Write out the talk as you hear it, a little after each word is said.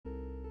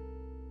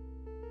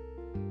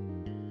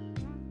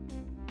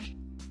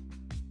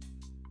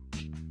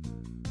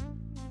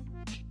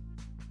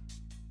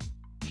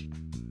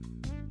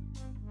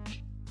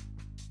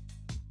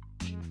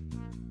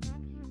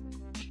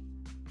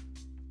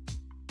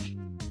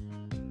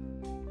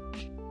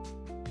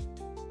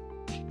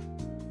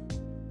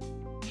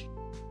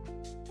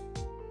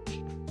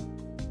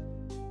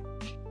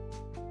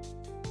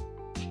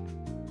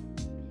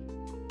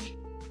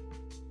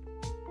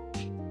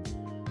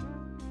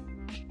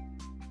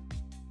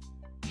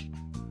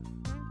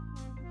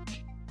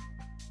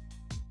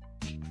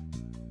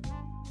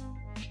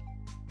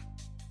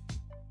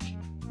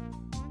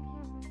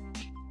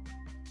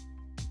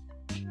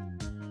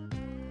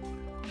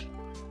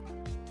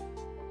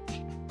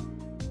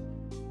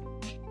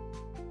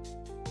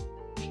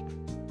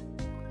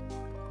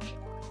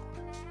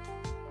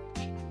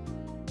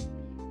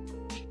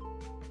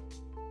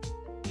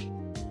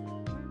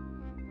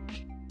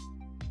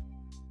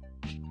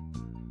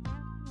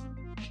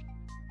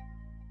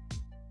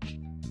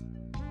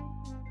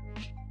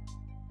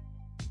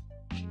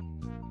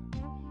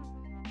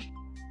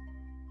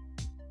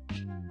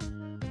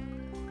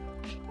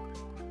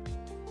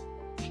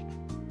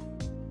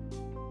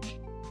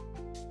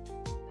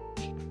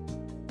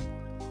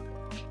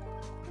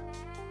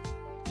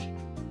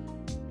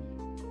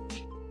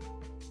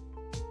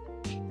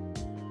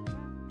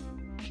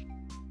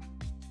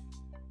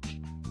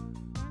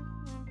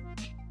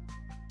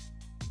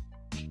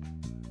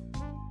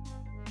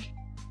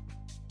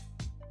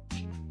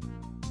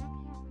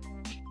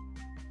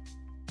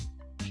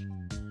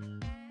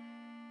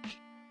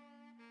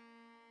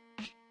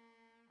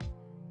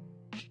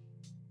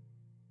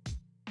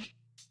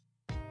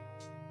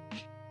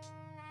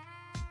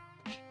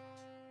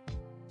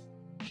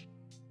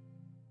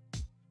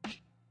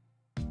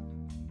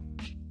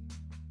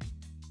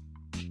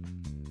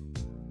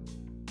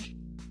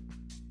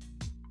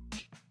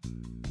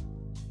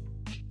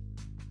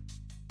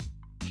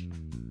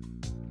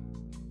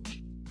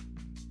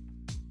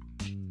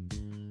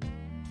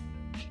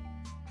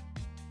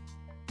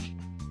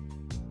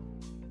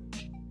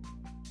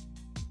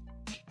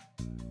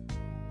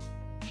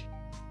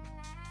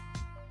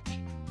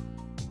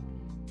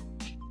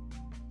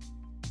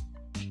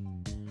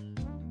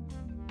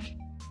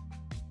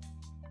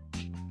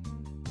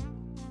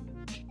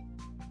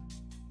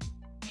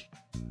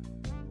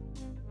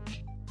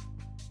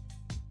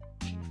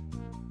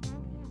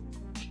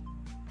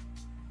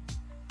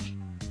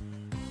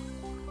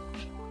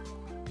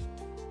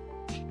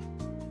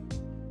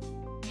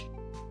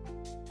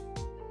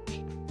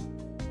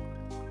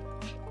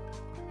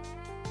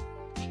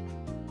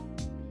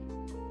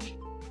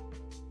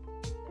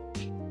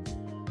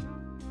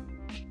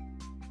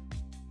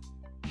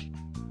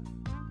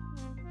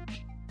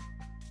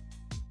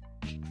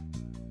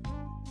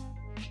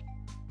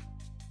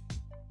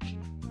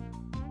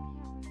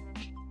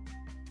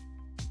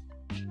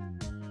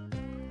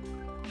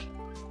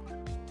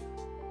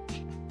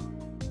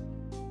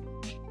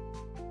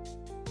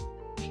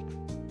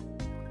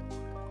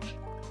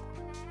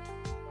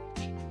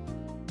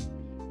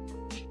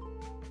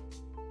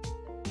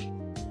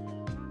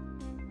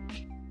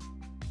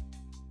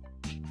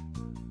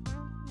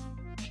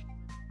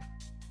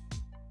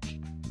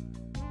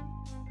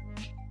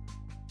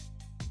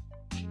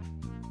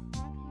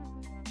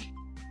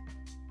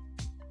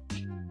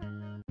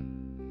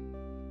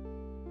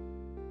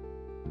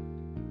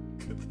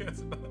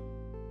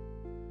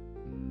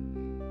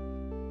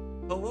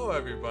Hello,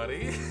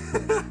 everybody.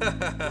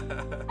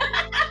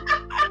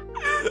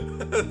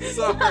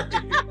 Sorry.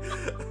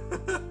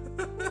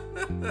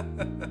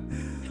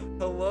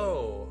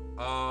 Hello.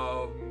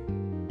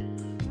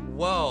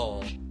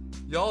 Well,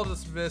 y'all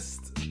just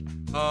missed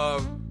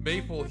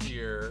Maple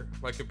here,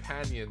 my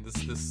companion.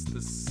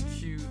 This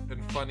cute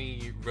and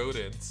funny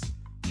rodent.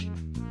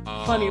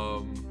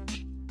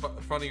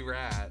 Funny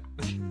rat.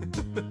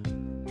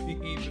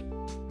 Being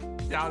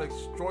down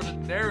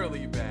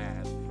extraordinarily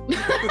bad.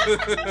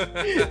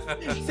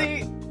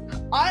 See,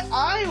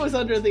 I was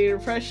under the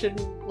impression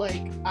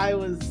like I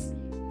was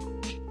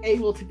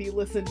able to be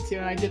listened to,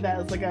 and I did that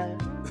as like a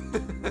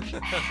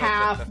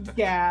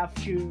half-gaff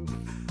goof.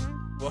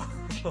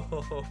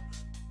 Whoa.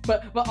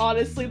 But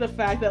honestly, the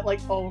fact that like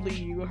only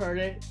you heard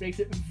it makes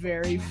it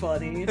very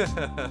funny.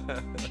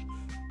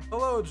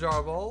 Hello,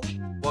 Jarble.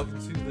 Welcome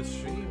to the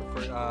stream.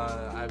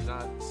 I've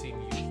not seen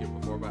you here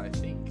before, but I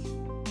think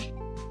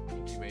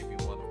you may be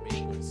one of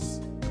Maple's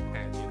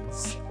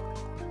companions.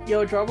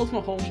 Yo, Jarble's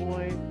my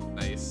homeboy.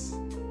 Nice.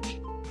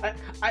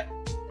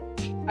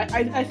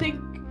 I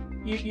think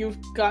you've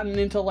gotten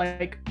into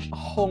like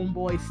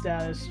homeboy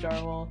status,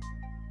 Jarble.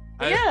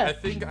 Yeah. I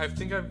think I've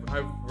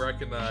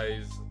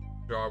recognized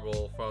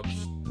Jarble from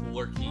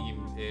lurking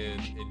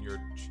in your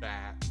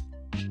chat.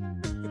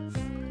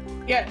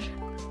 Yeah,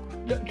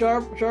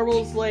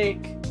 Jarble's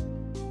like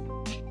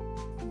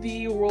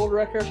the world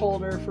record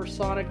holder for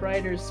Sonic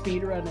Riders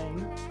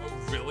speedrunning.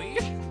 Oh, really?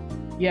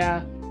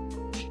 Yeah.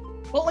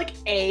 Well, like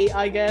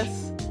I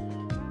guess.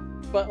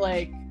 But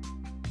like,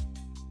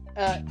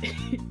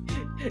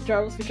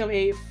 Jarble's become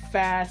a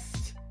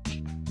fast,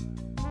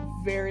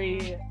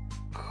 very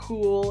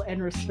cool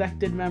and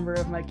respected member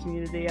of my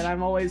community, and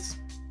I'm always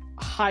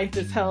hyped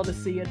as hell to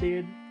see it,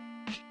 dude.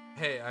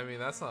 Hey, I mean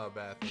that's not a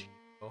bad thing.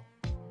 Though.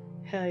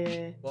 Hell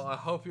yeah. Well, I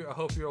hope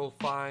you'll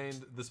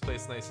find this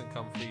place nice and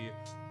comfy.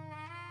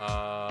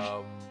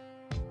 I'm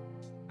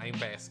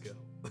Basco.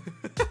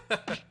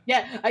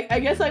 Yeah, I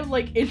guess I'm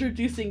like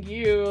introducing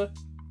you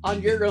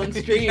on your own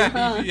stream, yeah,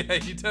 huh? Yeah,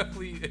 you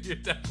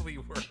definitely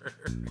were.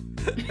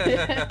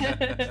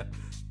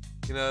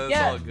 You know, it's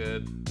all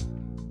good.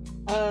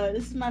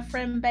 This is my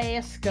friend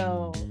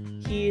Basco.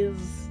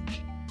 He's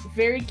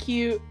very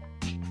cute,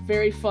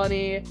 very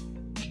funny,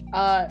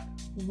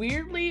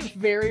 weirdly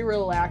very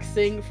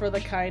relaxing for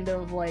the kind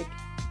of like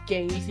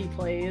games he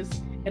plays,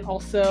 and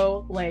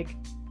also like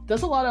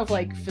does a lot of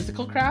like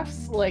physical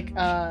crafts like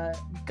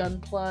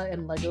Gunpla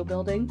and Lego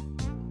building.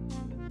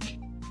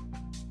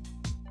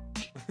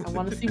 I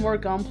want to see more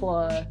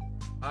Gunpla.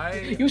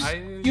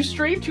 You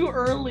stream too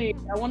early.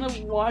 I want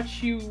to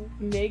watch you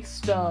make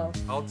stuff.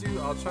 I'll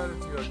try to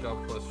do a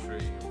Gunpla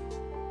stream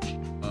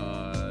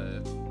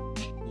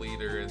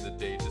later in the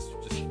day just for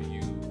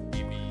you,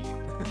 BB.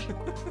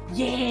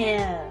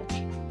 Yeah.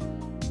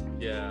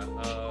 Yeah.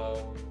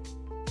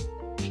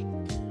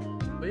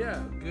 But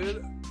yeah,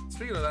 good.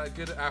 Speaking of that,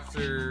 good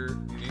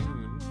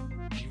afternoon,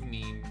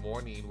 evening,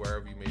 morning,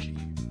 wherever you may be.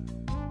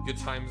 Good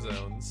time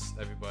zones,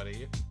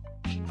 everybody.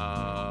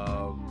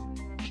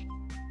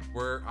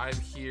 Where I'm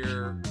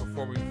here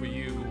performing for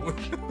you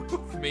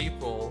with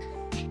Maple.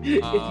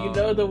 If you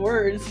know the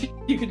words,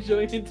 you can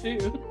join in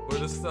too. We're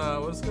just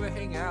gonna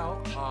hang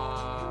out.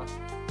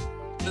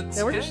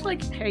 We're just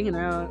like hanging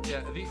out.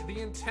 Yeah,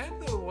 the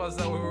intent though was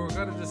that we were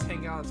gonna just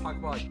hang out and talk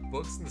about like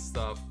books and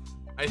stuff.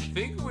 I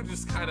think we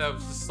just kind of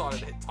just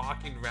started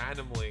talking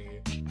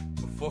randomly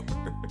before.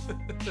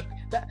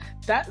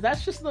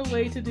 That's just the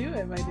way to do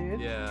it, my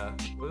dude. Yeah,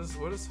 we're just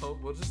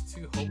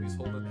two homies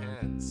holding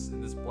hands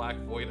in this black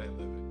void I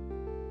live in.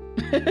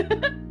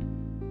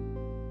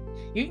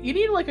 You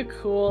need like a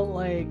cool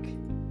like.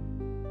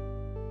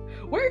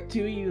 Where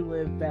do you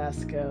live,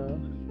 Basco?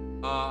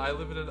 I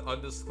live in an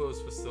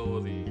undisclosed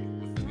facility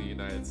within the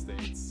United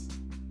States.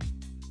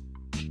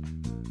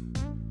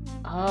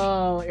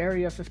 Oh,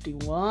 Area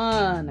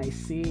 51. I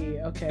see.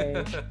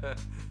 Okay.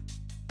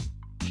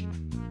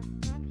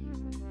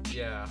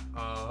 Yeah.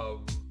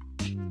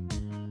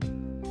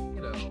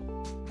 You know,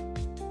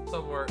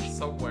 somewhere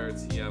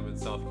TM in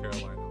South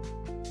Carolina.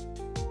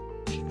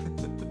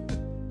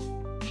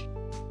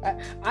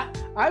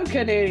 I'm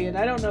Canadian.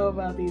 I don't know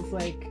about these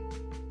like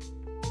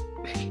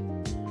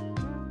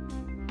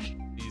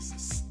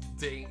these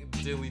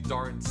dilly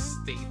darn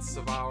states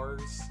of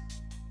ours.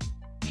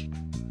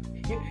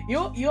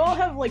 You all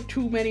have like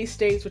too many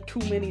states with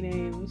too many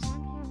names.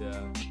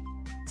 Yeah.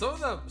 Some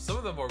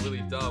of them are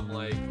really dumb,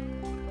 like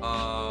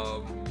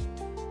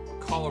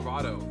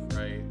Colorado,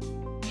 right?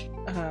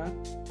 Uh-huh.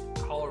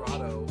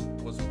 Colorado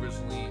was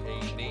originally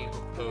a name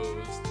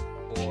proposed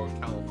for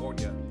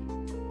California.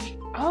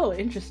 Oh,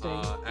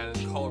 interesting. And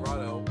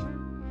Colorado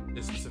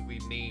is specifically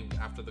named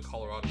after the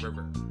Colorado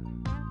River.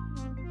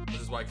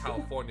 Which is why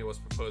California was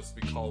proposed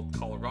to be called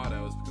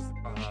Colorado, is because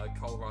the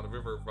Colorado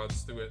River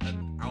runs through it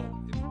and out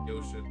into the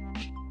ocean.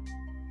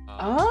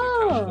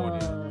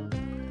 California.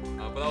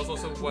 But that was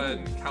also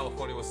when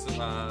California was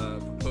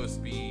supposed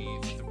to be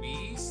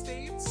 3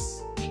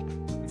 states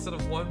instead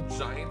of one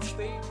giant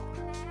state.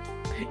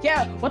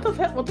 Yeah, what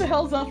the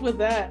hell's up with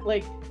that?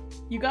 Like,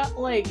 you got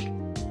like,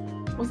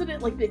 wasn't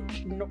it like the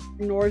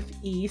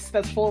Northeast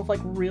that's full of like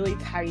really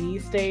tiny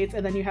states,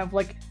 and then you have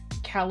like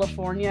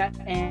California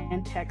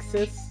and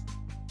Texas.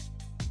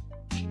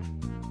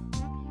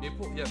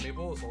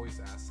 Maple was always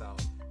ass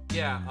out.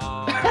 Yeah,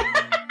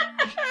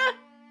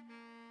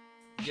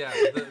 yeah.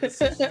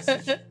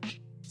 The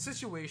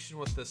situation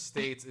with the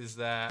states is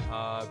that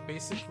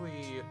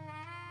basically,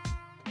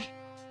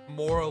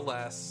 more or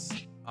less,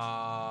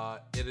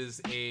 it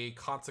is a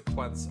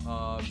consequence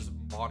of just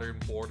modern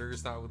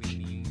borders not really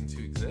needing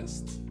to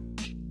exist.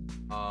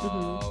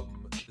 The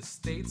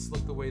states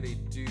look the way they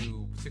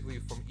do, particularly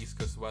from East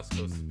Coast to West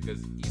Coast,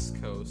 because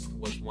East Coast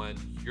was when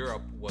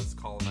Europe was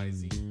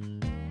colonizing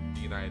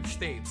the United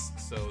States,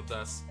 so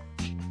thus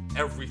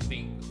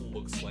everything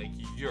looks like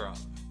Europe,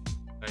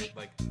 right?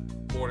 Like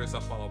borders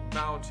that follow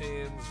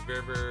mountains,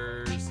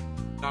 rivers,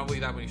 not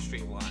really that many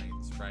straight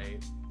lines,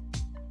 right?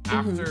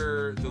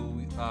 After the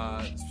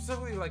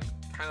specifically like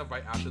kind of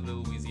right after the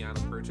Louisiana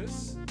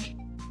Purchase,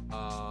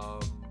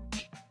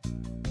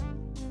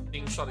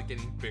 things started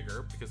getting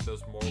bigger because there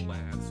was more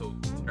land, so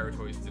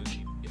territories didn't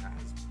need to be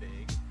as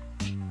big,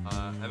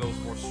 and there was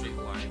more straight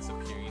lines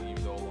appearing,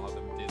 even though a lot of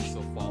them did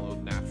still follow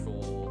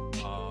natural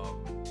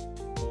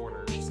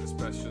borders,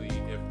 especially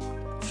if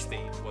the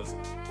state was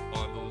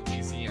on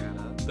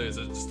Louisiana. There's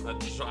just a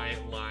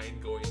giant line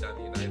going down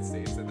the United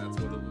States, and that's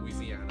where the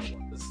Louisiana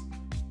was.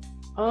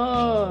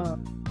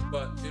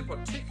 But in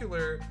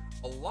particular,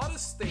 a lot of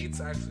states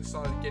actually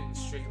started getting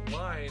straight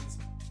lines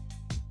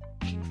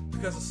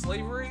because of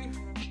slavery.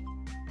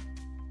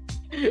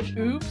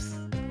 Oops.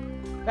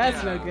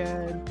 That's no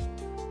good.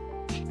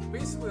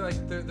 Basically,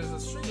 like, there's a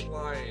straight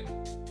line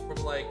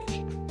from, like,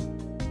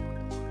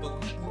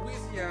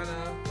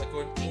 Louisiana, like,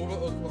 going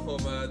over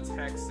Oklahoma,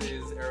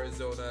 Texas,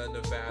 Arizona,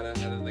 Nevada, and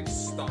then, like,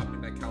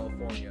 stopping at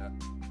California.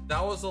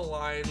 That was a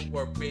line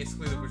where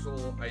basically the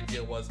original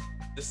idea was,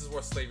 this is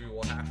where slavery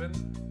will happen.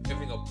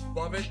 Anything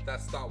above it,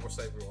 that's not where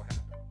slavery will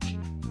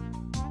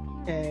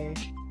happen. Okay.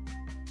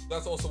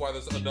 That's also why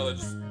there's another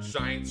just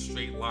giant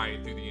straight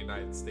line through the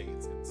United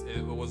States.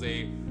 It was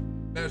a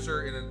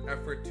measure in an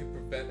effort to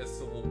prevent a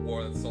civil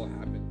war that still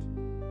happened.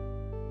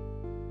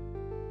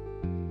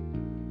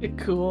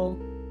 Cool.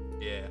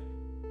 Yeah.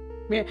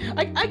 Man,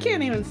 I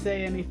can't even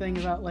say anything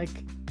about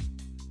like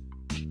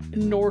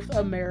North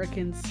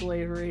American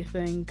slavery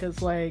thing,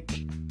 because like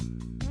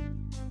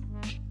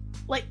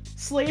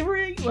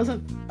slavery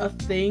wasn't a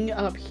thing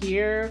up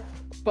here,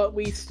 but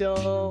we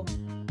still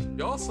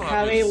You also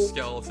have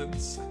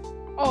skeletons.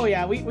 Oh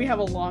yeah, we have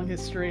a long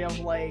history of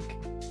like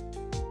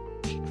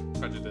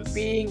prejudice,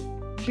 being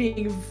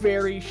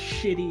very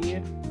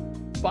shitty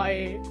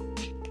by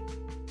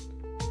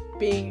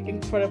being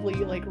incredibly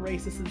like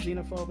racist and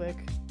xenophobic.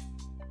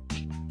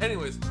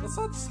 Anyways, let's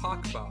not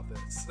talk about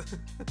this.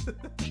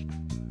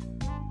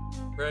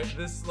 Right?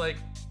 This like,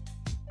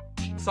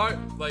 sorry,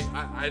 like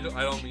I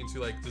don't mean to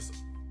like just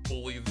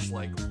fully just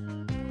like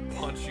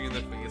punch you in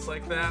the face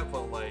like that,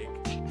 but like.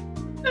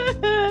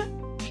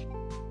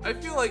 I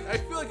feel like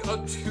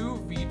two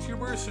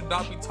VTubers should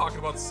not be talking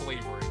about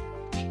slavery.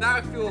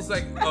 That feels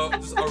like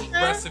just a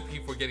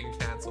recipe for getting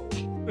canceled. I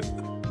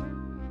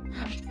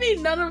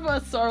mean, none of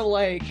us are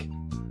like...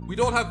 We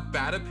don't have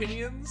bad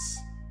opinions.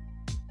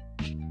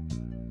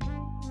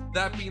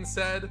 That being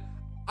said,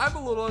 I'm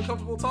a little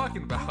uncomfortable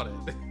talking about it.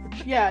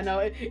 Yeah, no,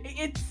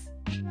 it's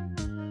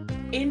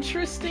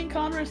interesting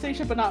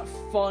conversation, but not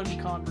fun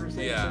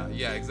conversation.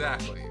 Yeah,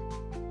 exactly.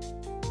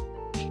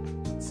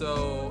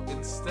 So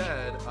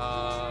instead,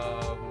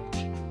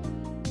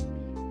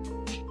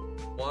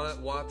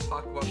 want to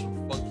talk about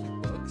some funky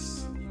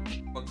books,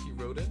 you funky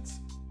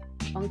rodents?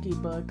 Funky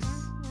books.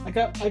 I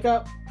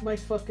got my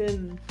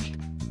fucking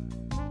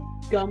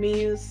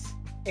gummies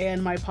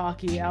and my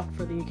Pocky out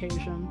for the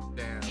occasion.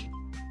 Damn.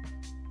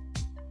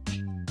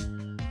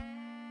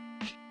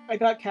 I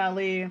got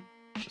Callie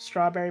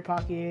strawberry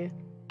Pocky,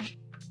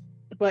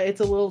 but it's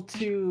a little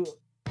too...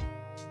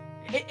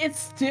 It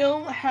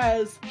still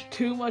has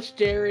too much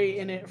dairy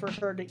in it for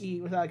her to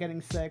eat without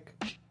getting sick.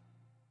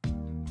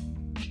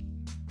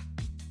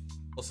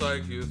 Also, I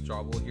agree with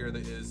Jobble here.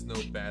 There is no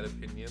bad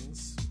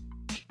opinions.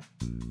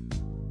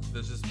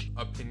 There's just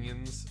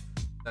opinions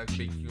that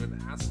make you an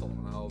asshole,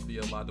 and I'll be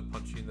allowed to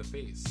punch you in the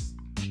face.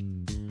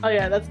 Oh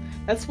yeah,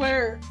 that's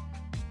where,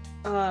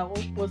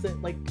 what was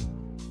it, like,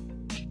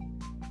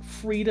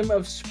 freedom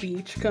of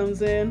speech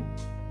comes in.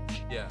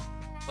 Yeah.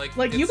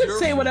 Like you can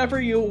say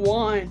whatever you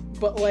want,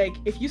 but like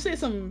if you say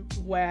some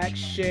whack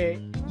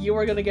shit, you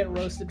are gonna get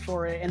roasted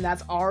for it, and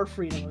that's our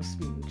freedom of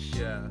speech.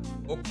 Yeah,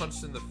 or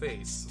punched in the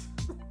face.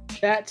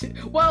 That too.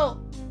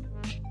 Well,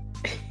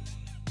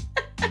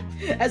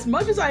 as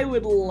much as I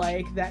would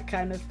like that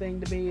kind of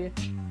thing to be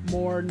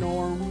more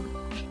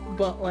norm,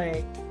 but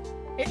like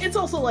it's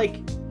also like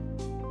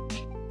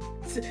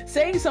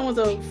saying someone's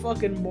a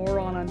fucking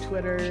moron on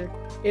Twitter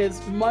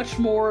is much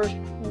more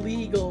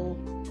legal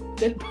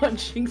than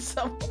punching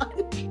someone.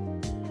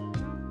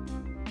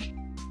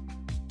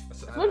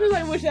 As much as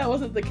I wish that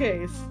wasn't the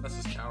case. That's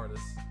just cowardice.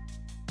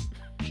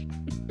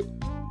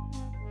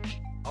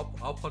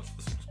 I'll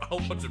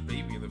punch a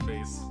baby in the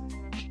face.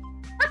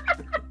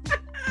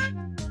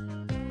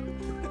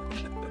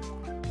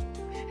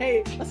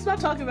 Hey, let's not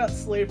talk about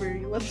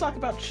slavery. Let's talk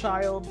about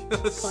child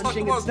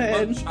punching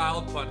instead.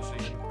 Child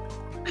punching.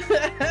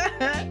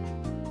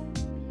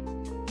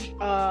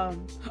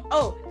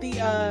 Oh,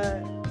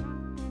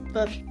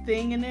 the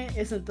thing in it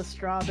isn't the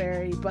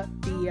strawberry, but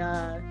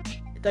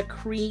the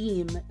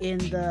cream in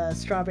the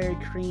strawberry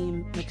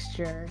cream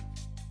mixture.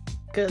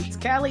 Because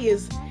Callie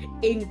is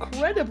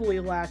incredibly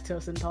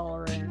lactose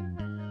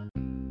intolerant.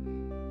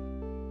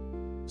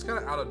 It's kind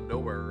of out of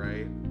nowhere,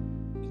 right?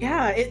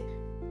 Yeah,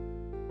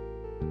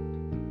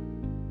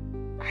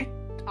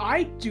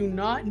 I do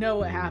not know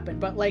what happened,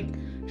 but like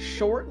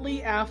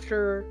shortly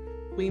after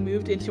we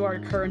moved into our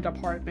current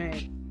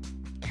apartment,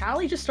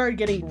 Callie just started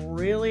getting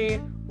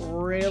really,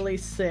 really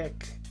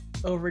sick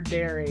over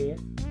dairy.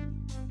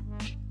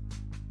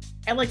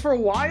 And like for a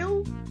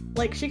while,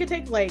 like she could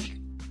take like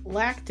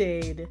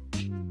Lactaid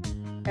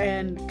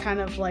and kind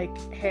of like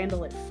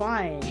handle it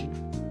fine.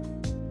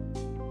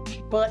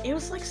 But it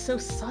was like so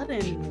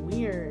sudden and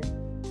weird.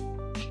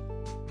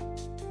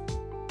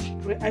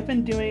 I've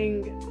been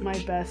doing my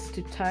best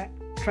to try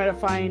to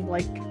find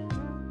like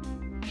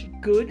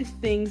good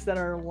things that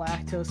are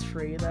lactose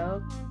free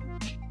though.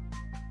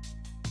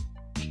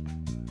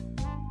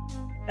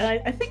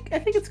 And I think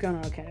it's going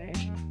okay.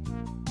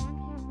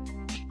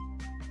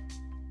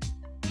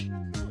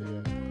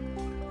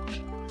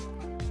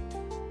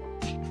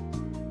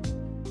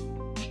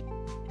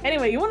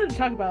 Anyway, you wanted to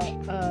talk about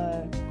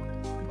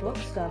book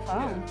stuff,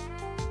 huh?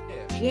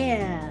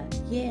 Yeah.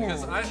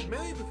 Because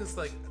mainly because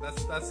like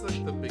that's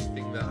like the big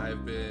thing that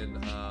I've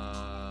been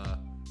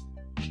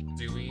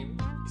doing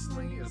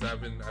recently is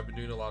I've been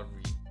doing a lot of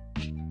reading.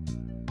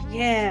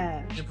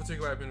 Yeah. In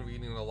particular, I've been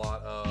reading a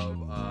lot of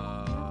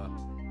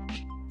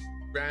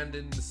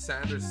Brandon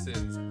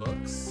Sanderson's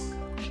books,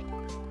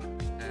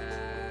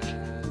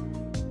 and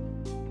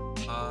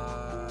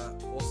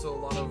also a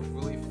lot of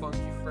really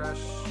funky, fresh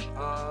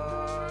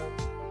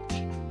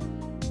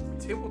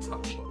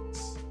tabletop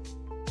books.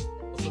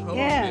 Also, hello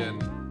again.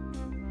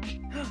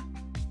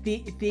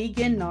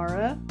 Vegan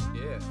Nara.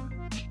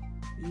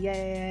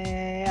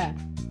 Yeah.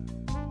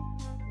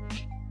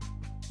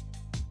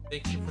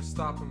 Thank you for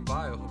stopping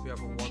by. I hope you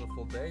have a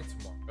wonderful day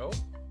tomorrow.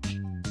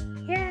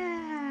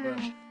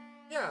 Yeah.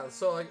 Yeah,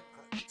 so like,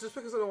 just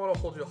because I don't want to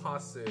hold you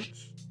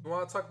hostage, you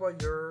want to talk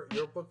about your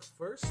book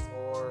first,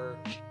 or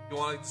you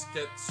want to just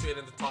get straight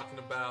into talking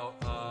about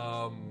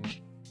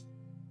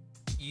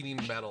eating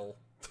metal?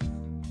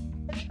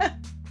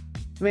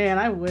 Man,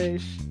 I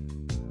wish.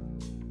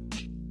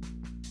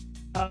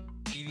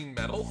 Eating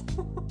metal?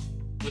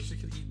 Wish you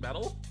could eat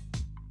metal?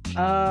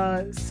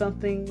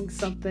 Something.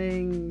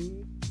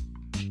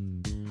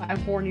 I'm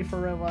horny for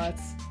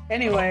robots.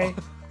 Anyway,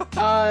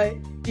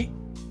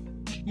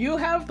 you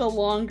have the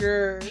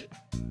longer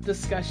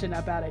discussion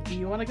about it. Do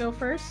you want to go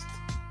first?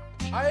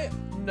 I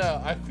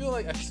feel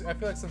like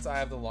since I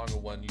have the longer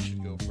one, you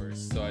should go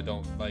first, so I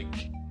don't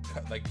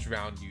like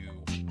drown you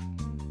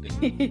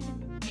in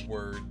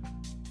word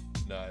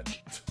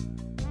nut.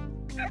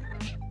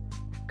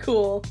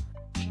 Cool.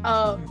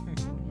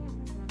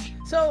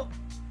 So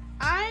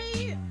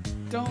I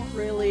don't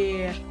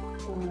really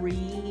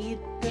read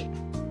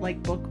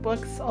like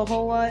books a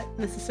whole lot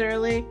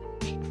necessarily,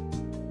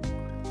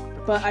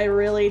 but I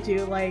really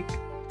do like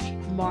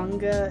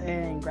manga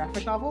and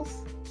graphic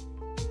novels.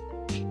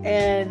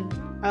 And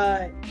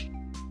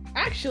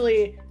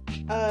actually,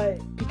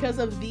 because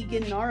of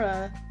Vegan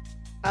Nara,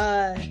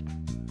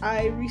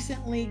 I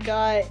recently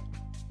got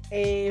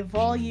a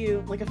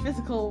volume, like a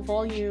physical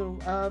volume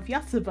of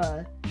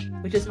Yotsuba,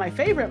 which is my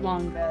favorite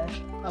manga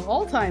of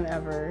all time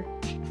ever,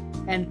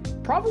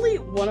 and probably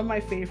one of my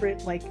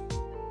favorite like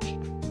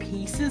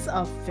pieces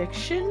of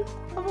fiction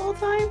of all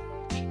time.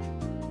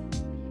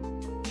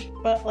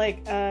 But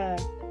like I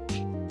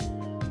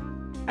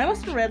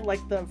must have read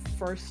like the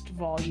first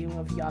volume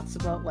of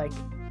Yotsuba like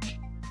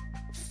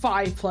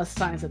 5+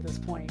 times at this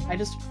point. I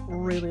just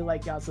really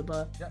like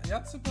Yotsuba.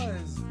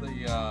 Yotsuba is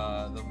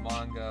the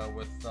manga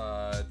with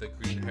the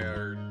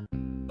green-haired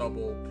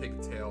double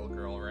pigtail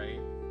girl, right?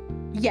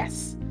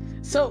 Yes.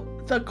 So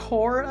the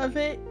core of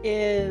it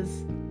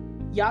is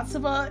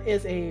Yotsuba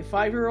is a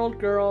 5-year-old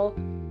girl.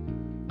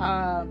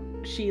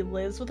 She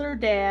lives with her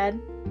dad.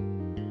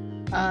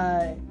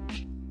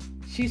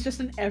 She's just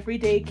an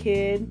everyday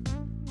kid.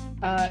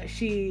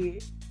 She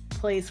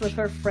plays with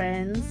her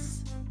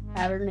friends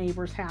at her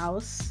neighbor's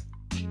house.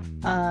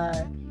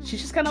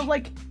 She's just kind of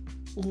like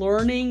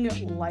learning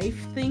life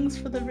things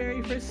for the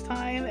very first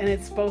time, and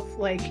it's both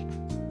like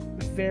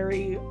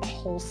very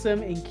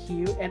wholesome and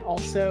cute, and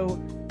also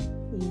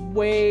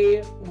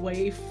way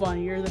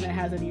funnier than it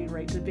has any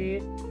right to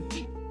be.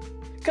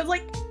 Cause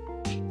like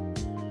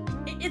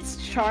it's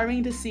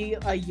charming to see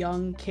a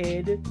young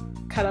kid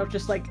kind of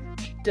just like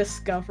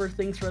discover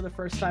things for the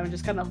first time and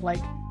just kind of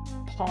like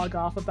pog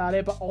off about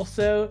it, but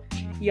also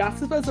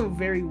Yotsuba's a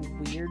very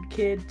weird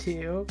kid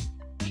too.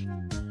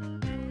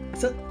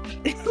 So,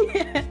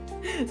 yeah.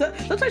 So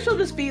sometimes she'll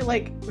just be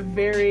like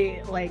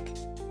very like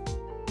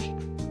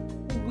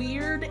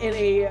weird in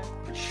a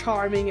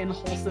charming and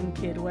wholesome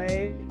kid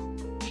way,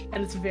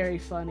 and it's very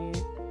funny.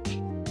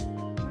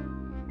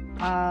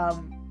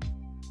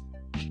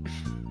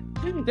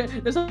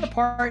 There's a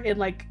part in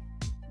like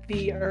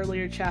the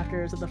earlier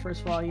chapters of the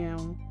first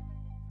volume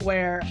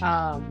where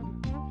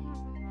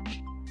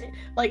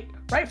like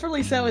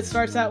rightfully so, it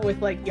starts out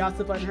with like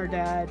Yotsuba and her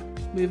dad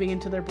moving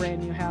into their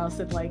brand new house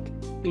and like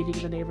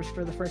meeting the neighbors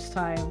for the first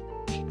time.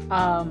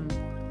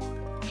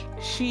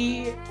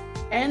 She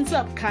ends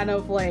up kind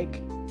of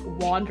like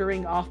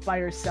wandering off by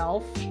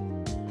herself,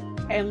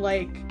 and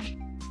like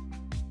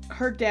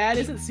her dad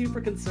isn't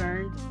super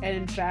concerned, and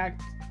in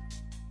fact,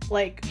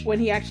 like when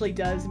he actually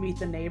does meet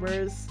the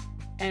neighbors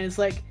and is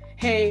like,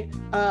 hey,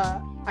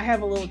 I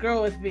have a little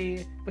girl with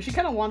me, but she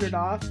kind of wandered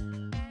off,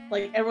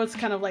 like everyone's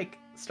kind of like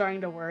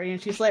starting to worry,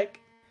 and she's like,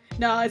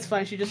 no, it's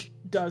fine, she just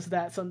does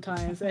that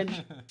sometimes.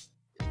 And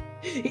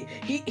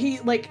he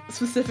like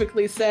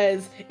specifically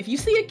says, if you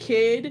see a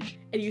kid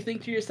and you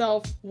think to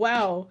yourself,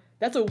 wow,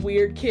 that's a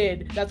weird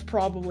kid, that's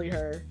probably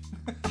her.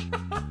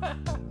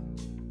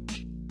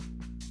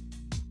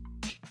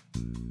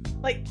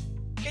 Like,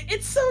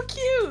 it's so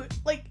cute.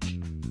 Like,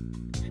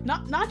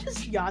 not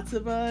just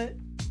Yotsuba,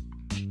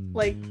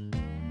 like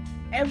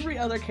every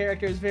other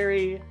character is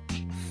very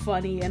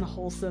funny and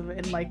wholesome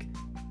in like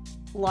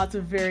lots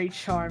of very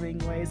charming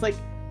ways. Like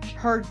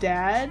her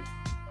dad,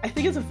 I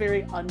think, is a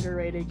very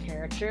underrated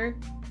character,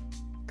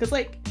 because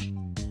like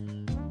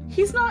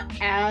he's not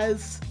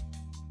as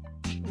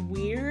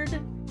weird,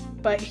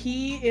 but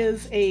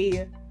he's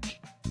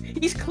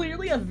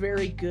clearly a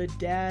very good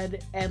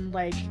dad, and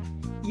like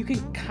you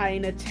can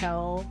kind of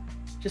tell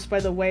just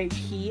by the way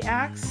he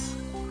acts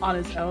on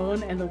his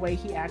own and the way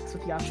he acts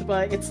with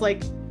Yotsuba. It's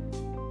like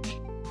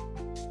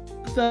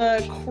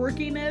the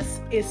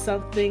quirkiness is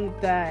something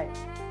that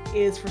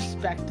is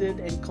respected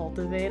and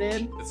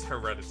cultivated. It's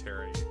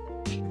hereditary.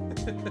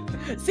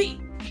 See,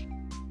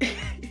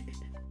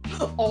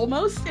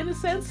 almost in a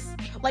sense.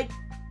 Like,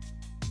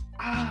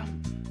 I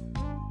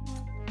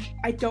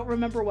don't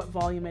remember what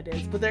volume it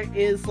is, but there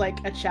is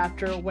like a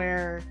chapter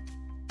where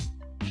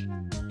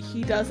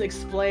he does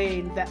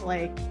explain that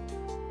like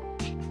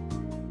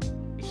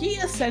he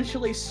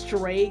essentially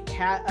stray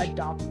cat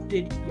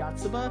adopted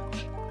Yotsuba.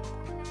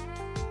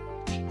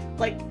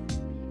 Like,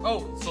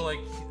 oh,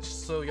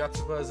 so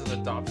Yotsuba is an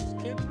adopted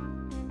kid?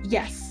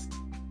 Yes.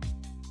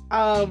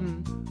 I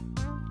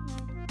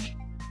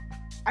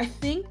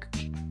think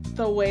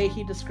the way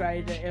he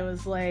described it, it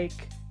was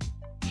like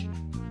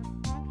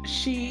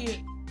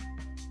she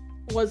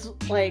was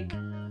like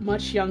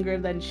much younger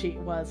than she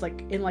was,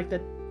 like in like the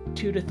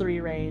 2 to 3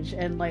 range,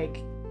 and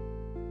like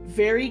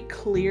very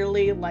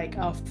clearly like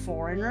a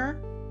foreigner,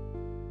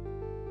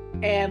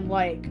 and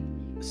like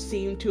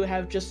seemed to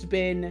have just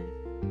been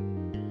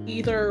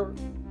either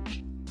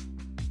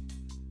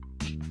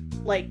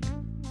like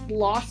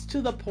lost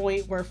to the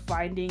point where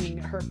finding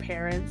her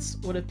parents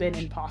would have been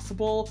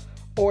impossible,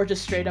 or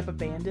just straight up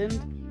abandoned.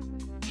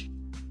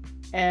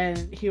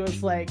 And he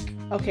was like,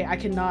 okay, I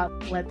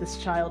cannot let this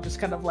child just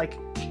kind of like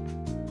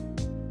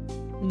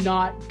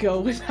not go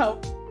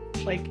without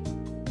like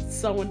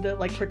someone to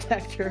like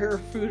protect her or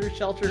food or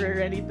shelter her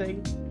or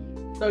anything.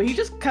 So he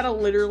just kind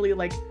of literally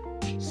like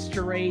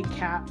stray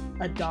cat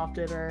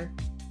adopted her.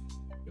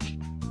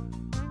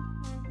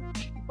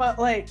 But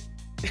like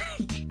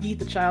eat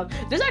the child.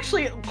 There's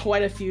actually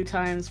quite a few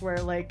times where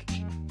like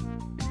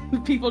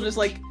people just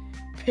like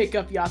pick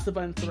up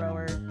Yotsuba and throw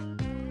her.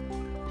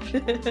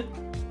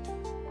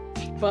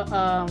 But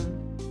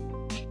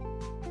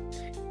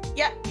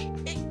yeah,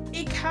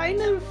 it kind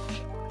of,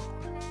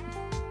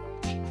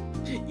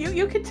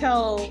 you could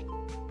tell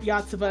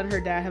Yotsuba and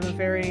her dad have a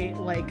very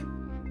like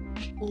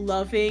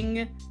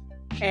loving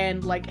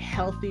and like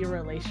healthy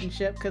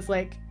relationship, because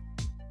like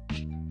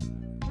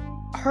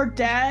her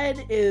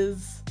dad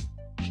is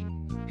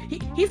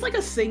he's like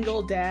a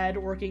single dad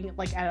working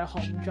like at a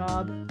home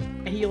job,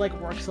 and he like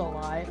works a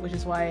lot, which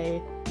is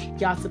why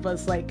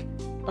Yotsuba's like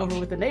over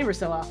with the neighbors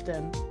so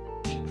often.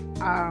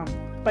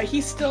 But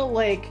he's still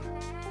like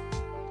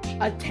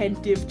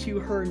attentive to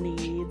her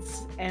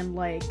needs and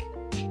like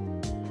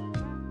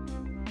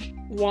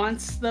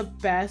wants the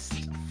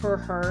best for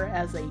her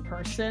as a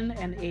person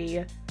and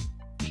a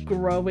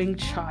growing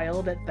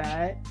child at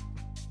that.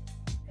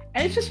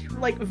 And it's just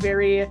like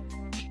very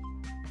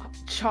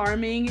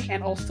charming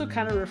and also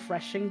kind of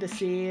refreshing to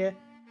see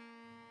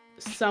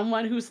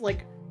someone who's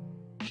like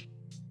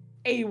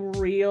a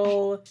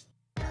real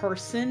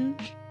person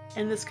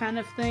in this kind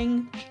of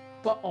thing,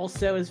 but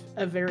also is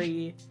a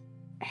very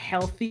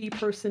healthy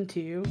person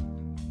too.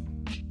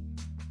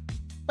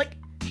 Like,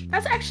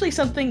 that's actually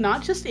something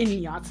not just in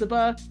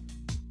Yotsuba,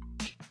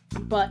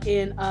 but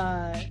in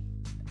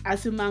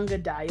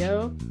Azumanga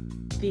Daioh,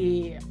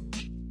 the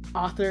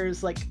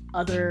author's like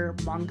other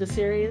manga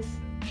series.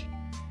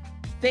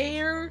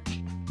 They're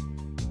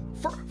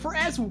for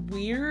as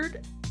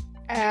weird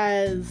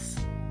as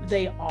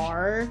they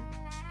are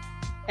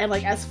and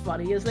like as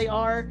funny as they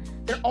are,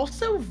 they're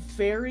also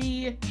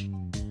very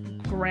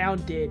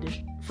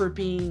grounded for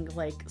being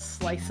like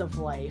slice of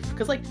life,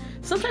 because like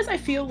sometimes I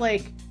feel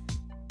like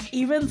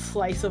even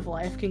slice of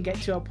life can get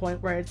to a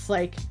point where it's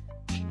like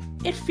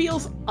it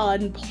feels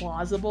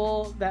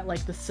unplausible that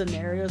like the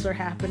scenarios are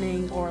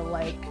happening, or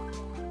like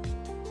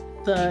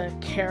the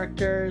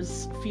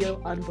characters feel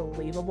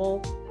unbelievable.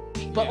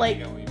 But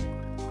like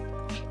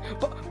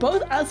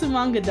both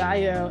Azumanga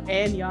Daioh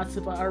and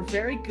Yotsuba are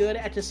very good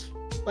at just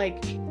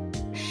like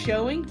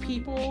showing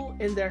people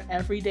in their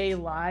everyday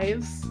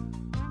lives,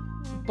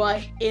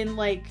 but in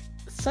like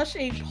such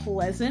a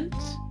pleasant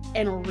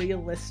and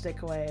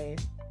realistic way.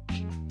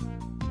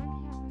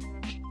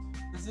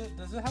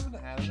 Does it have an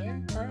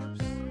anime,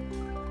 perhaps?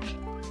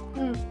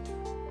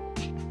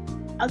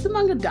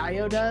 Azumanga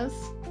Daioh does.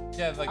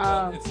 Yeah, like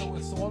it's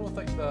the one with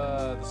like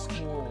the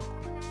school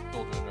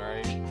children,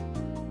 right?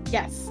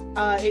 Yes.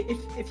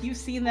 If you've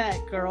seen that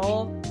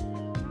girl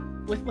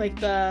with like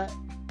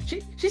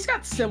she's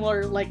got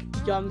similar like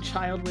young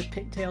child with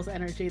pigtails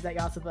energy that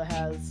Yotsuba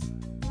has.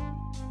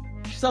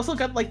 She's also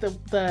got like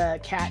the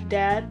cat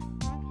dad.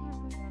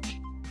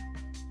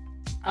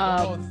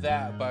 I don't know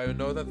that, but I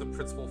know that the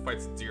principal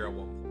fights a deer at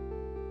one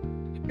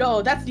point.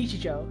 No, that's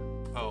Nichijou.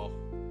 Oh.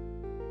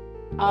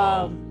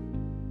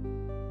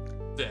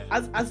 Yeah.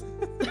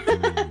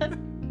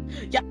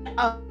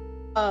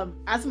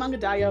 Azumanga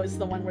Daioh is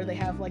the one where they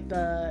have like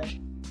the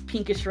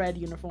pinkish red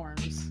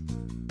uniforms.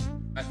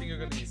 I think you're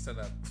gonna need to send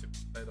that to me.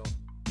 I don't.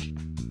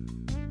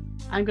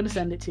 I'm gonna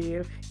send it to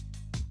you.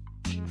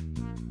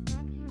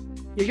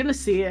 You're gonna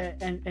see it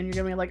and you're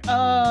gonna be like,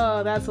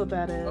 oh, that's what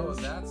that is. Oh,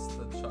 that's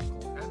the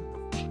chuckle and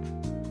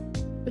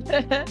the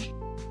fun.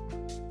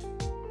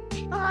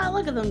 Ah,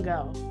 look at them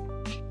go.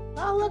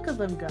 Oh, look at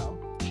them go.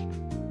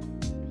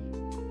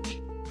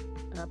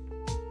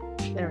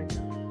 There we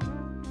go.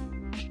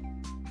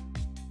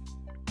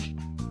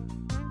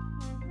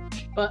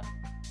 But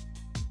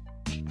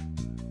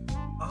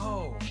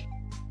oh,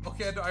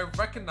 okay. I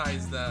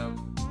recognize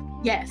them.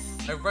 Yes.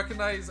 I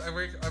recognize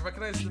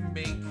the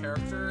main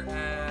character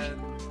and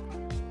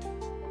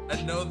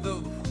know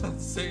the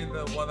saying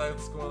the one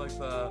that's going like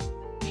the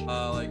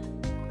like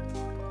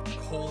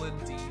colon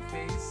D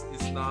face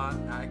is not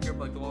accurate,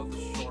 but like the one with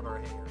the shorter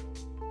hair.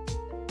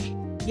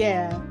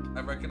 Yeah.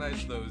 I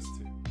recognize those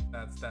two.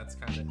 That's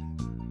kind of it.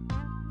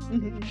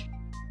 Mm-hmm.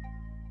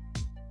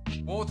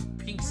 One with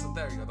the pink.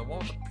 There you go. The one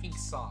with the pink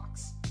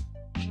socks.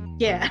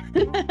 Yeah.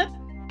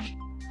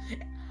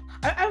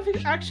 I'm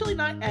actually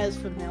not as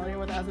familiar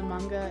with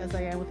Azumanga as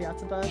I am with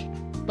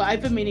Yotsuba, but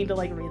I've been meaning to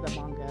like read the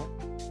manga.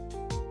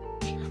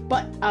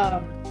 But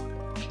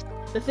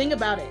the thing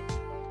about it,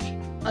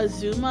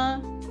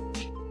 Azuma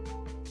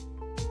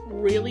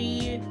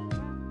really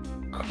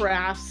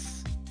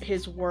crafts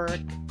his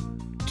work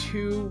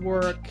to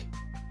work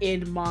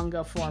in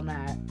manga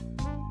format.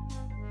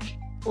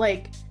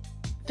 Like,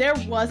 there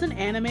was an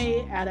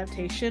anime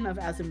adaptation of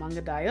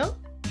Azumanga Daioh,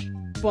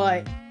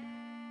 but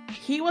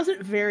he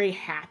wasn't very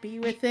happy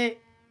with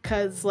it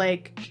because,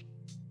 like,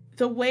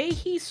 the way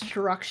he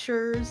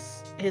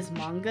structures his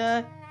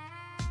manga,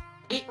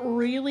 it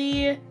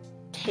really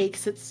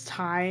takes its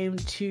time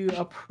to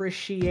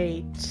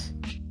appreciate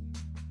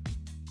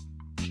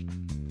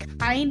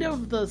kind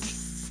of the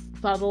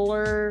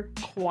subtler,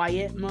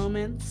 quiet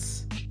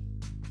moments.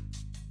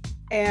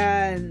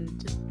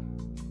 And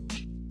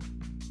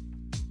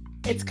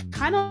it's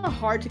kind of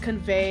hard to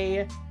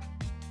convey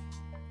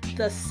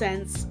the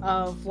sense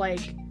of,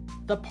 like,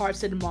 the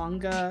parts in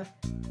manga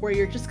where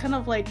you're just kind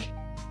of, like,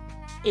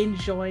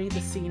 enjoying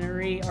the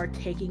scenery or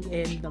taking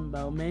in the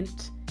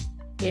moment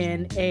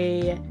in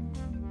a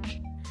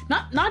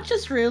not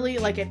just really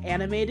like an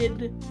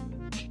animated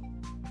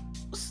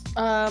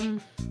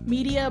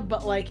media,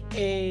 but like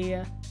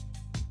a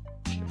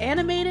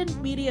animated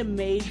media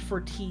made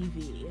for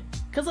TV.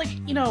 Because, like,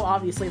 you know,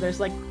 obviously there's,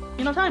 like,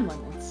 you know, time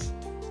limits.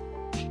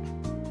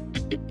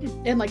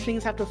 And, like,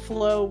 things have to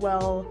flow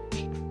well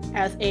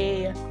as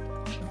a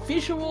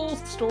visual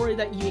story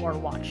that you are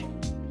watching.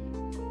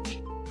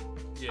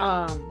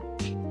 Yeah.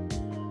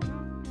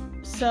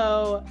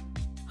 So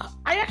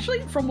I actually,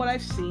 from what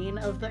I've seen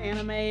of the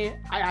anime,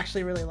 I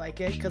actually really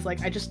like it, because, like,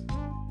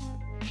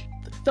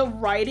 the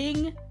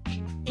writing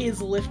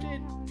is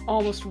lifted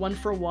almost one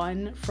for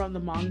one from the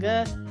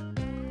manga,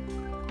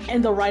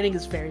 and the writing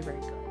is very, very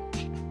good.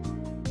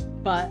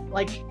 But,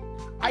 like,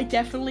 I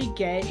definitely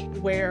get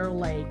where,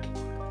 like,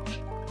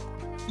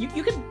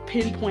 you can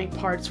pinpoint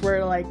parts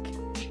where, like,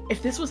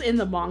 if this was in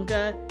the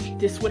manga,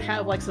 this would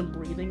have, like, some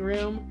breathing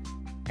room.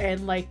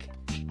 And, like,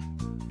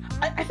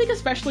 I think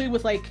especially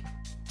with, like,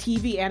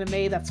 TV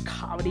anime that's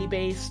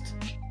comedy-based,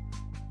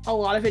 a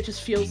lot of it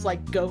just feels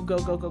like go, go,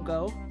 go, go,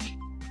 go.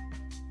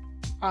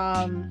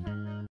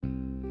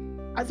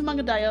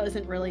 Azumanga Daioh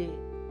isn't really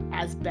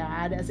as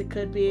bad as it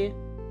could be,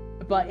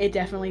 but it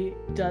definitely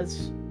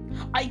does.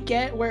 I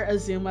get where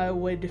Azuma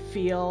would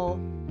feel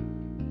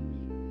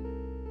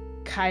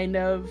kind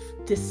of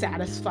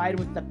dissatisfied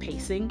with the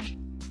pacing.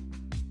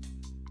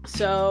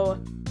 So,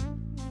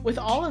 with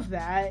all of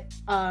that,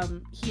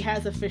 he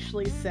has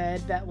officially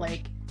said that,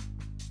 like,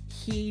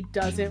 he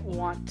doesn't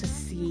want to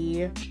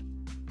see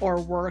or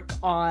work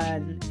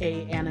on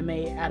a anime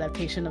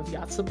adaptation of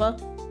Yotsuba.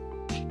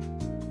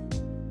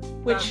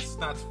 Which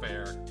that's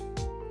fair.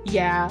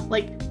 Yeah,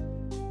 like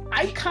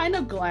I'm kind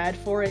of glad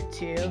for it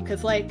too,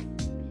 because like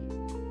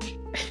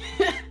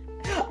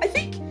I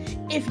think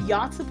if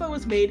Yotsuba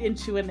was made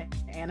into an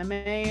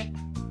anime,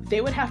 they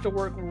would have to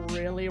work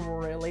really,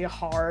 really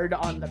hard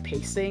on the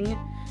pacing,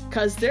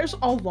 because there's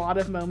a lot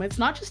of moments,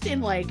 not just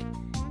in like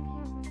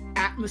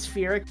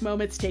atmospheric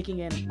moments taking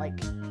in like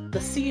the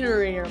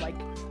scenery or like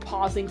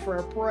pausing for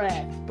a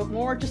breath, but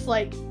more just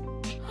like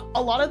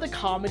a lot of the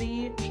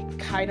comedy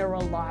kind of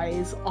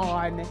relies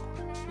on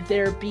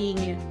there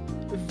being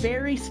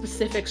very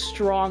specific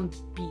strong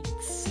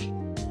beats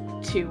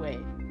to it,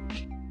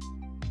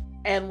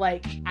 and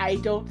like I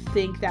don't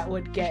think that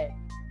would get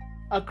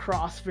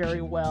across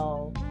very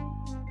well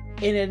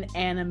in an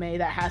anime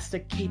that has to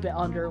keep it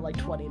under like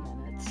 20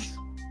 minutes.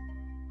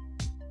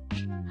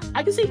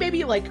 I can see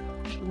maybe like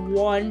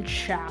one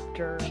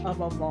chapter of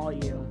a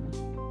volume,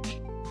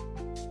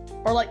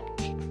 or like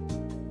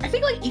I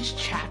think like each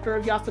chapter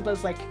of Yotsuba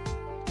is like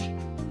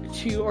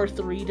 2 or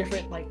 3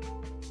 different like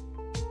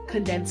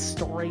condensed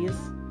stories.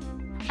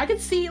 I could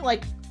see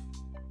like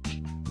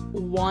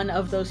one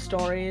of those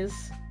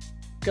stories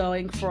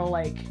going for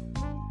like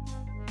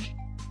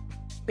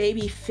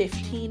maybe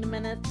 15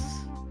 minutes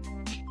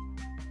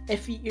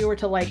if you were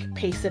to like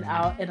pace it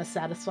out in a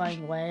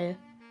satisfying way.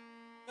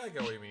 I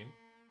get what you mean.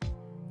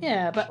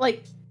 Yeah, but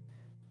like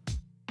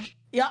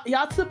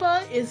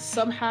Yotsuba is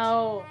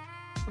somehow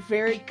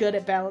very good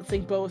at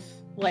balancing both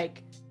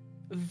like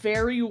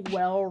very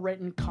well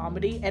written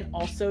comedy and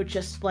also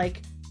just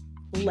like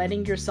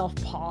letting yourself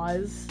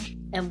pause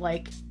and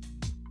like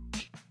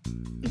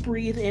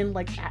breathe in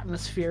like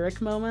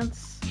atmospheric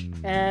moments,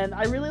 and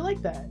I really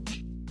like that.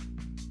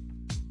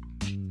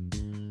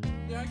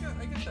 Yeah, I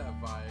get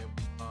that vibe.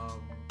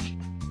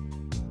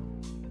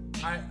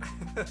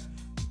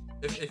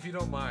 If you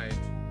don't mind,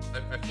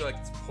 I feel like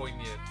it's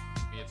poignant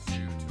for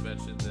me to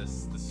mention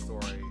this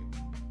story.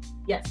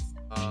 Yes.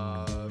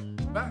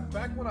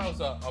 Back when I was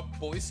a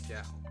Boy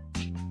Scout.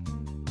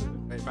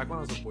 Right, back when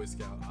I was a Boy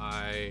Scout,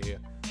 I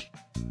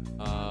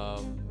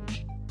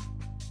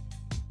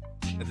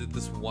did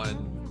this one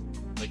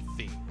like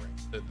theme,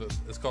 right?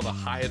 It's called a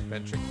High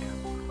Adventure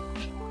Camp.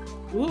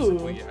 Ooh.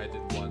 Basically, I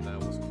did one that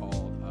was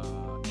called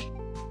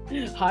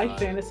High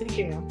Fantasy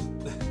Camp.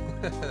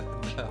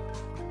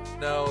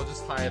 no,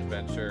 just High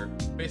Adventure.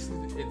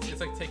 Basically, it's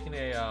like taking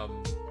an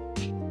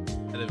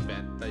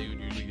event that you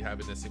would usually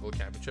have in a single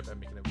camping trip and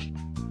making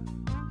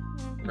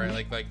it right.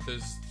 Like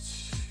there's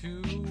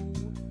 2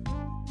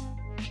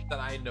 that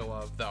I know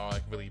of that are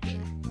like really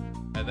big,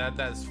 and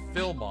that's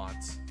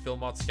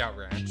Philmont Scout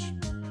Ranch,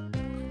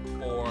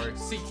 or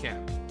Sea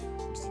Camp,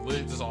 which is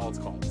literally just all it's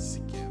called,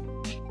 Sea Camp.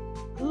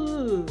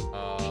 Ooh.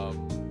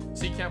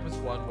 Sea Camp is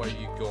one where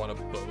you go on a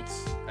boat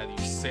and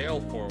you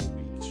sail for a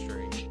week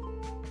straight.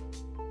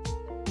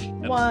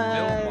 And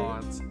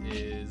Philmont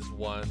is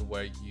one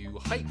where you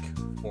hike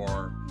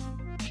for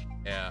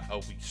a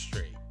week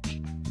straight.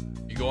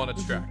 You go on a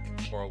trek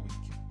for a week.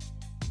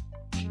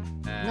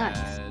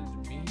 And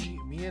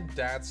me and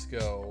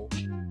Datsko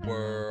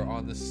were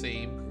on the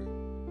same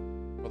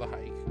group for the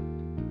hike,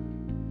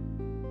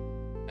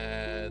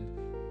 and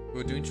we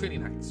were doing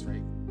training hikes,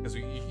 right? Because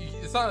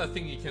it's not a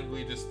thing you can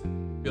really just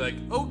be like,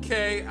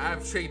 okay,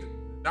 I've trained.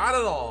 Not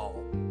at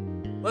all.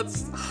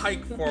 Let's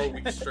hike for a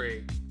week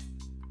straight.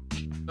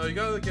 No, you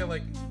gotta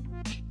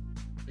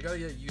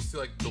get used to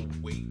like the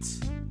weight,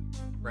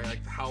 right?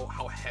 Like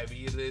how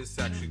heavy it is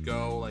to actually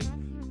go, like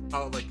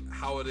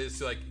how it is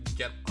to like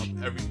get up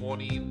every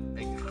morning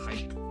and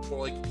hike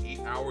for like 8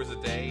 hours a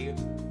day,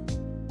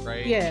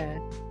 right? Yeah.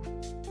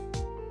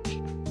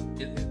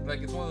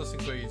 Like it's one of those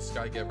things where you just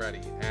gotta get ready.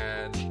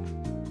 And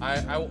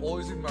I will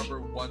always remember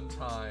one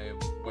time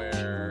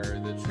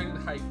where the training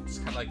hike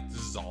just kind of like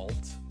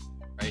dissolved.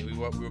 Right? We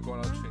were going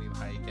on a training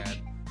hike, and it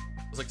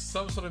was like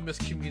some sort of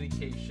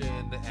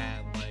miscommunication,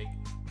 and like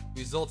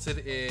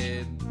resulted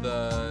in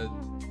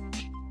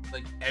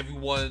like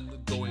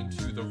everyone going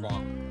to the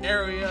wrong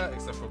area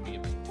except for me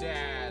and my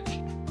dad.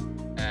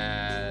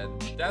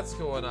 And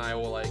Datsko and I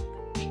were like,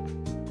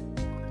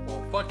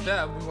 well, fuck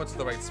them, we went to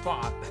the right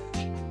spot.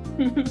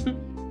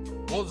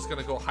 We're just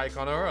gonna go hike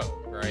on our own,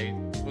 right?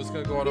 We're just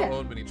gonna go on our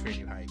own mini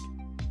training hike.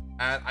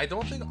 And I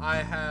don't think I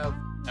have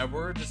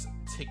ever just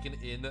taken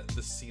in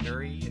the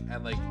scenery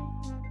and like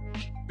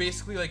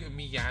basically like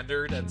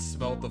meandered and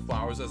smelled the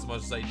flowers as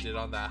much as I did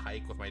on that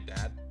hike with my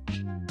dad.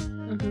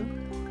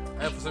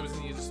 And for some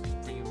reason, you just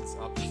bringing this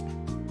up just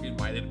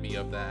reminded me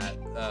of that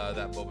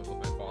moment with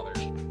my father.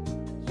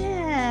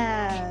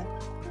 Yeah.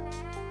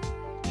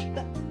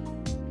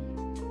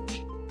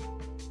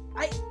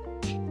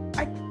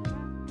 I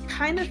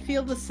kind of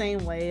feel the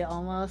same way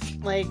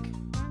almost. Like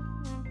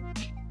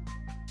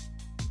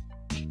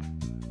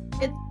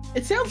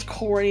it sounds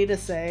corny to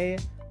say,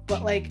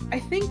 but like I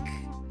think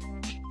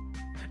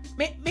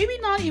maybe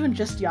not even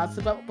just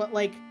Yotsuba, but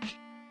like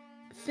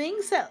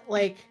things that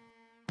like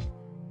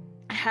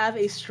have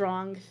a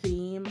strong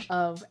theme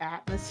of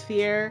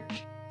atmosphere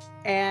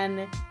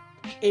and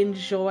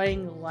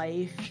enjoying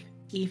life,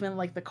 even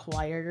like the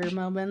quieter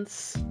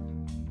moments,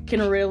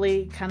 can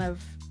really kind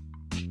of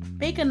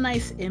make a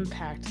nice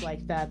impact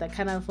like that. That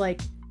kind of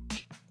like,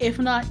 if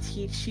not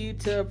teach you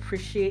to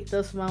appreciate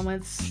those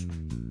moments,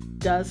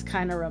 does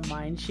kind of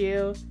remind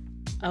you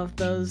of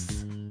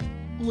those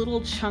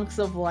little chunks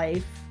of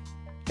life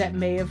that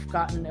may have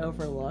gotten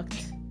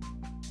overlooked,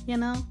 you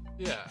know?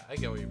 Yeah, I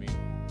get what you mean.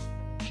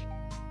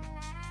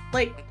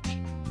 Like,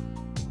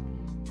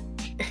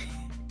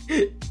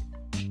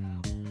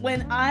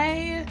 when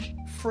I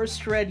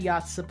first read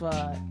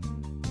YOOOO,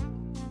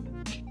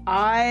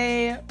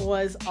 I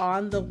was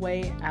on the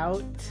way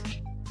out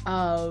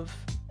of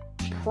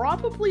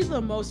probably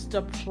the most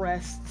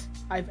depressed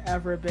I've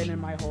ever been in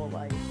my whole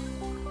life.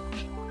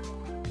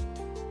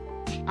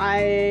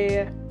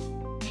 I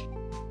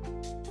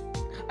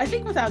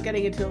think without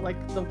getting into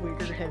like the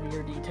weirder,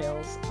 heavier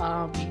details,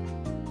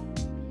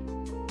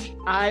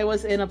 I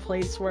was in a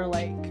place where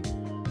like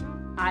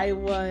I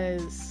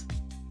was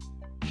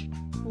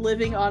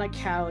living on a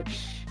couch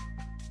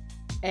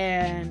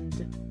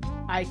and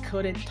I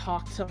couldn't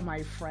talk to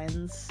my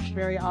friends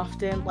very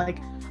often. Like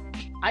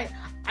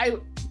I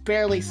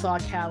barely saw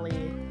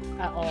Callie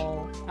at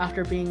all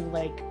after being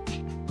like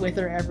with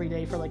her every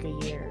day for like a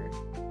year,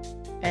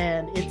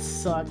 and it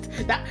sucked.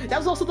 That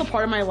was also the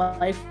part of my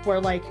life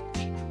where like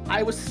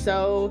I was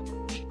so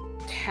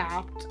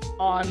tapped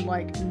on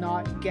like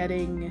not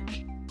getting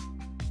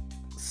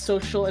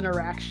social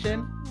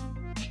interaction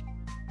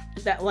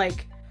that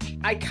like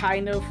I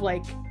kind of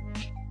like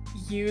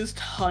used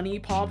Honey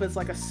Pop as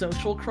like a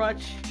social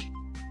crutch.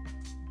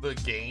 The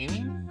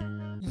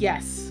game?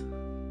 Yes.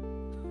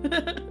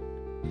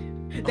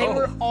 They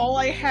were all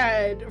I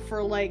had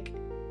for like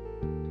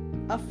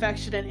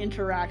affection and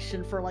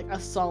interaction for like a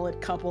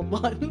solid couple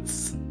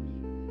months.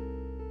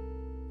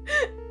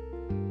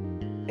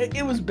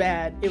 It was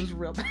bad. It was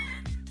real bad.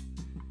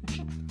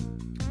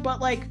 But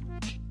like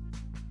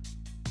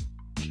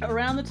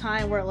around the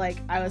time where like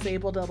I was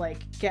able to like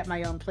get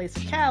my own place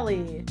with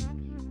Callie,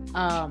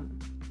 I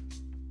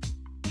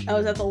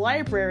was at the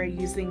library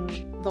using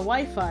the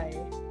Wi-Fi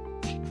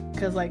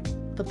because like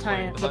the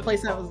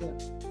place I was in.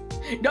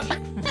 No.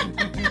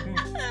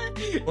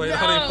 Wait, no.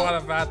 Honey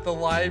Pot about the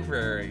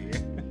library.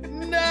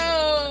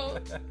 No.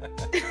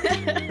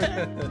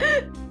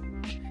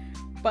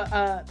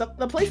 But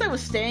the place I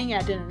was staying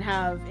at didn't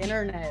have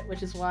internet,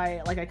 which is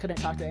why like I couldn't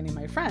talk to any of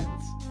my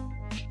friends.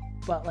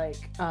 But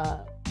like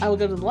I would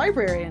go to the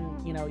library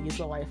and, you know, use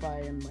the Wi-Fi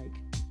and like,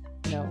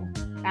 you know,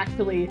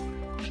 actually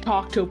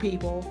talk to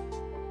people.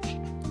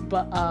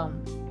 But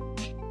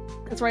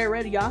that's why I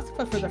read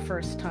YOOOO for the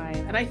first time,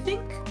 and I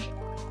think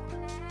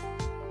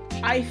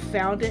I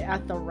found it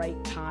at the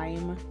right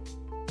time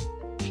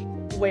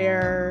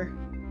where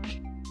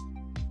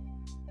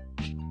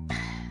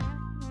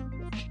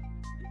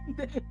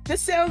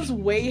this sounds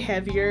way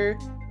heavier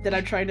than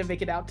I'm trying to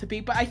make it out to be,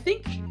 but I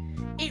think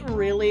it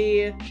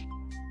really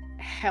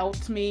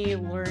helped me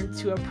learn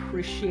to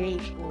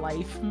appreciate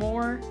life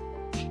more.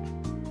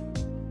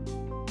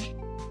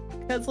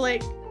 Because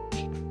like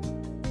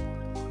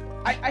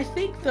I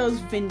think those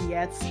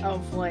vignettes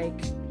of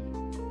like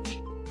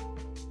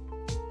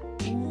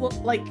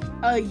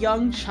a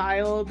young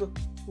child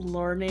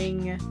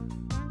learning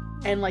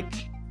and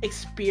like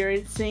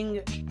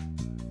experiencing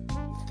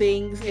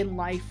things in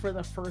life for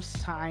the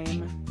first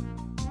time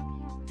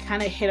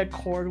kind of hit a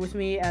chord with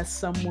me as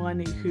someone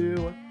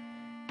who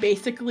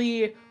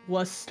basically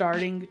was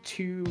starting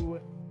to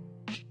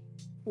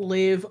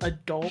live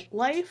adult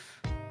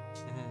life.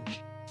 Mm-hmm.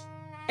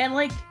 And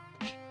like,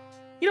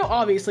 you know,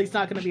 obviously it's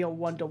not going to be a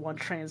one-to-one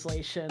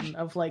translation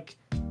of like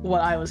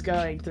what I was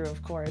going through,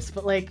 of course,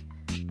 but like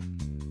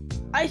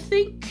I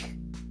think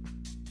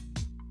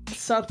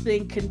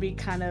something can be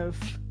kind of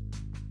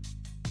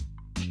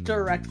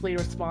directly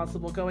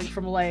responsible going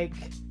from like,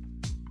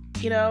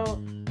 you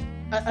know,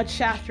 a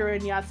chapter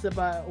in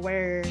YOOOO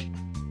where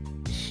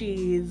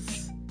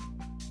she's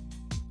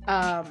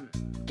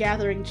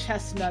gathering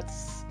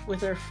chestnuts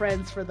with her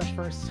friends for the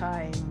first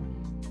time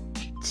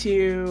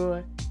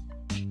to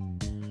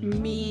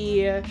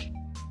me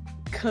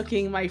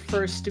cooking my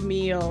first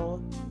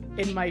meal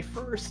in my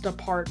first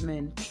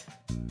apartment,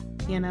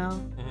 you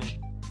know? Mm-hmm.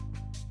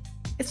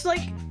 It's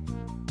like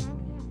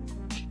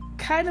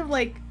kind of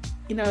like,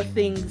 you know,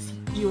 things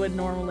you would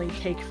normally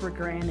take for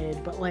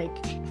granted, but like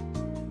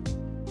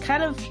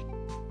kind of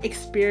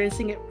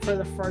experiencing it for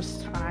the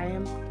first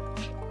time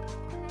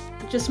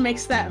just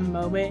makes that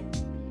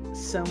moment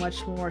so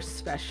much more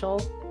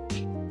special.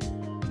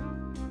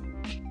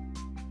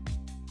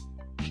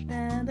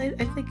 And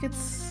I think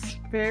it's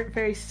very,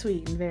 very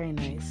sweet and very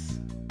nice.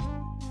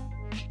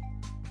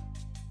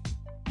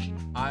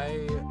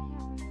 I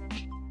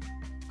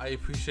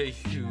appreciate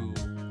you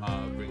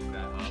bringing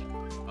that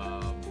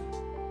up.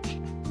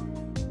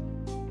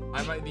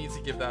 I might need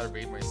to give that a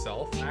read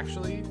myself,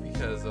 actually,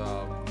 because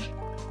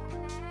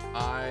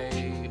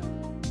I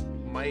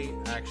might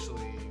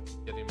actually be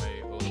getting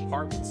my own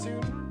apartment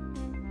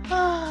soon.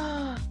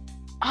 Oh,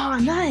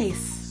 nice.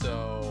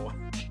 So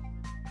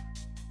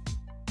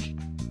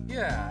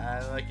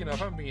Yeah, like, you know,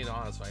 if I'm being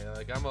honest, right,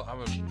 like I'm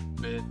a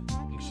bit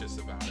anxious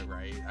about it,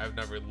 right? I've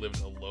never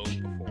lived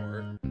alone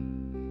before.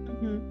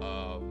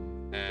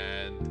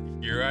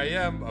 And here I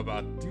am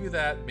about to do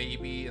that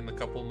maybe in a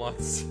couple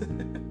months.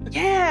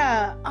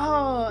 Yeah.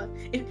 Oh,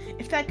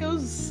 if that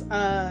goes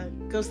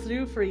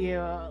through for you,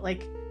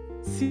 like,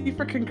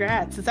 super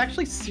congrats. It's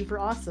actually super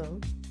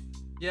awesome.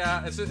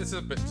 Yeah, it's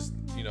a bit just,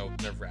 you know,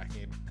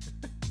 nerve-wracking.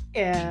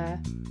 Yeah.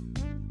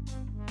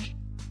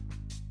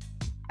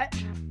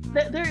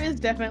 There is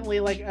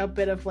definitely like a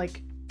bit of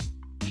like.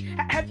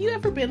 Have you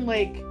ever been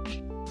like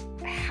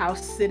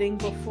house sitting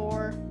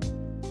before?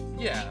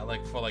 Yeah,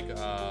 like for like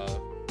a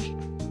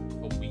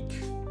week.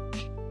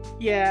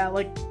 Yeah,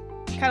 like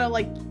kind of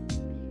like.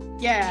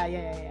 Yeah.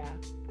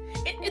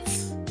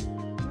 It's.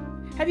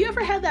 Have you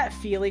ever had that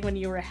feeling when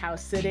you were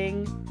house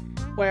sitting,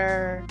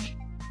 where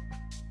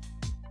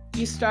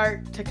you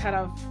start to kind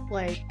of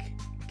like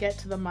get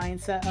to the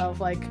mindset of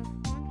like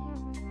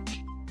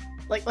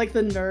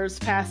the nerves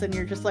pass and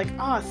you're just like,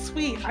 oh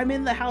sweet, I'm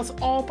in the house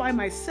all by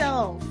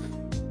myself.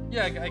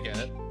 Yeah, I get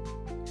it.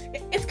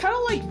 It's kind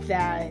of like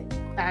that,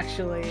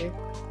 actually.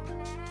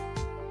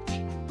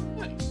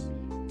 Nice.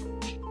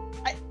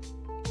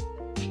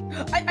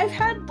 I've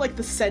had like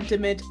the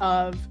sentiment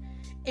of,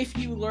 if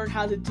you learn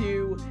how to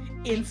do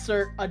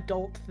insert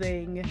adult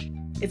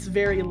thing, it's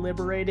very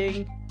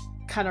liberating,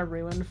 kind of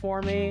ruined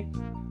for me.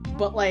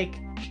 But like,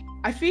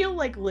 I feel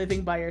like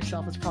living by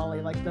yourself is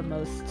probably like the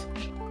most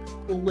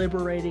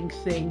liberating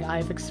thing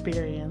I've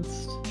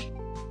experienced.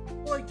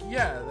 Like,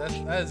 yeah,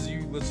 that's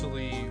you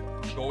literally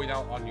going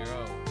out on your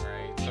own,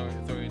 right?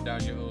 Throwing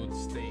down your own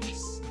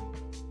stakes.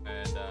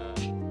 And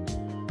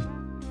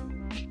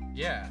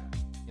yeah,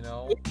 you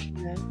know?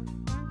 Yeah.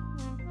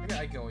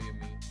 I get what you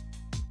mean.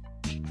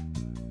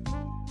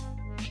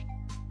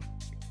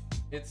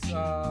 It's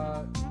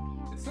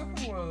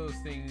definitely one of those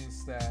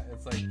things that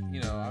it's like,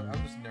 you know, I'm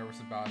just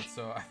nervous about it,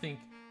 so I think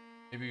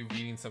maybe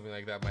reading something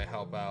like that might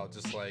help out,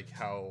 just like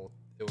how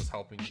it was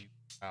helping you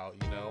out,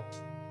 you know?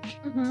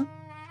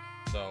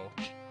 So,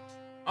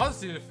 I'll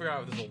just need to figure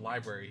out if there's a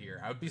library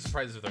here. I would be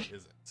surprised if there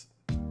isn't.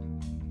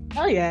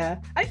 Oh yeah.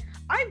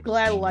 I'm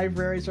glad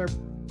libraries are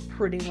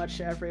pretty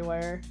much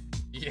everywhere.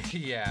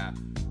 Yeah.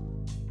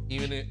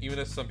 Even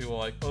if some people are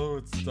like, oh,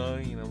 it's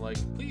dying, I'm like,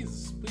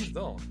 please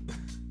don't.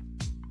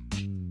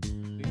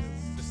 Please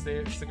just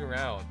stick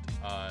around,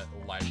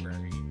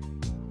 library.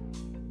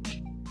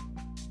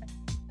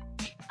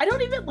 I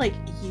don't even like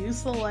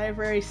use the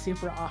library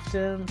super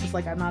often because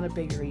like I'm not a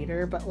big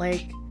reader, but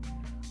like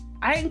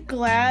I'm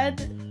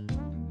glad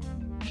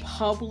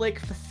public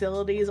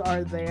facilities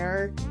are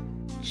there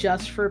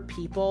just for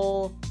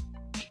people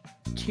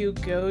to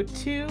go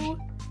to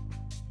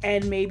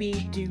and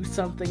maybe do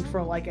something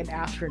for like an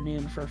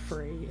afternoon for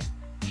free.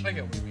 I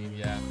get what you mean,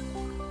 yeah.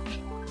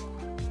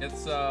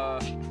 It's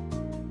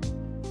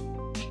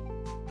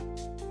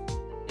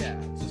yeah,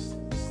 just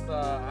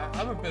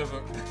I'm a bit of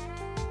a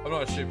I'm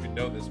not sure if you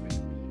know this, man,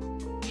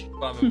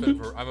 but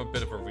I'm a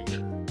bit of a reader.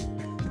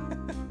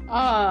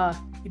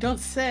 You don't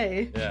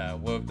say. Yeah,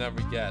 would have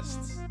never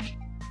guessed.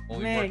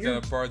 Only worked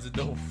at a Barnes and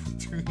Noble for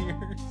 2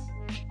 years.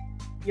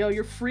 Yo,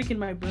 you're freaking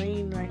my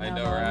brain right now. I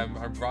know, right?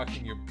 I'm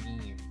rocking your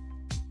beam.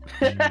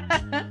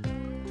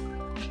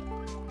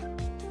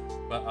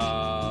 But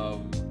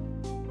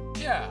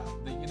yeah,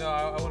 you know,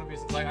 I want to be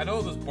like, I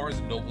know there's Barnes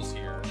and Nobles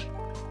here.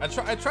 I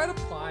tried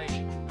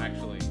applying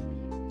actually.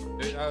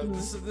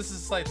 This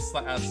is like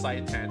a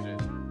side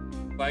tangent,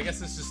 but I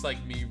guess it's just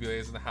like me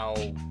realizing how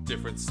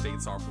different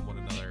states are from one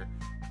another.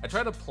 I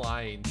tried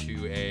applying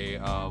to a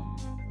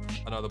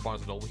another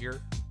Barnes and Noble here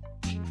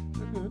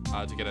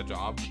to get a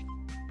job,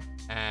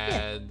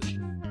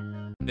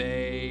 and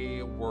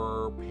they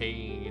were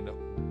paying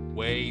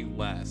way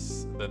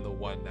less than the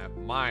one at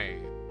my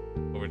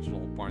original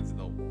Barnes and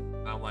Noble.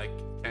 And I'm like,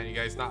 can you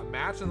guys not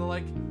match? And they're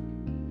like,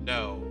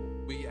 no,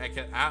 I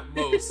can at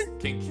most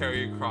can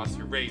carry across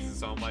your raises.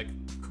 So I'm like,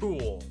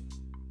 cool.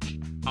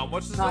 How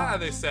much is that?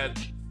 And they said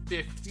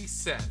 50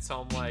 cents.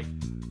 So I'm like,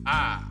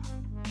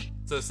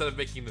 so instead of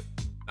making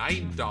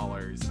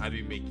 $9, I'd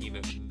be making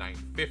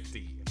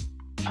 $9.50.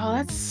 Oh,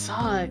 that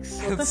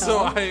sucks. And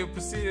so I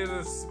proceeded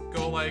to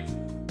go like,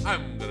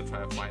 I'm gonna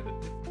try to find a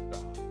different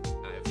job.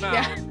 And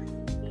I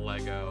found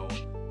Lego,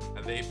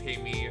 and they pay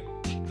me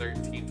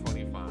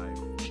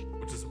 $13.25,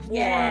 which is more,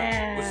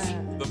 which is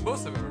the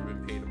most I've ever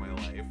been paid in my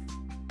life.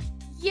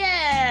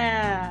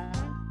 Yeah.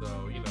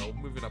 So, you know,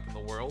 moving up in the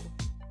world,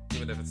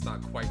 even if it's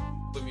not quite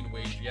living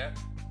wage yet.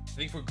 I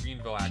think for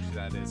Greenville, actually,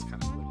 that is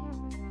kind of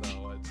living.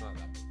 So it's not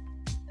that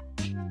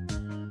big.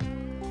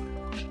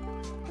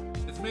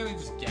 It's mainly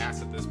just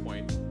gas at this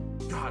point.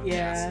 God,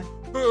 gas.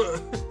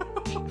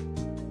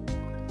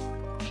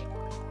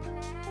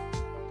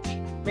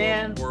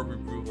 Man. Or be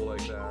brutal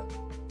like that.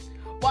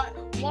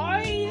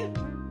 Why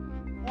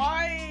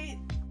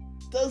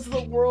does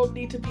the world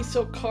need to be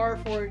so car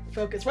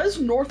focused? Why does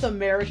North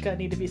America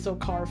need to be so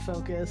car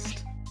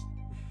focused?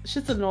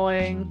 Shit's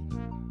annoying.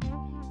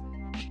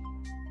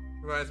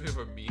 Reminds me of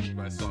a meme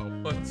I saw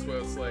once where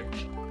it's like,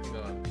 hang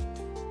on.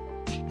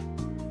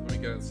 Let me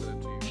again and send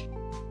it to you.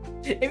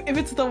 If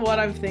it's the one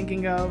I'm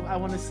thinking of, I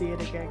want to see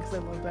it again because I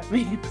love that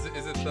meme.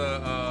 Is it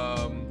the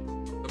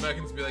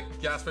Americans be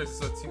like, gas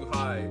prices are too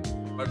high.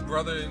 My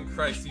brother in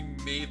Christ, he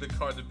made the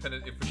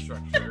car-dependent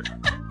infrastructure.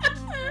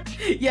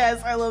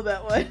 Yes, I love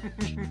that one.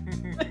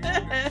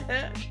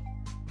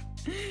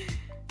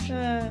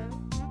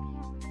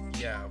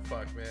 Yeah,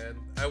 fuck, man.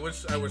 I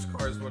wish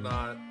cars were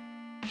not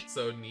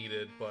so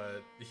needed,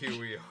 but here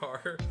we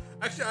are.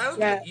 Actually, I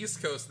live on the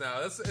East Coast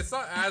now. It's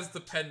not as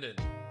dependent.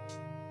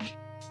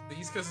 The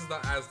East Coast is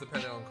not as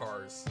dependent on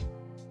cars.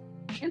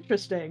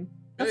 Interesting.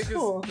 That's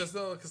cool. Because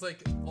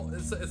like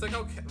it's like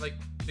how like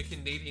the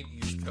Canadian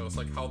East Coast,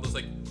 like how there's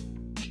like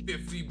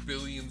 50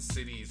 billion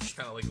cities just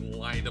kind of like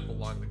lined up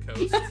along the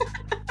coast.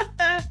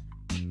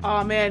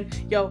 Oh man,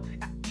 yo,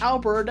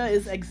 Alberta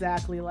is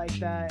exactly like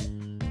that.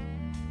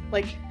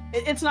 Like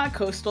it's not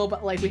coastal,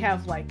 but like we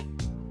have like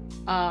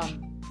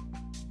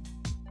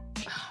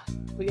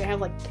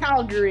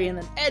Calgary and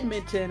then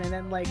Edmonton and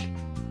then like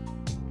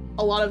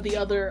a lot of the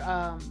other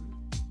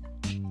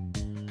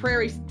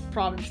prairie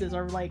provinces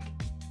are like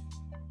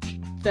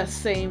the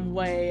same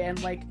way,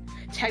 and like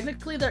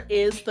technically there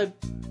is the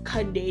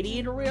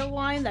Canadian rail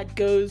line that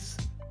goes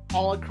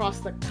all across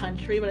the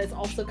country, but it's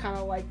also kind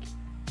of like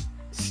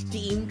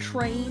steam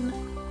train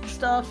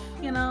stuff,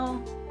 you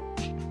know?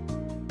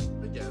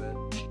 I get it.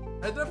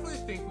 I definitely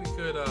think we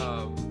could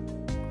at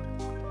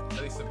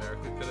least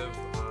America could have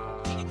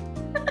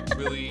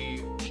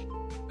really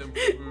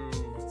improved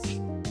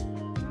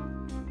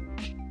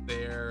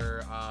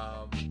their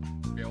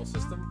rail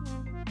system,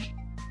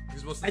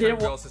 because most of the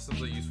rail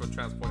systems are used for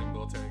transporting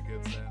military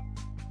goods now.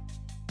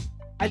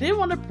 I didn't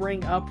want to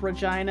bring up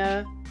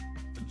Regina,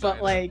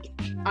 but like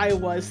I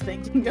was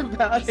thinking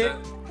about it.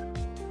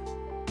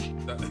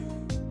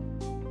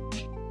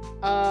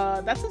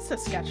 That's in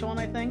Saskatchewan,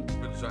 I think.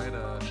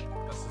 Regina.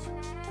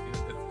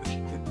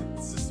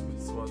 It's just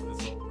what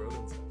this all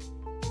rodents.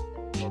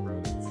 Or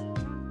rodents.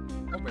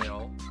 A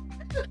whale.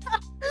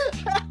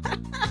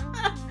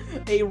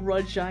 A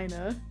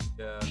Regina.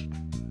 Yeah.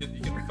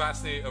 You can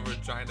fascinate a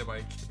Regina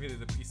by giving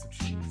it a piece of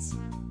cheese.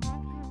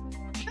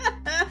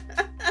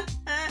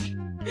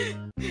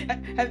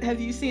 Have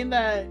you seen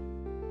that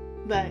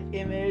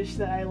image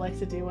that I like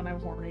to do when I'm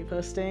horny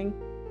posting?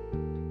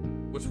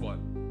 Which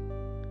one?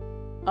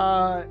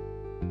 I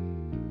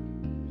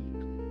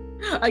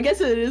guess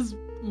it is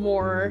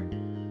more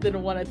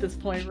than one at this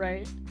point,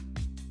 right?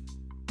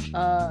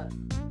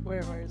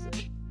 Where is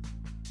it?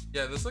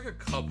 Yeah, there's like a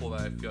couple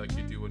that I feel like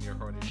you do when you're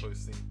horny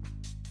posting.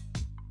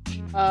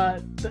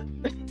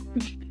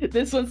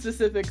 This one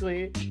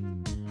specifically.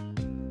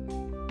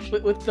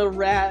 With the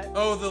rat.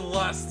 Oh, the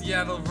lust.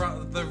 Yeah, the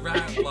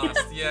rat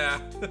lust. Yeah.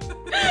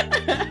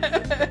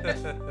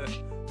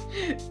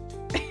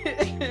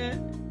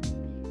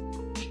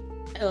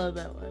 I love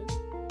that one.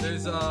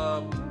 There's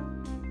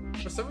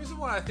for some reason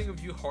when I think of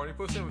you horny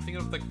posting, I'm thinking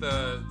of like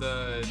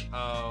the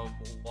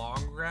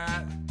long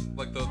rat,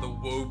 like the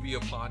woe be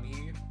upon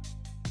ye,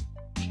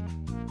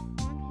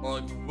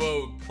 or like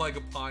woe plague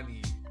upon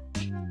ye,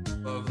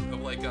 of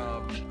like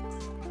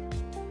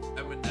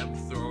Eminem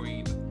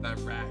throwing that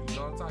rat. You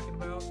know what I'm talking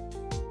about?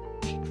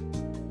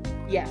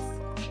 Yes.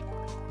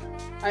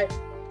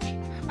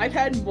 I've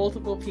had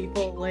multiple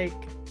people like.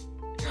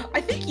 I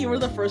think you were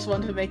the first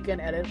one to make an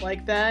edit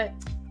like that.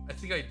 I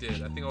think I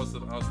did. I think I was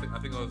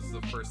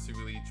the first to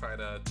really try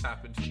to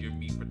tap into your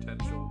meme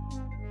potential,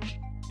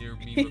 your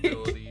meme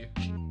ability.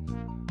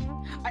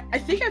 I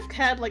think I've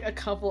had like a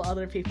couple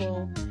other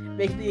people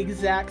make the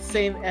exact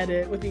same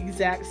edit with the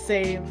exact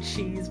same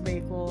cheese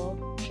maple,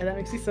 and that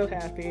makes me so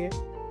happy.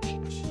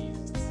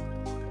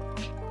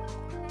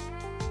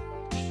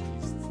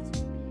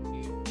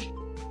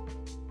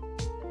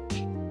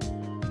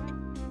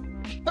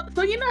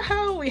 So you know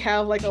how we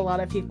have like a lot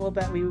of people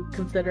that we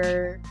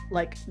consider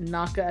like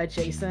Naka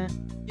adjacent?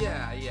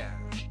 Yeah, yeah.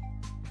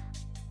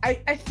 I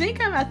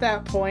think I'm at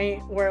that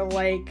point where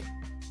like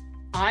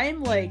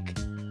I'm like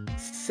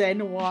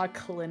Senwa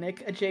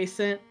Clinic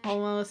adjacent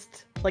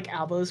almost, like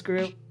Albo's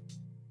group.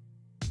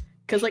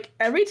 Cause like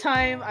every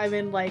time I'm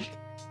in like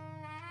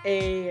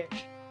a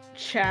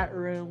chat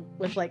room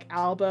with like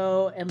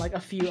Albo and like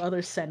a few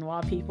other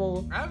Senwa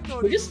people,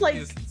 we're just like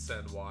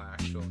Senwa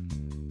actually.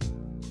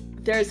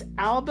 There's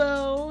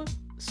Albo,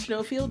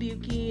 Snowfield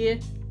Yuki,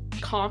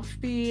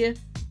 Comfy,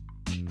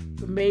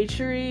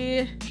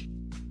 Maitri,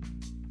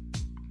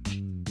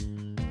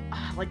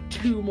 like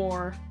two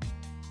more.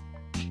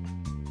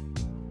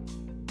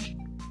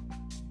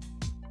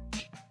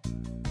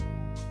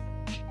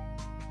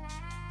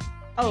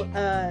 Oh,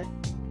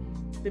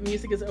 the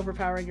music is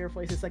overpowering your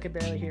voices. I can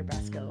barely hear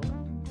Basco.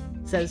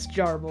 Says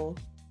Jarble.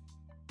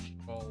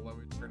 Well, let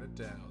me turn it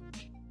down.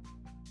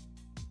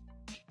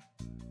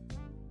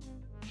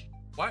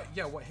 Why?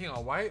 Yeah. What? Hang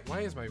on. Why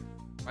is my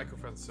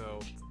microphone so?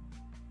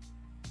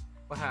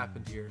 What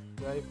happened here?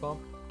 Did I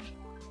bump?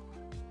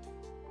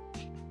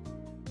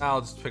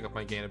 I'll just pick up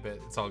my gain a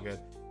bit. It's all good.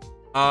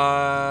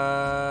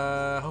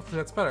 Hopefully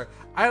that's better.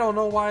 I don't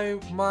know why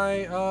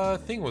my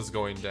thing was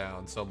going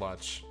down so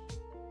much.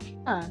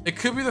 Huh. It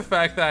could be the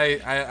fact that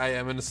I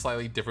am in a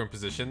slightly different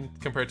position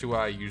compared to what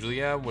I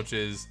usually am, which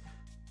is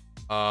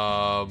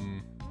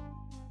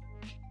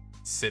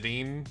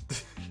sitting.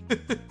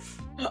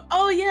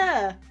 Oh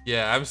yeah.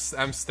 Yeah,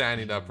 I'm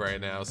standing up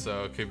right now,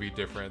 so it could be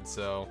different.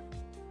 So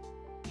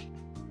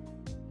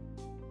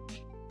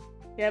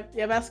Yep,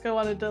 Vasco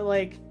wanted to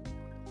like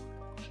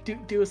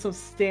do some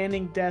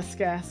standing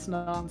desk ass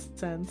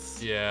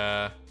nonsense.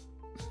 yeah,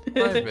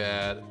 my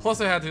bad.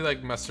 Plus, I had to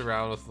like mess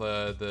around with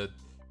the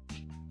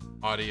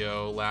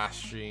audio last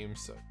stream,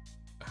 so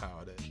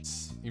how it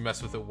is. You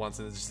mess with it once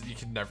and it's just, you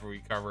can never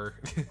recover.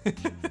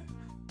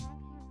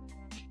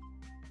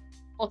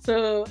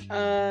 Also,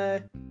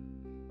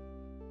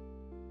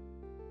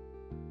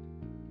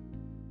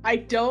 I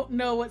don't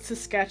know what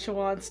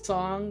Saskatchewan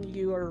song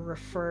you are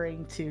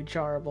referring to,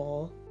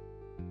 Jarble.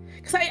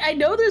 Because I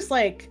know there's,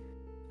 like,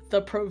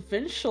 the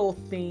provincial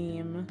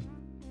theme.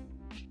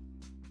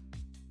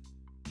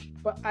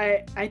 But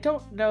I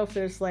don't know if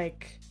there's,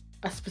 like,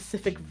 a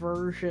specific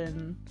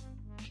version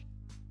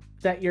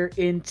that you're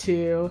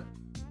into.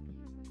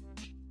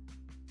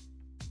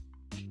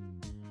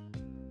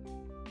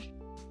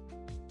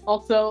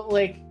 Also,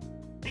 like...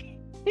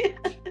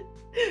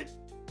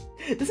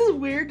 This is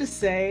weird to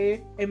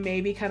say, and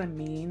maybe kind of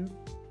mean,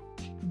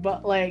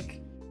 but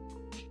like,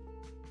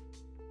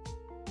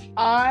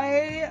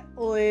 I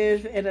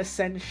live in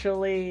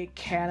essentially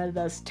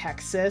Canada's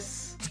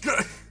Texas.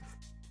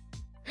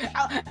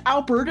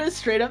 Alberta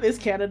straight up is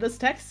Canada's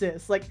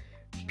Texas. Like,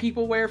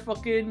 people wear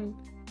fucking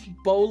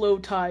bolo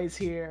ties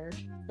here,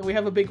 and we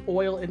have a big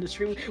oil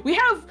industry.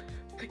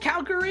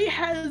 Calgary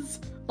has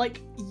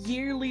like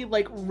yearly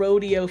like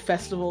rodeo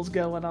festivals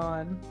going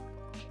on.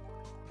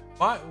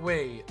 But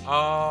wait,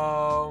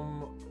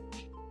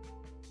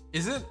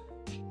 is it?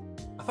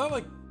 I thought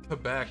like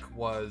Quebec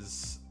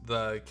was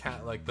the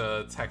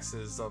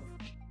Texas of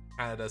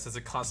Canada, since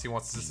it constantly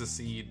wants to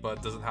secede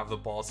but doesn't have the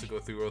balls to go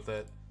through with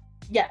it.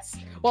 Yes.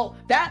 Well,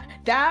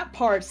 that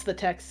part's the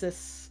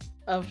Texas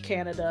of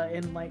Canada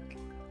in like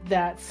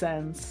that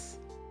sense.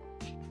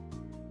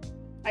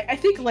 I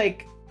think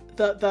like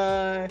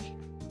the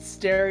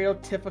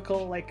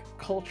stereotypical like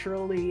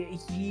culturally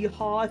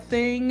yeehaw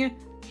thing.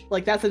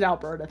 Like, that's an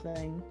Alberta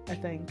thing, I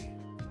think.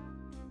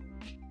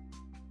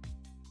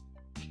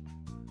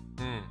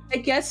 I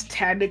guess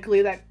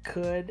technically that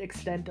could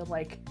extend to,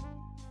 like,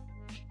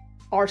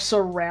 our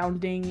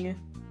surrounding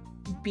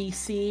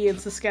BC and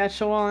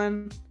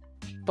Saskatchewan.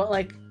 But,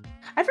 like,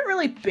 I haven't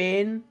really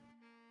been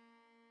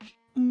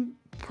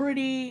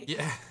pretty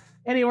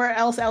anywhere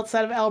else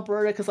outside of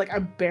Alberta, because, like,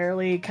 I'm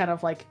barely kind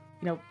of, like,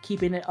 you know,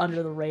 keeping it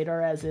under the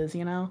radar as is,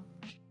 you know?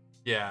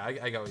 Yeah,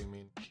 I got what you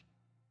mean.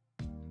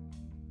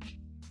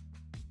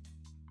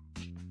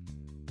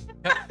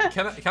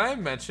 Can I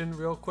mention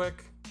real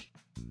quick?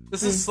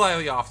 This is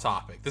slightly off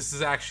topic. This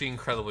is actually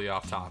incredibly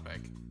off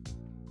topic.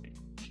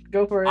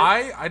 Go for it.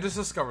 I just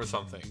discovered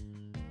something.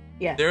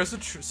 Yeah. There's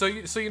a so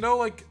you know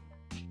like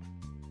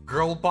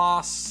girl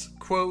boss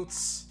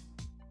quotes,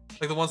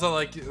 like the ones that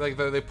like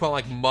they put on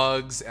like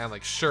mugs and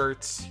like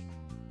shirts,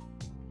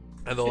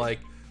 and they're like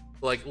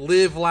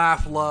live,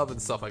 laugh, love,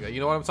 and stuff like that.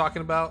 You know what I'm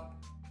talking about?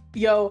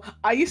 Yo,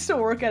 I used to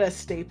work at a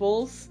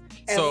Staples,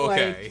 and so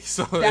okay, like,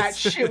 so that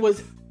shit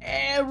was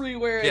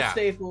everywhere at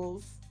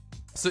Staples.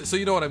 So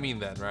you know what I mean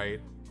then, right?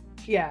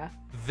 Yeah.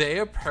 They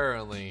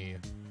apparently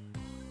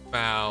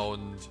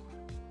found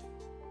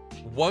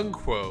one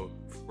quote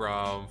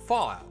from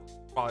Fallout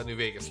New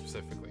Vegas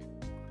specifically,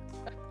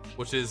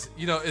 which is,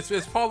 you know,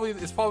 it's probably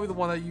the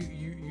one that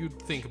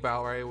you'd think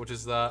about, right? Which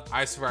is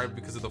I survived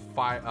because of the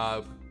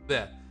fire.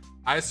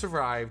 I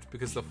survived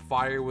because the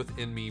fire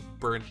within me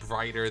burned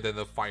brighter than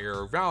the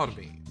fire around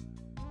me.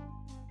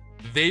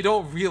 They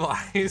don't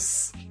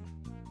realize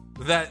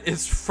that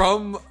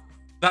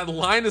that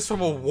line is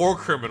from a war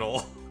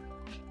criminal.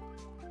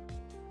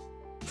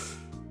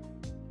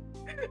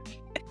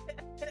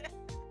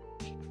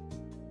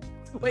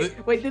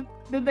 Wait,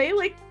 did they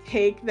like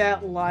take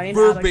that line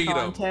verbatim, out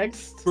of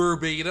context?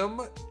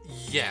 Verbatim,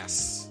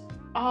 yes.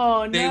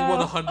 Oh no. They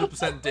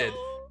 100% did.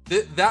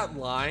 That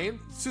line,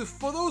 so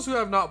for those who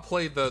have not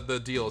played the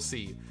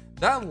DLC,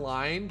 that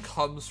line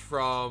comes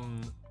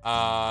from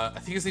I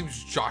think his name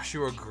is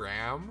Joshua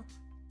Graham,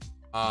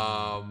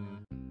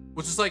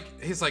 which is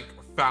like his like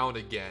found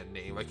again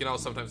name. Like, you know,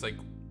 sometimes like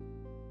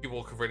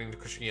people converting to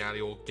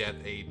Christianity will get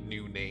a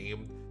new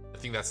name. I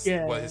think that's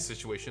what his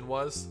situation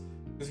was,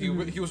 because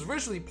he was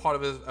originally part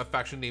of a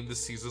faction named the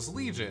Caesar's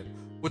Legion,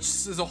 which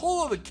is a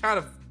whole other kind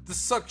of this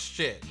sucks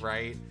shit,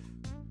 right?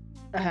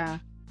 But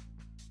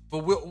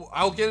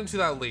I'll get into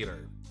that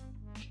later.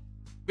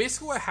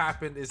 Basically what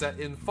happened is that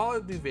in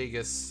Fallout New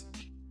Vegas,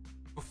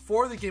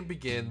 before the game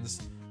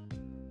begins,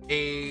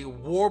 a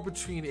war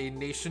between a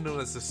nation known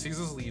as the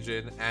Caesar's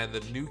Legion and the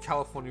New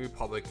California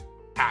Republic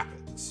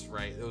happens,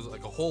 right? It was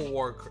like a whole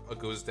war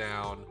goes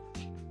down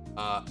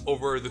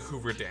over the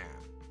Hoover Dam,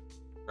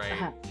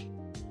 right?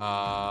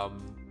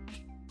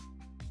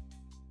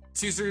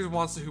 Caesar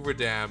wants the Hoover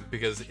Dam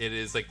because it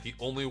is like the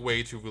only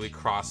way to really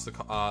cross the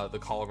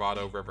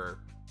Colorado River.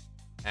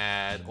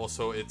 and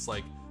also it's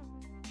like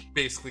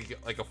basically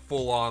like a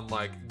full-on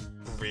like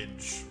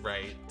bridge,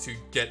 right, to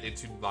get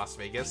into Las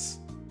Vegas,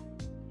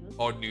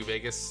 or New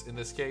Vegas in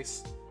this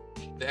case.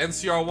 The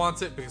NCR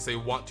wants it because they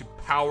want to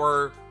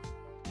power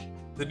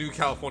the new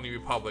California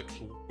Republic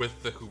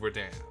with the Hoover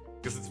Dam,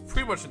 because it's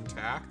pretty much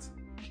intact.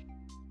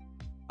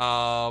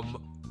 The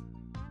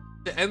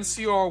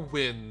NCR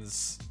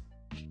wins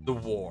the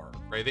war,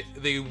 right?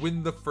 They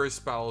win the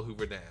first battle of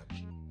Hoover Dam.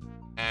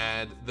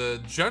 And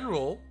the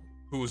general,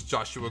 who was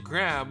Joshua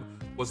Graham,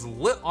 was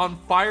lit on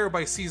fire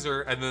by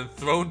Caesar and then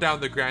thrown down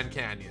the Grand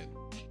Canyon.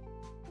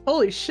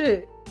 Holy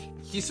shit.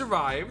 He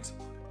survived.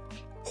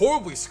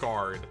 Horribly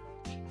scarred,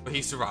 but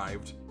he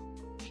survived.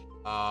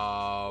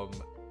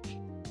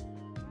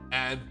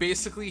 And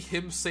basically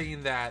him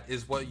saying that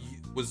is what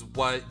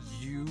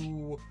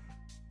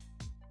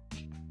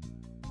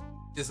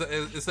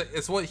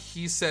it's what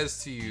he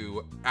says to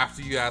you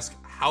after you ask,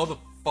 how the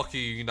fuck are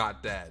you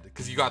not dead?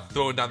 Because you got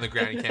thrown down the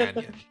Grand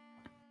Canyon.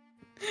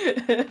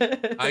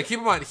 Keep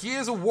in mind, he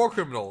is a war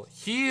criminal.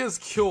 He has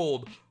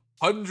killed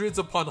hundreds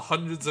upon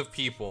hundreds of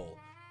people,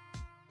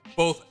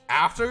 both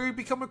after he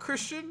became a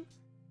Christian,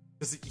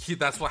 because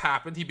that's what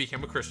happened. He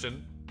became a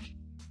Christian.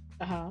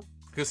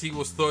 Because he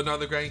was thrown down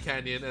the Grand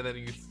Canyon and then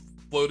he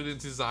floated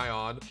into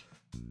Zion,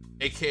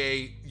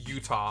 aka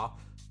Utah,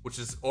 which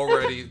is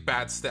already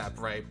bad step,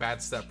 right?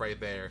 Bad step right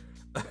there.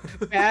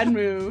 Bad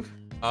move.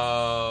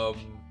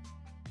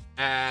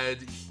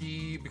 And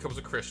he becomes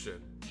a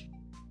Christian.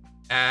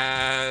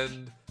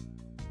 And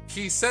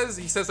he says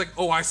like,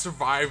 oh, I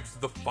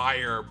survived the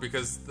fire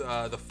because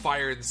the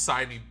fire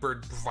inside me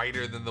burned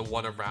brighter than the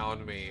one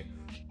around me.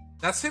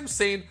 That's him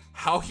saying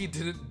how he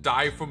didn't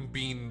die from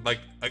being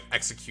like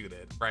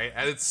executed, right?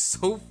 And it's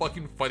so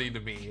fucking funny to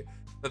me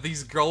that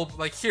these girls,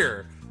 like,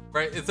 here,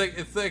 right? It's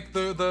like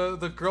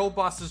the girl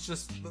boss is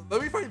just,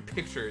 let me find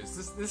pictures.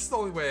 This is the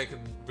only way I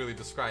can really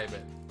describe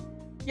it.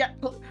 Yeah,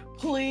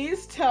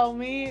 please tell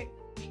me,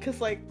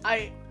 cause like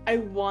I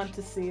want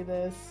to see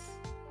this.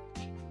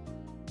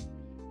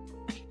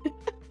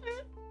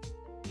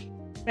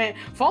 Man,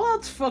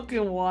 Fallout's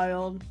fucking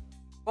wild.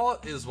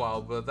 Fallout is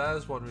wild, but that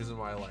is one reason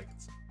why I like it.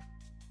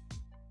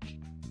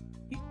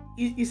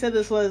 You said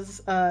this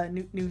was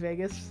New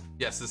Vegas?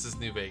 Yes, this is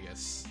New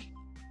Vegas.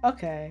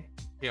 Okay.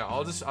 Yeah,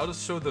 I'll just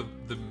show the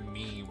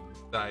meme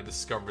that I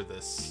discovered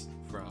this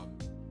from.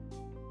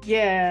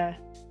 Yeah.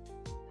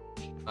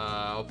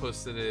 I'll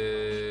post it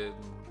in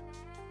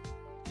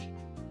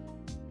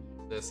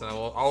this, and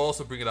I'll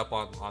also bring it up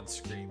on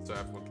screen so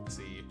everyone can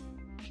see.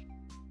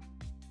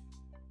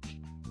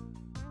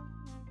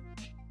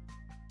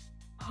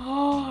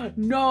 Oh,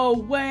 no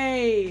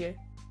way!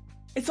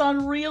 It's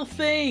on Real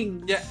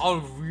Things! Yeah,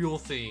 on Real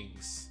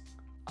Things.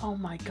 Oh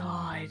my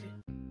god.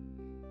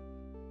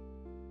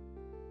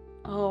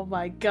 Oh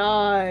my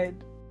god.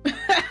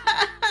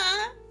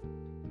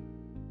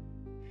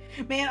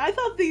 Man, I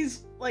thought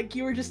these, like,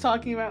 you were just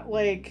talking about,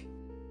 like,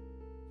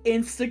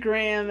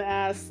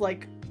 Instagram-ass,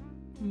 like,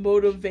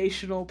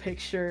 motivational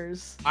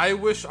pictures. I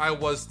wish I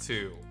was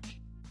too.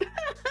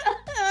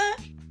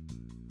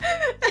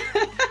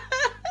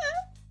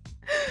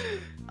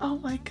 Oh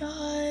my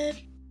god.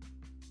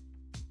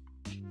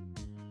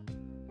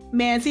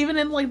 Man, it's even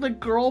in, like, the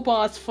girl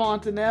boss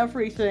font and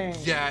everything.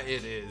 Yeah,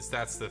 it is.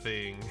 That's the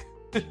thing.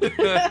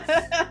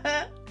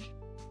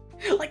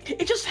 Like,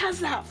 it just has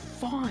that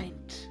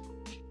font.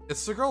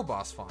 It's the girl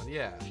boss font,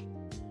 yeah.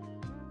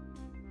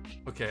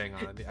 Okay, hang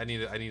on. I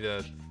need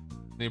to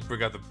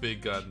bring out the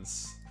big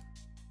guns.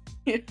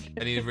 I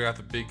need to bring out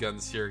the big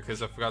guns here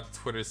because I forgot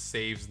Twitter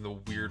saves in the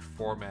weird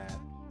format,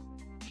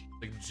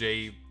 like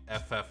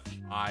JFFIF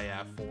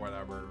or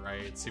whatever,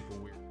 right? It's super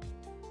weird.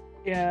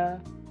 Yeah,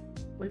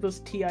 like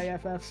those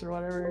TIFFs or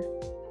whatever.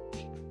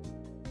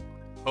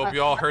 Hope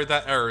you all heard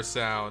that error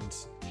sound.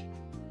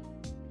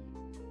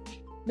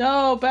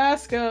 No,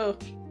 Basco.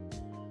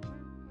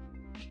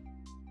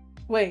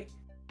 Wait.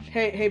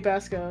 Hey,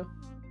 Basco.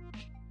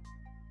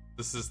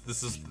 This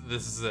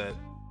is it.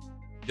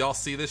 Y'all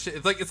see this shit?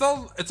 It's like it's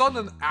on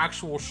an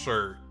actual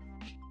shirt.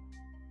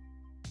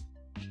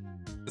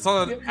 It's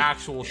on an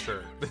actual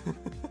shirt.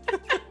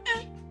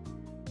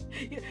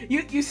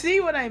 You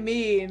see what I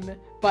mean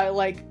by,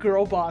 like,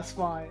 girl boss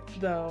font,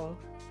 though.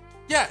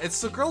 Yeah,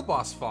 it's the girl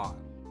boss font.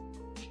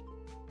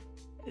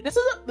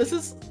 This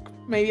is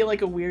maybe,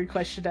 like, a weird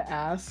question to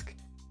ask,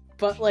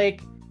 but,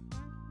 like,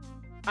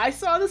 I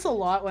saw this a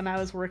lot when I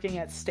was working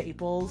at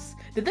Staples.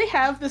 Did they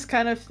have this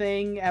kind of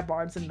thing at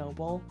Barnes and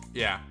Noble?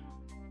 Yeah.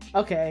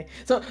 Okay,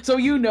 so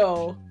you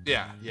know.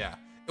 Yeah.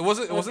 It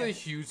wasn't a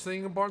huge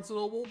thing in Barnes and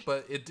Noble,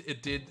 but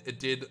it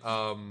did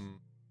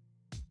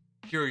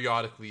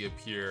periodically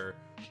appear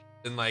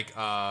in like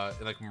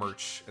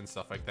merch and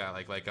stuff like that,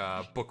 like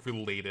book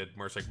related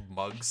merch, like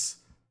mugs.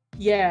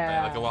 Yeah.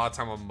 Right? Like a lot of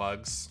time on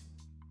mugs.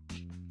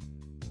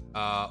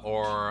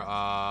 Or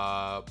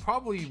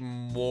probably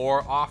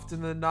more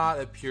often than not,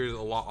 it appears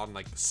a lot on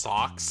like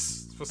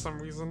socks for some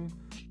reason.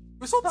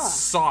 We sold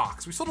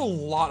socks. We sold a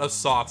lot of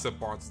socks at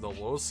Barnes &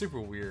 Noble. It was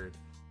super weird.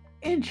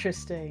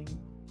 Interesting.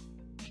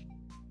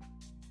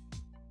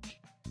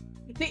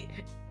 See,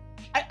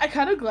 I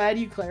kind of glad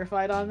you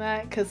clarified on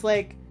that, because,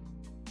 like,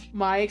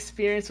 my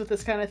experience with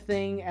this kind of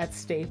thing at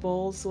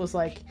Staples was,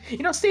 like,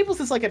 Staples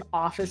is, like, an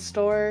office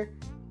store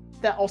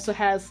that also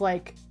has,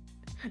 like,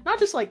 not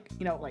just, like,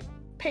 like,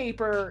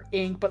 paper,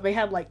 ink, but they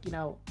had, like,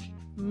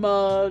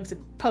 mugs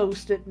and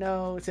post-it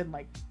notes and,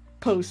 like,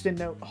 post-it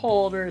note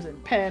holders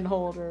and pen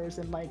holders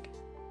and, like,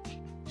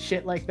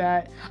 shit like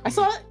that. I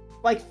saw,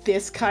 like,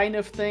 this kind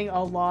of thing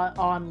a lot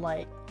on,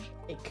 like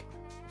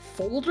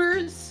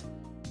folders,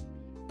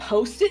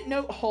 post-it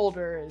note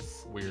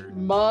holders, Weird.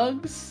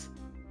 mugs,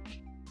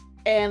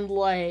 and,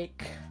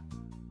 like,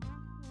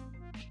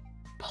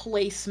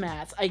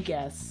 placemats, I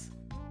guess.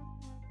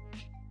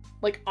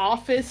 Like,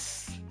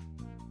 office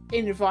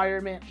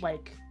environment,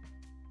 like...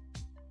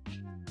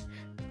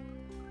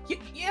 You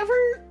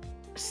ever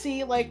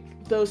see, like,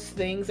 those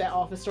things at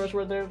office stores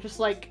where they're just,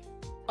 like,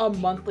 a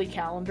monthly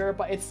calendar,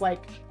 but it's,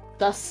 like,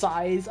 the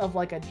size of,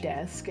 like, a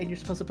desk, and you're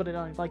supposed to put it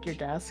on, like, your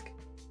desk?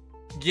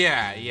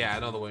 Yeah, I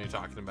know the one you're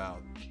talking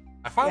about.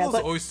 I find those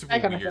always super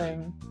that kind weird. Of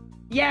thing.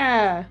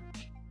 Yeah.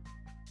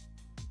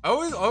 I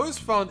always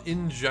found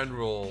in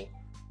general,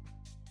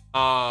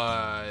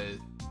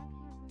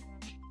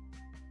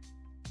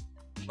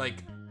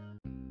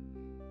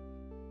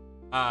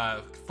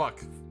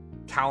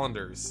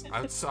 calendars.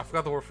 I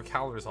forgot the word for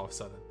calendars all of a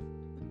sudden.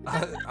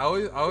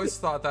 I always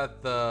thought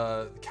that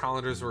the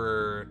calendars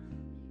were,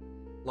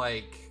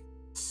 like,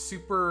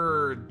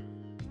 super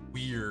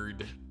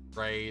weird,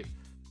 right?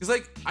 Because,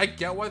 like, I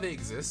get why they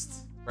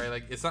exist, right?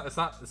 Like, it's not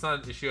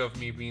an issue of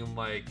me being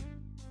like,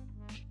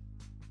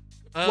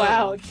 oh,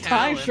 wow,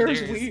 time sure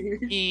is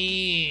weird.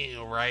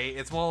 Right?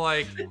 It's more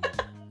like,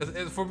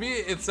 for me,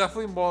 it's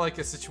definitely more like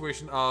a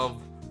situation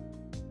of,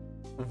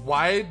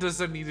 why does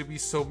there need to be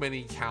so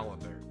many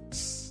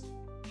calendars?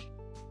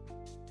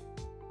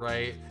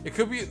 Right? It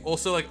could be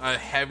also like a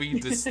heavy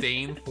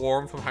disdain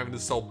formed from having to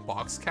sell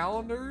box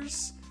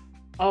calendars.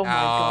 Oh my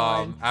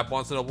god. At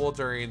Barnes & Noble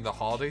during the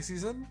holiday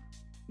season.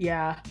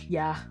 Yeah.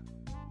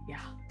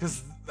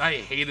 Because I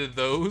hated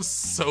those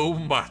so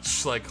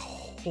much. Like,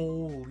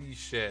 holy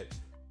shit.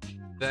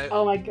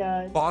 Oh my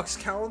god. Box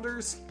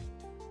calendars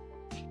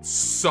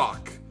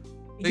suck.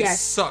 They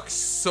suck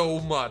so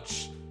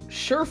much.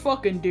 Sure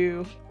fucking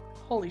do.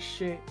 Holy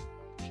shit.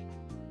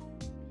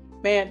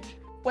 Man,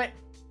 what?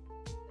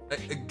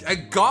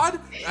 God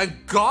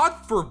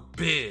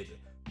forbid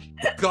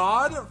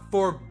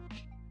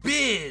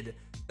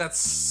that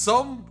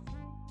some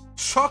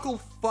chuckle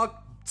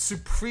fuck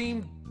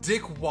supreme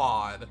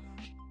dickwad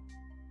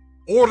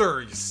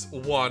orders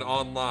one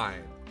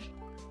online.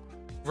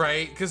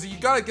 Right? Because you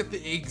gotta get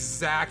the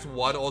exact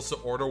one, else the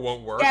order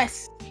won't work.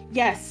 Yes.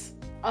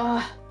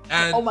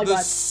 And oh my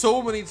God.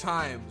 So many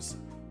times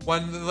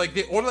when, like,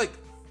 they order, like,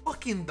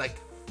 fucking, like,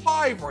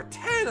 5 or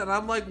 10, and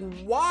I'm like,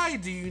 why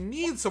do you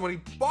need so many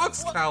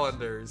box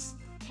calendars?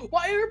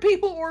 Why are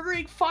people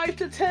ordering 5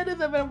 to 10 of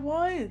them at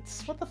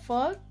once? What the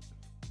fuck?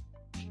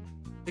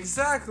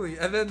 Exactly.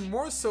 And then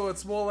more so,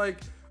 it's more like,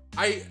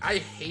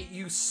 I hate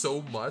you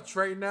so much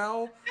right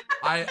now.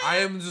 I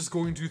am just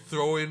going to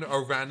throw in a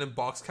random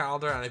box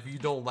calendar, and if you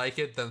don't like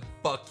it, then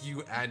fuck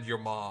you and your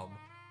mom.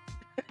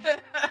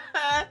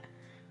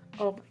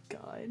 Oh my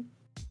god.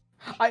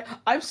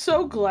 I'm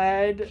so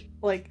glad,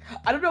 like,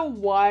 I don't know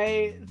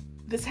why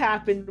this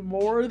happened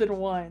more than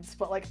once,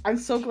 but, like, I'm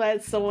so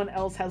glad someone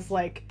else has,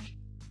 like,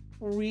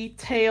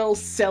 retail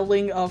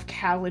selling of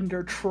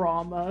calendar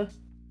trauma.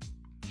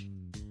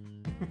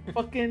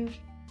 Fucking...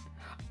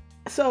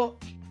 So,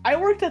 I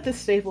worked at the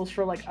Staples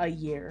for, like, a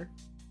year.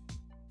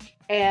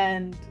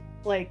 And,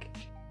 like,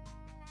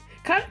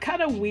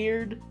 kind of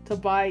weird to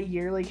buy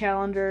yearly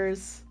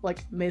calendars,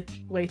 like,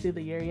 midway through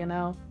the year, you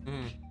know?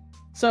 Mm.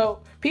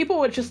 So people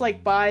would just,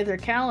 like, buy their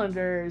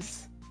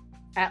calendars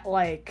at,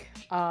 like,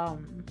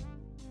 the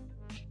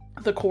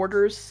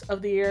quarters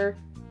of the year,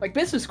 like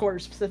business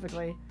quarters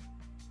specifically.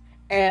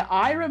 And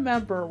I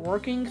remember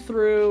working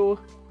through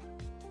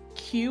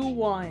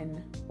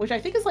Q1, which I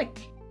think is, like,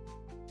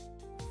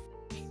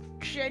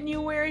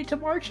 January to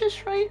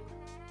March-ish, right?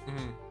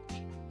 Mm-hmm.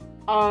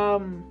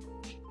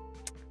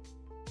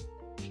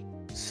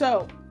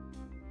 So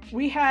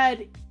we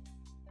had,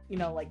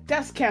 like,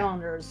 desk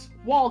calendars,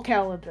 wall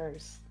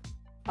calendars,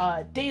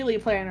 daily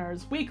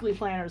planners, weekly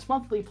planners,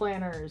 monthly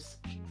planners,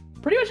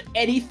 pretty much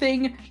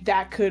anything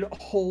that could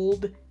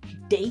hold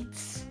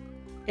dates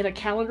in a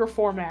calendar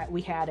format,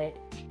 we had it.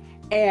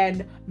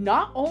 And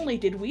not only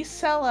did we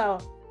sell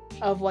out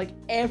of, like,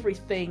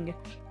 everything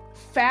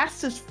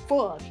fast as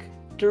fuck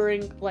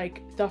during,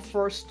 like, the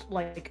first,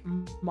 like,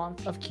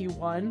 month of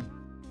Q1,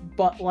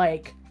 but,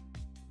 like,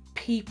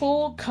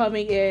 people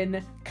coming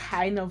in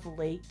kind of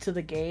late to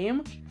the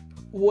game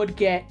would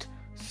get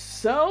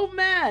so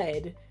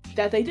mad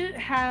that they didn't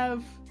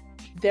have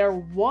their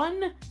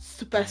one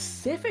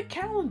specific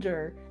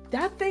calendar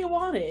that they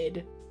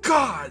wanted.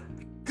 God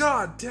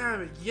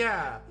damn it,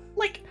 yeah.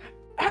 Like,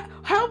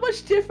 how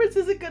much difference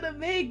is it gonna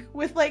make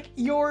with, like,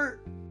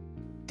 your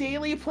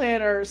daily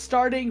planner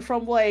starting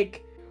from,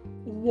 like,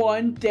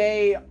 one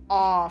day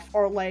off,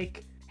 or,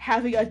 like,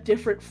 having a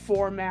different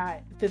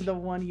format than the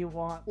one you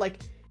want. Like,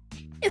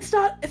 it's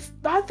not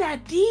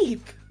that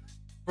deep.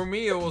 For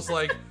me, it was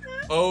like,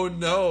 oh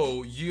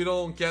no, you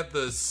don't get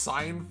the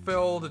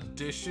Seinfeld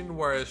edition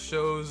where it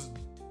shows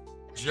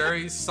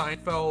Jerry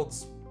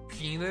Seinfeld's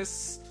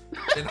penis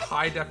in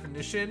high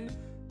definition,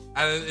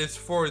 and it's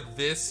for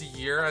this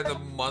year, and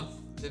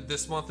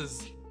this month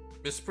is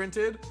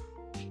misprinted.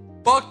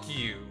 Fuck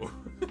you.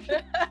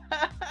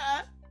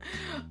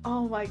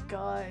 Oh my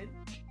god.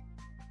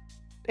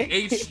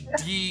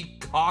 HD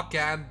cock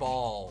and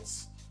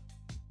balls.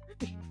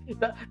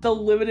 The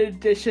limited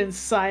edition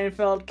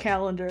Seinfeld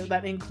calendar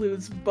that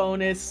includes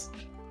bonus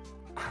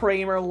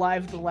Kramer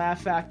Live the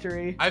Laugh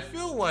Factory. I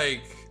feel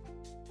like,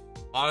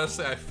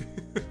 honestly, I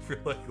feel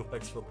like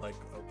Lex would like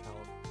a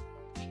calendar.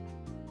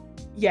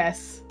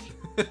 Yes.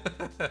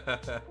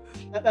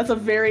 That's a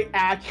very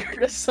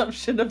accurate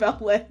assumption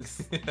about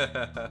Lex.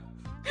 Yeah.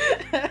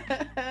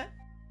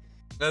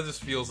 That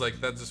just feels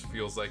like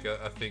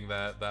a thing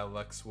that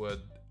Lex would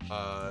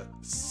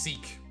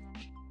seek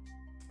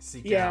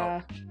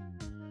out.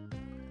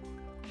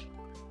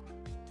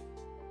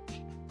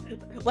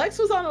 Lex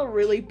was on a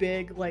really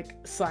big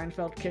like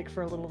Seinfeld kick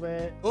for a little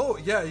bit. Oh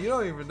yeah, you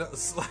don't even know.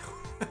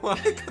 When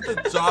I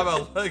got the job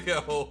at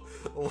Lego,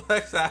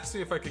 Lex asked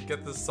me if I could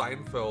get the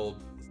Seinfeld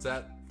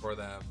set for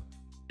them.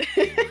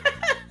 And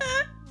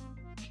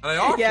I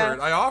offered. Yeah.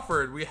 I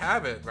offered. We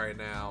have it right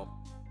now.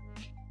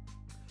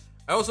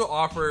 I also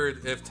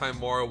offered if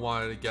Timora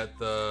wanted to get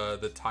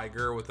the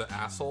tiger with the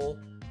asshole.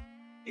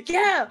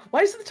 Yeah,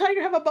 why does the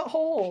tiger have a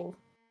butthole?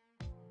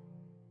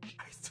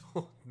 I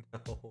don't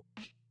know.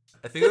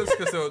 I think that's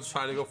because they were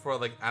trying to go for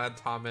like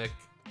anatomic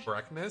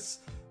correctness.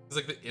 Because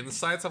like the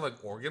insides have like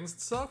organs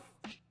and stuff.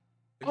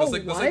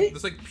 Like,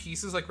 there's like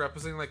pieces like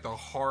representing like the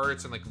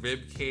heart and like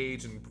rib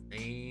cage and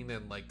brain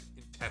and like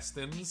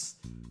intestines.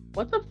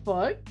 What the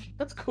fuck?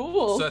 That's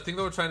cool. So I think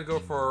they were trying to go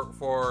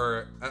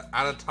for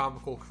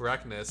anatomical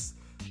correctness.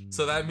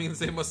 So that means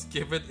they must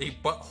give it a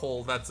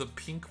butthole that's a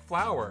pink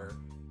flower.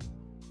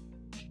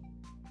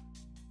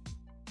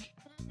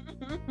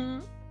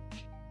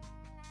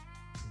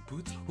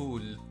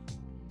 Butthole.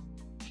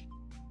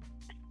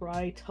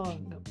 Try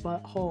tongue,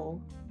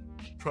 butthole.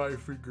 Try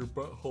finger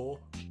butthole.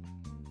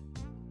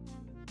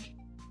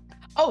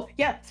 Oh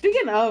yeah,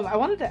 speaking of, I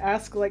wanted to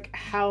ask like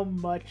how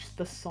much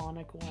the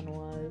Sonic one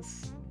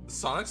was. The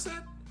Sonic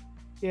set?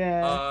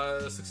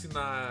 Yeah.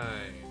 69.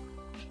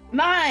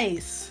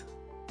 Nice!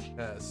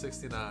 Yeah,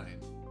 69.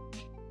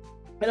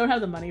 I don't have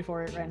the money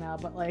for it right now,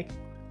 but like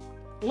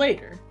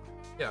later.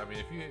 Yeah, I mean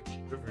if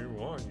you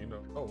want, you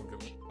know, we'll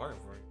give it a buy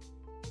for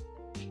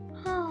you.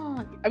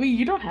 Huh. I mean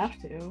you don't have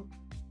to.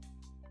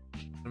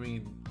 I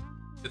mean,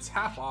 it's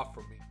half off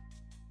for me.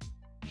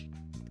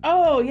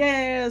 Oh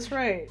yeah, that's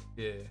right.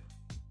 Yeah.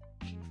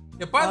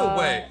 Yeah, by the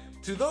way,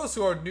 to those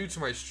who are new to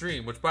my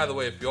stream, which by the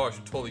way, if you are,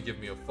 should totally give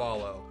me a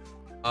follow.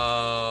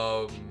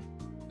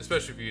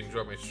 Especially if you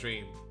enjoy my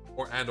stream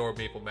or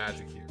Maple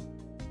Magic here.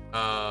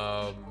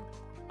 I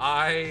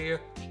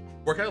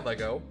work at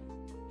Lego.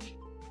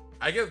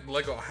 I get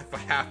Lego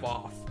half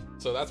off,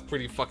 so that's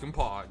pretty fucking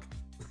pog.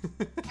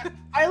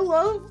 I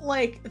love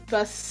like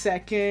the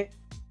second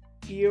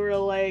you were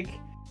like,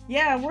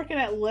 yeah, I'm working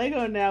at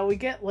Lego now, we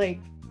get like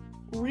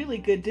really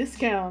good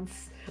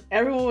discounts.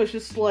 Everyone was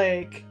just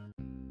like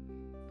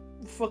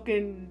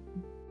fucking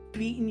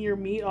beating your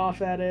meat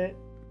off at it.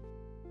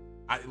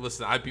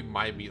 Listen, I beat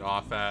my meat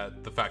off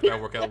at the fact that I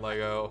work at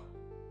Lego.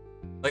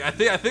 Like I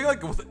think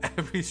like with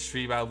every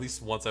stream, at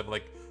least once I've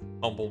like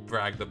humble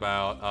bragged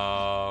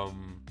about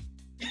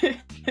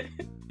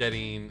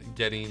getting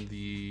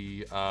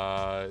the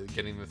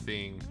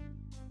thing.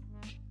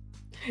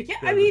 Yeah,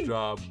 I mean,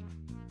 job.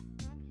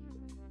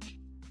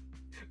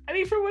 I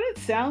mean, for what it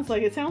sounds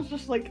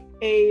just like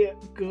a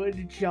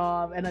good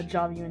job and a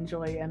job you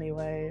enjoy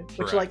anyway.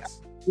 Which, Correct. like,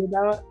 you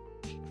know,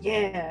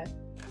 yeah.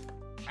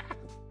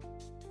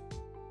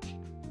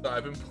 So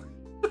I've been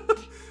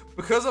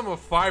because I'm a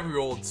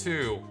 5-year-old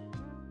too,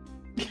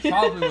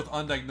 probably with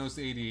undiagnosed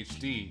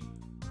ADHD.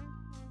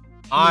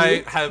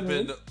 I have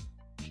been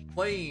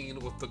playing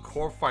with the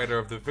core fighter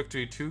of the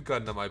Victory 2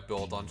 Gundam I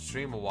built on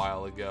stream a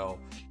while ago.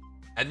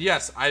 And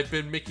yes, I've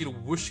been making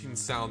whooshing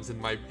sounds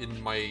in my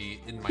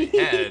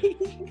head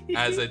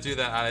as I do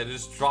that. I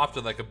just dropped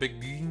it like a big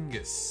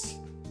dingus.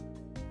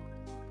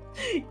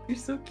 You're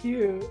so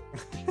cute.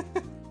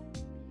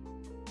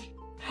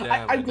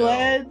 Damn, I'm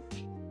glad.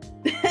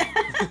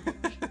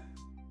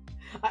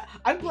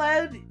 I'm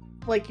glad,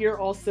 like, you're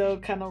also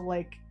kind of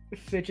like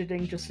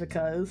fidgeting just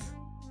because.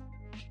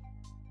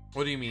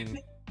 What do you mean?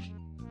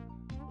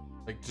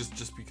 Like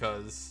just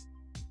because?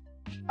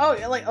 Oh,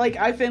 like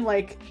I've been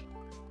like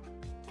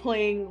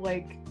playing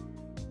like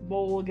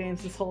mobile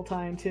games this whole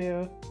time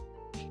too.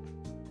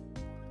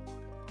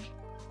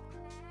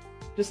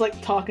 Just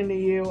like talking to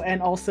you and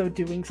also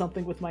doing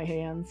something with my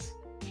hands.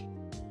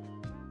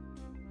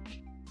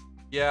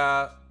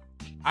 Yeah,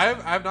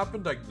 I've not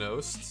been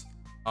diagnosed.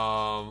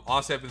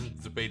 Honestly, I've been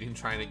debating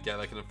trying to get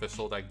like an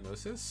official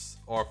diagnosis,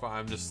 or if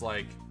I'm just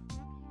like,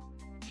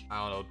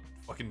 I don't know,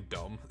 fucking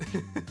dumb.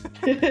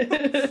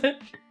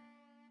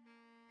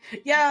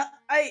 Yeah,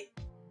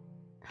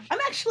 I'm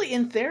actually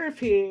in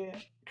therapy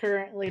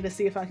currently to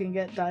see if I can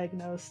get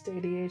diagnosed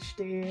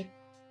ADHD.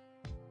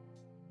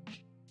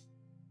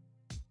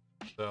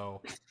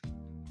 So,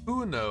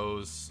 who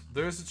knows?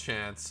 There's a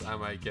chance I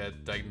might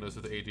get diagnosed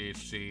with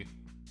ADHD.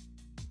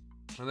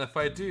 And if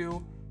I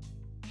do,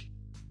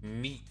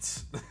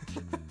 neat.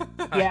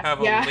 I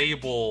have a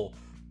label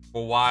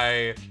for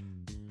why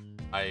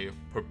I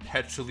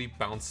perpetually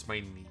bounce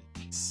my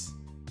knees.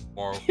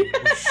 Or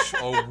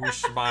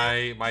whoosh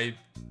my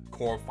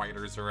core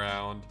fighters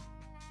around.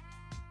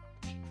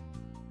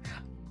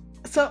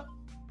 So,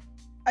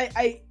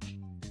 I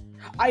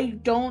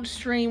don't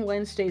stream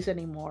Wednesdays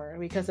anymore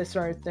because I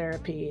started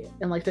therapy,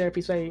 and like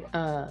therapy's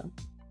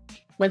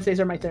Wednesdays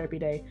are my therapy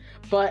day.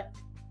 But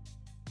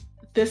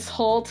this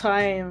whole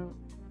time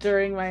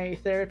during my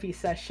therapy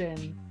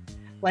session,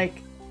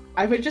 like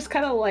I've been just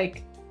kind of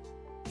like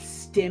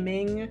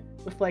stimming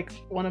with like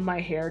one of my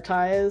hair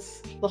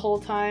ties the whole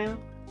time,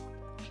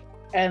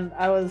 and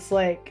I was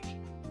like,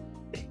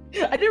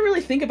 I didn't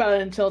really think about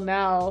it until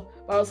now,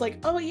 but I was like,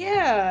 oh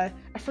yeah,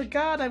 I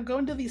forgot I'm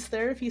going to these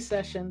therapy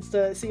sessions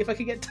to see if I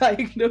could get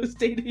diagnosed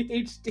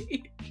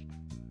ADHD.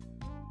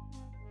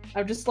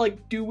 I'm just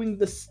like doing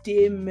the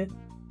stim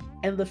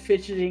and the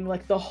fidgeting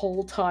like the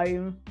whole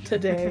time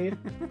today.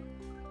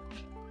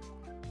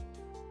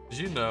 Did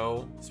you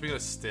know, speaking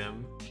of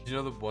stim, did you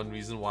know the one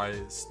reason why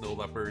snow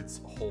leopards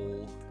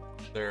hold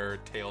their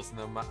tails in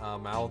their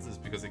mouths is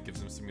because it gives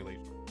them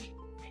stimulation?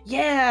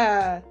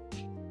 Yeah!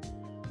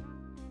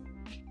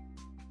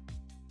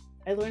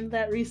 I learned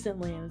that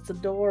recently, and it's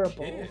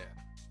adorable. Yeah.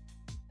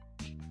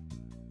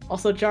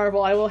 Also,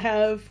 Jarvel, I will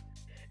have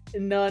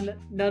none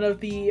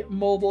of the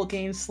mobile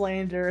game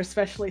slander,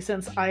 especially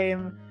since I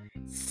am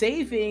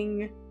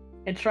saving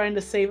and trying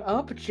to save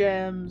up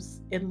gems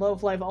in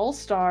Love Live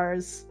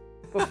All-Stars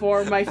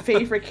before my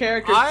favorite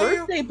character's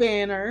birthday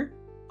banner.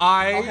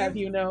 I'll have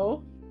you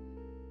know.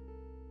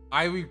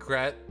 I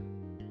regret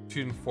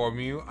to inform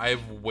you,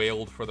 I've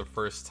wailed for the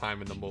first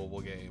time in the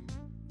mobile game.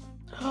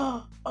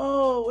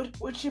 Oh,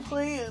 what you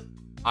playing?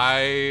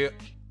 I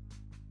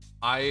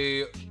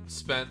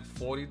spent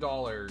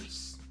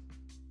 $40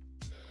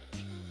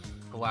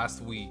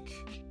 last week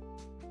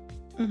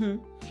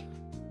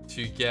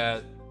to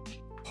get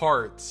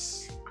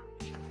parts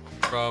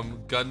from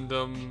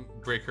Gundam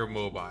Breaker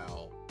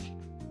Mobile.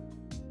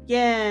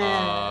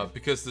 Yeah.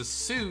 Because the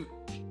suit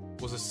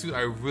was a suit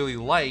I really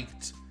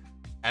liked,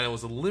 and it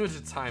was a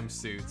limited time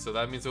suit, so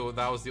that means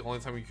that was the only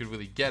time you could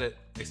really get it,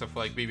 except for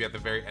like maybe at the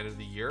very end of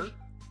the year.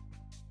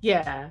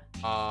 Yeah.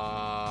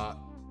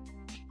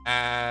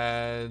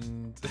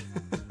 And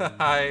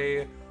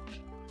I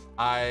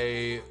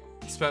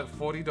spent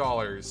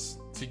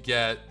 $40 to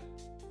get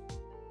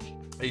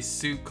a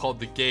suit called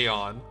the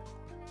Gaon.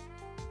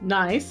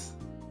 Nice.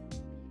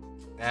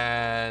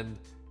 And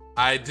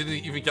I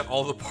didn't even get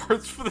all the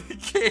parts for the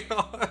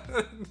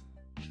Gaon.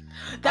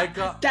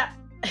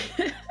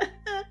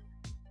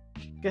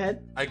 Go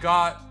ahead. I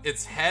got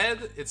its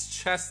head, its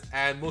chest,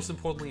 and most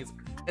importantly,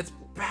 its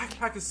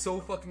backpack is so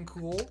fucking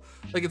cool.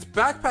 Like, its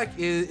backpack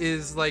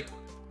is like,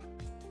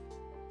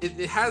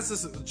 it has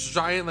this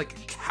giant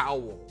like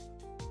cowl,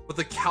 but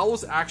the cowl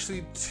is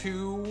actually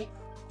two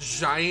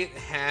giant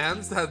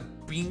hands that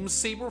have beam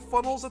saber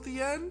funnels at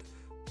the end.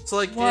 So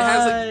like what? It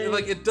has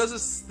like it does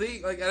this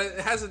thing, like it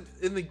has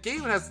in the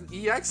game it has an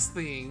EX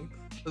thing.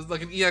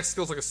 Like an EX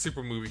skill is like a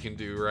super move you can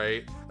do,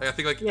 right? Like I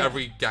think like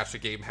every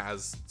gacha game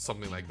has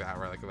something like that,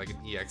 right? Like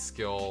an EX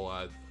skill,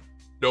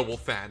 Noble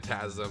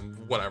Phantasm,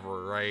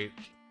 whatever, right?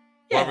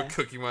 Yeah. Whatever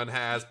Cookie Run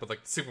has, but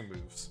like super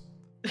moves,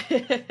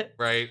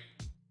 right?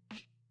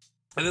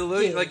 And it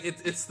literally like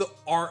it's the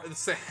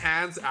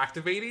hands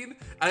activating,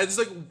 and it's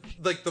just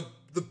like the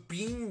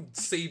beam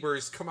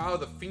sabers come out of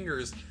the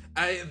fingers,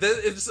 and then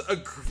it just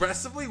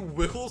aggressively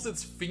wiggles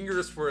its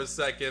fingers for a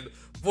second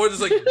before it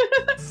just like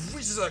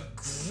just like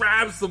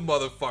grabs the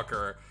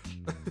motherfucker.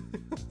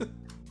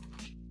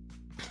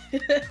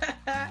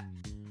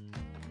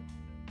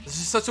 It's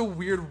just such a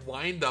weird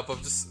wind up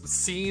of just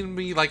seeing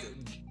me like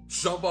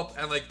jump up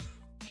and like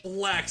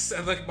flex,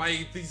 and like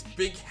these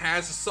big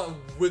hands just start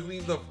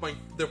wiggling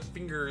their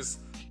fingers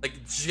like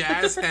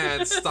jazz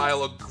hand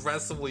style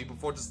aggressively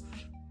before just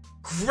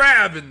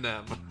grabbing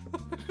them.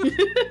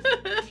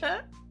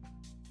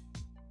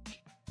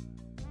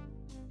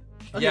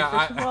 Okay,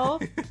 first of all,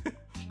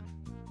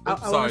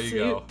 sorry, you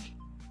go.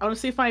 I want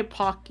to see if my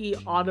Pocky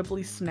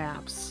audibly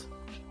snaps.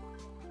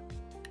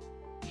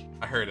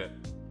 I heard it.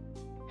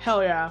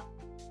 Hell yeah.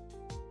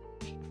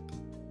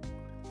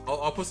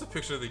 I'll post a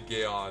picture of the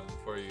Gaon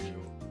for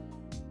you.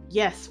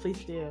 Yes,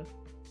 please do.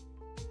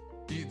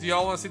 Do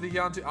y'all want to see the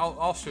Gaon too?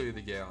 I'll show you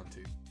the Gaon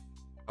too.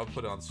 I'll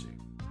put it on stream.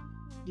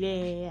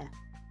 Yeah.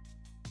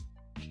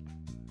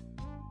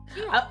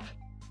 I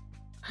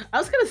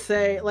was gonna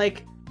say,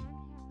 like,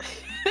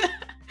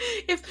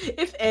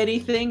 if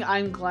anything,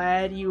 I'm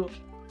glad your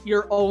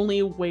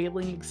only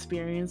whaling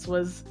experience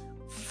was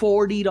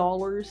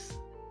 $40.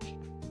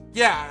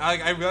 Yeah,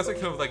 I realized it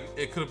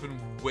could have been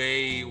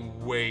way,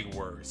 way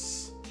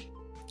worse.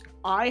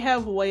 I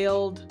have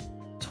wailed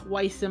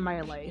twice in my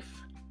life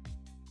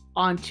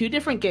on 2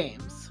 different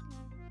games,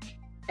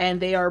 and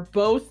they are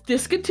both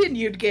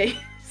discontinued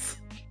games.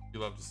 You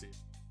love to see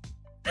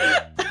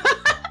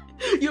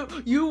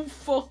it. You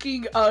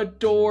fucking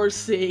adore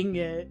seeing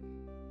it.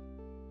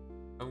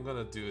 I'm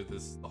gonna do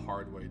this the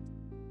hard way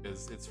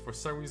because it's for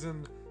some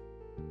reason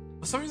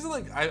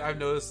like I've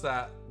noticed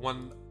that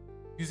when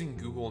using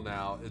Google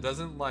now, it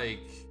doesn't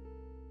like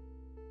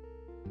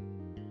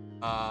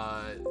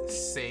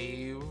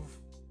save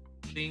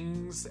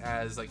things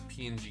as like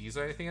PNGs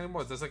or anything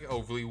anymore. There's like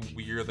a really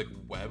weird like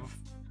web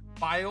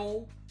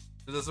file.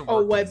 It doesn't work.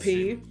 Oh,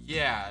 WebP.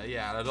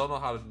 Yeah. I don't know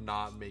how to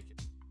not make it.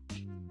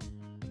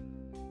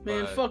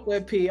 Man, fuck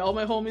WebP. All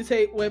my homies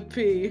hate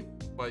WebP.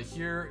 But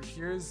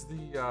here's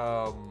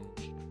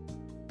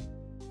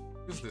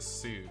the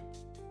suit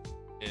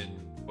in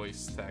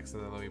voice text,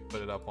 and then let me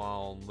put it up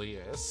on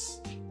Lias.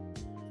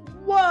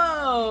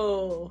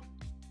 Whoa!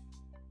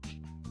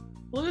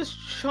 Look at this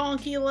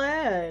chunky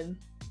lad.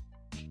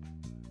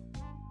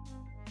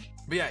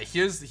 But yeah,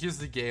 here's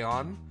the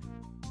Gaon.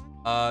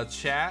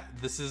 Chat,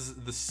 this is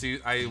the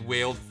suit I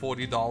wailed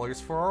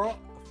 $40 for,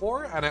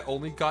 and I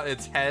only got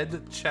its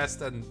head,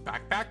 chest, and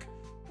backpack.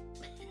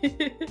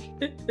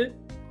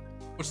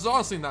 Which is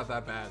honestly not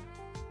that bad.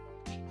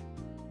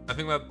 I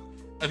think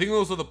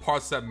those are the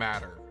parts that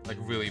matter, like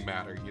really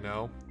matter, you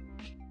know?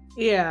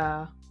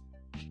 Yeah.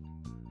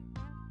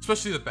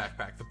 Especially the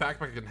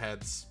backpack and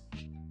heads.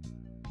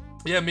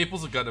 Yeah,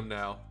 Maple's a Gundam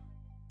now.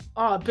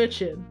 Aw,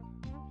 bitchin'.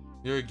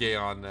 You're a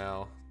Gaon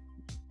now.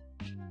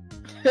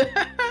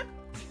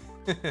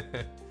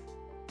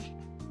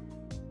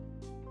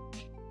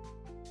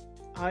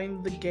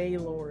 I'm the gay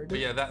lord. But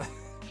yeah, that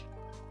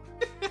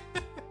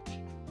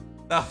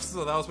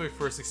was my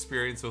first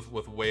experience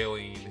with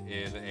whaling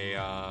in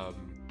a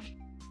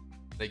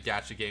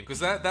gacha game, because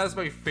that is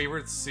my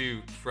favorite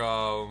suit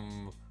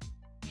from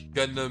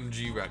Gundam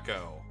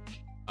G-Reco.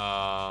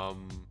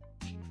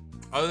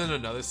 Other than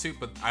another suit,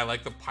 but I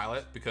like the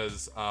pilot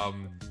because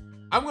I'm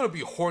gonna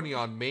be horny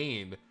on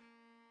main.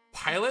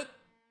 Pilot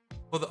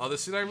for the other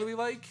suit I really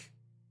like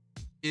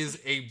is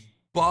a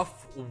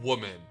buff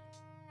woman.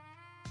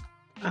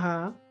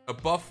 Uh-huh. A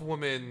buff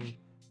woman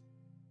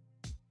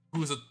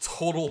who's a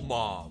total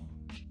mom.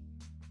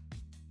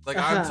 Like,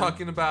 I'm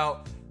talking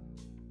about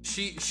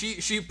she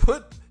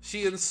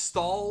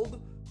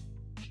installed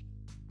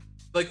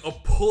like a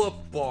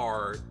pull-up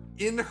bar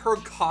in her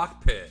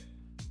cockpit.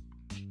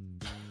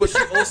 But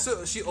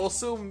she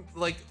also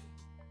like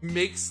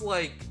makes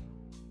like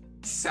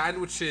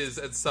sandwiches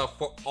and stuff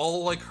for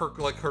all like her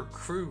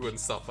crew and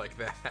stuff like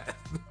that.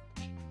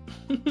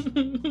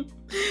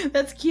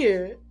 That's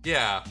cute.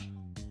 Yeah.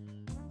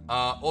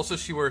 Also,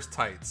 she wears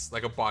tights,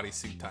 like a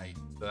bodysuit tight.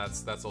 So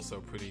that's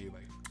also pretty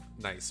like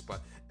nice.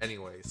 But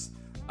anyways,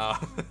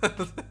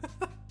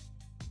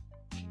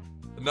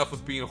 enough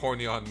with being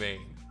horny on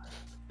main.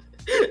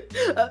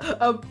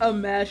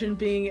 Imagine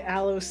being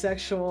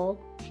allosexual.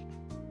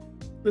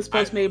 This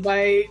post made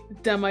by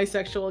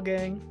Demisexual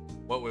Gang.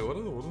 What is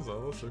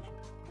allosexual?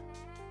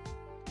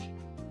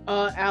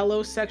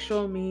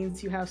 Allosexual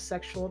means you have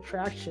sexual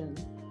attraction.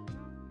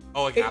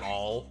 Oh, like at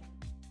all?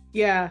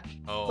 Yeah.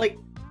 Oh. Like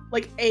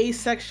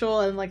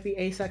asexual, and like the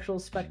asexual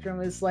spectrum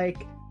is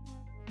like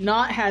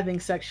not having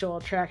sexual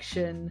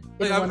attraction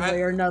in one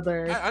way or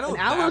another. I know and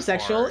that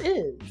allosexual part.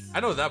 is.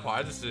 I know that part.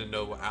 I just didn't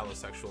know what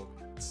allosexual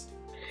means.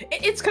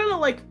 It's kind of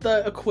like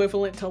the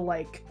equivalent to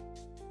like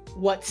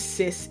what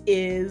cis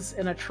is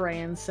in a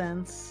trans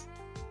sense.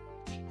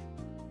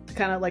 To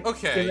kind of like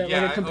give it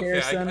like a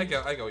comparison. I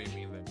get what you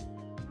mean there.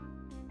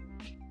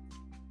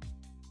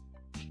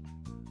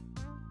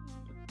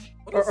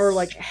 Or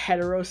like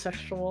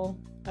heterosexual,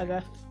 I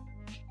guess.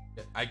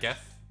 I guess.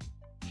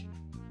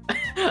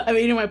 I'm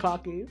eating my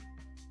Pocky.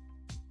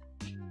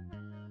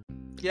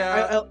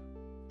 Yeah.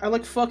 I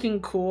look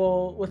fucking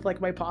cool with like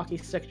my Pocky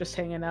stick just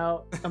hanging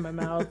out of my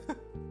mouth.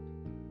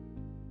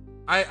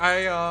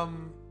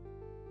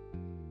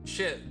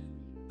 Shit.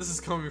 This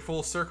is coming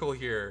full circle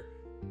here.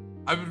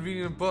 I've been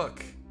reading a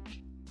book.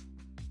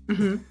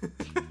 Mm-hmm.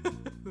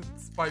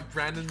 It's by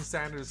Brandon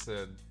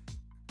Sanderson.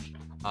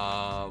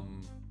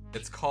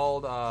 It's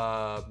called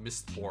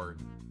Mistborn.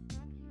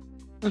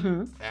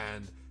 Mm-hmm.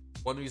 And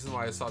one reason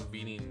why I stopped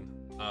reading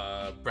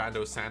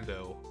Brando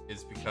Sando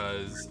is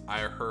because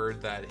I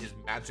heard that his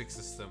magic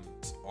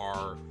systems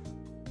are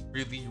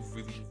really,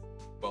 really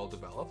well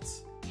developed.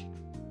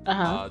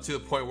 To the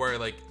point where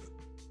like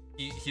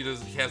he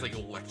has like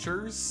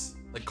lectures,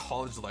 like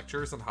college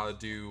lectures on how to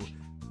do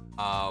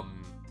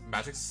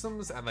magic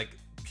systems, and like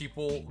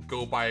people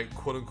go by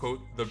quote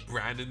unquote the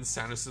Brandon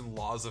Sanderson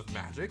laws of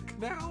magic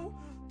now.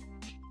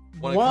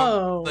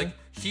 Whoa! Like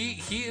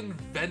he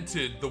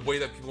invented the way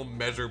that people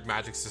measure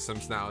magic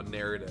systems now in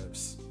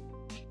narratives.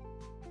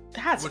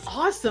 That's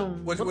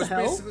awesome. What the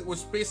hell?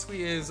 Which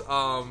basically is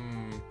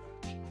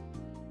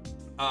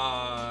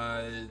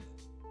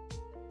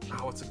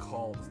what's it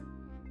called?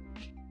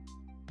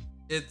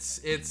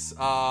 it's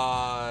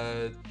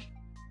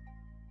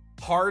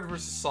hard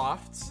versus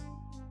soft,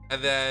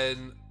 and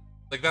then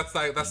like that's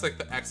like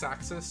the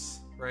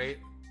x-axis, right?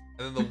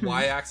 And then the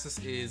y-axis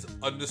is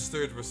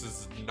understood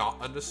versus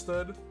not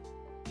understood.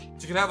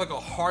 So you can have like a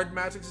hard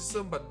magic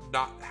system but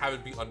not have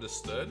it be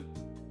understood.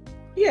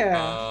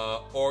 Yeah.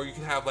 Or you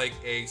can have like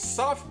a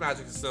soft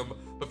magic system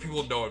but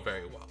people know it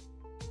very well.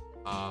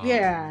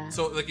 Yeah.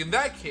 So like in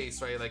that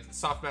case, right, like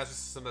soft magic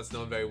system that's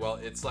known very well,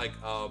 it's like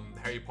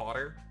Harry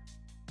Potter,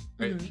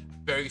 right?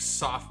 Very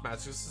soft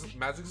magic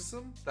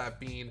system. That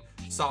being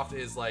soft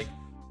is like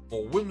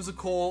more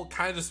whimsical,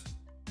 kind of just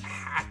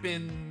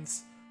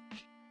happens,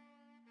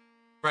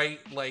 right?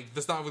 Like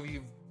there's not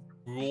really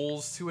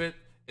rules to it.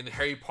 In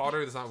Harry Potter,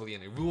 there's not really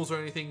any rules or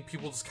anything.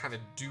 People just kind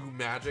of do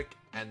magic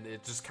and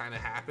it just kind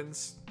of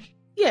happens.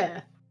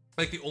 Yeah.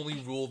 Like the only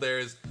rule there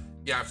is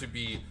you have to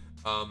be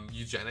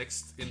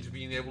eugenics into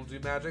being able to do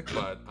magic,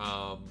 but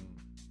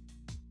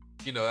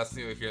you know, that's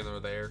neither here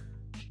nor there.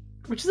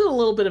 Which is a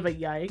little bit of a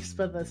yikes,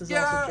 but this is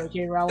also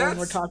J.K. Rowling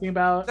we're talking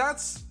about.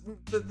 That's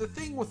the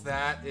thing with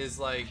that is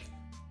like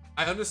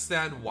I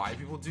understand why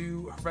people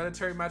do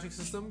hereditary magic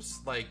systems.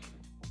 Like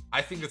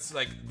I think it's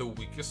like the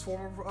weakest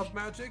form of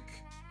magic,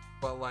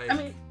 but like I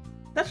mean,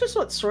 that's just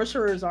what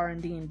sorcerers are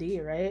in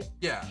D&D, right?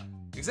 Yeah,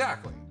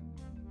 exactly.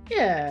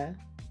 Yeah.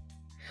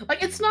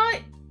 Like it's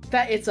not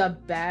that it's a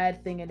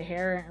bad thing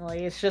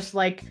inherently, it's just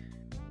like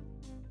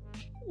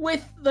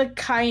with the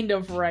kind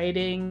of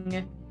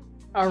writing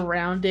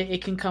around it,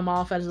 it can come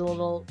off as a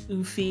little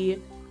oofy.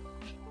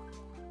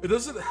 It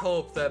doesn't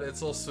help that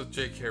it's also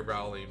J.K.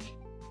 Rowling,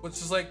 which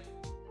is like,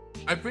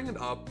 I bring it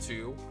up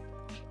too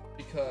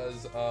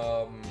because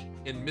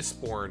in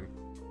Mistborn,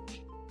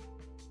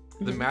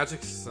 the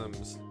magic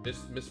systems is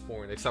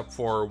Mistborn except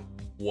for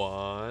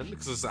one,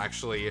 because it's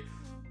actually,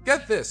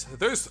 get this,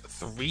 there's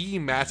 3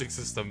 magic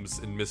systems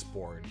in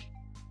Mistborn.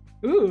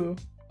 Ooh.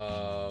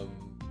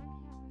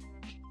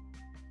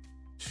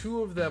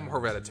 2 of them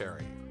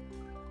hereditary.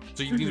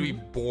 So you need to be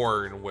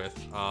born with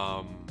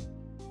the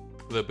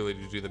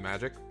ability to do the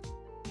magic.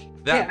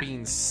 That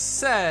being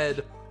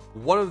said,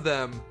 one of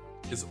them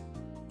is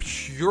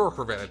pure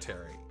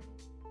hereditary.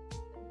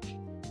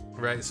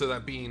 Right? So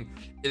that being,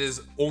 it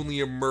is only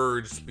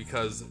emerged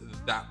because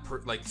that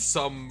like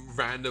some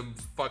random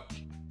fuck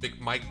Big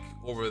Mike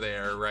over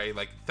there, right?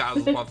 Like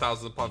thousands upon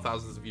thousands upon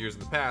thousands of years in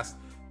the past,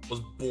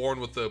 was born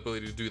with the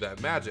ability to do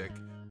that magic.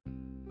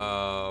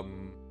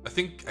 I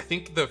think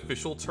the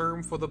official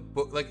term for the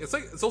book, like it's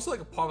also like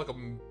a part of like a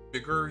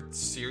bigger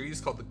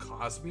series called the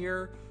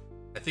Cosmere.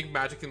 I think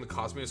magic in the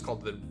Cosmere is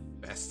called the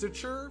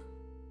Investiture.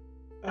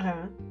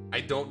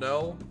 I don't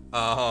know.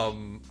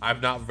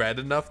 I've not read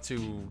enough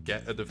to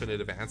get a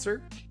definitive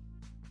answer.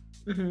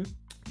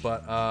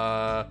 But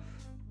so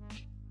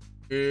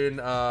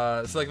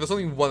like there's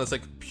only one that's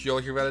like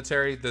purely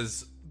hereditary.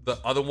 There's the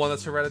other one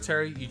that's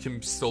hereditary. You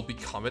can still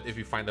become it if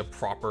you find a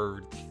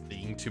proper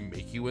thing to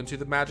make you into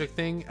the magic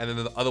thing. And then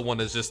the other one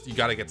is just you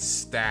gotta get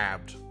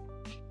stabbed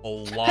a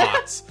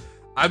lot.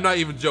 I'm not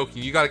even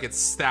joking. You gotta get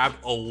stabbed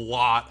a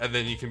lot, and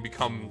then you can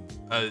become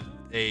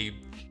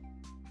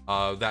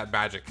that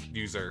magic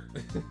user.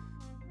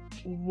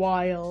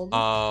 Wild.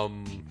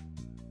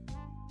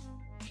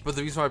 But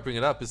the reason why I bring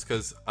it up is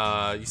because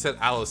you said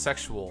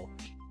allosexual,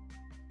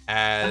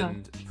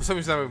 and for some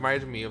reason that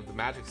reminded me of the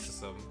magic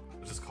system,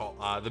 which is called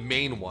the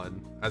main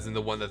one, as in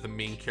the one that the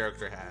main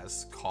character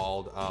has,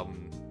 called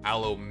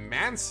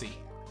allomancy.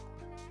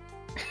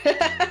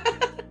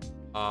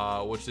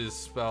 Which is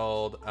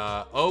spelled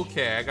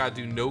okay, I gotta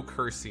do no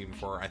cursing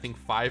for I think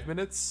 5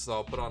 minutes, so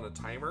I'll put on a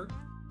timer.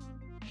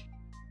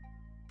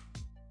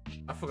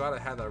 I forgot I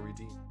had that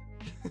redeemed.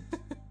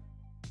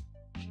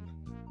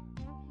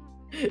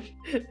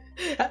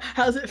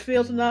 How's it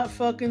feel to not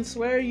fucking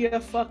swear, you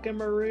fucking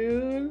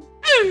maroon?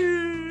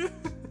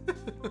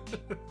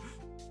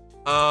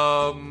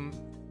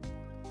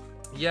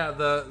 Yeah,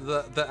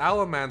 the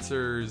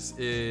allomancers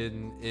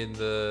in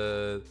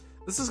the,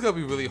 this is gonna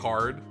be really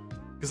hard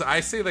because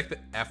I say like the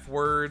F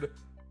word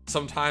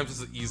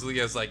sometimes as easily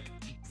as like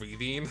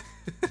breathing.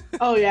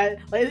 Oh yeah,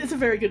 like, it's a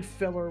very good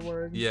filler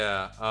word.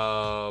 Yeah.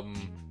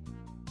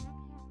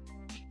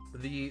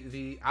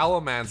 The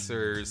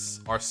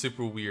allomancers are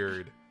super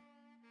weird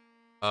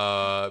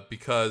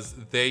because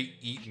they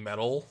eat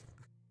metal.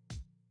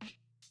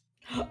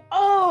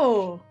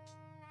 Oh,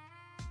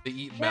 they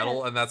eat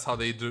metal, and that's how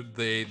they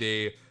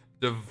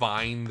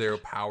divine their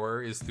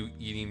power, is through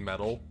eating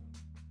metal.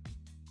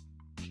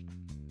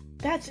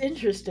 That's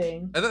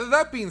interesting. And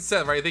that being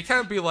said, right, they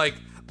can't be like,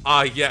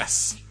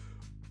 yes,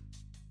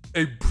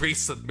 a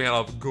bracelet made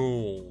of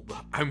gold,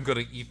 I'm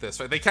gonna eat this,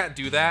 right? They can't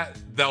do that.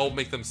 That'll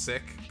make them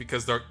sick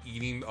because they're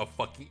eating a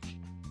fucking...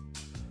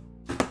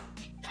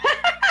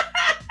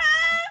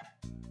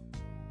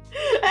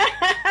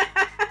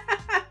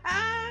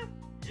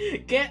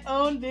 Get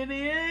owned,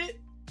 idiot.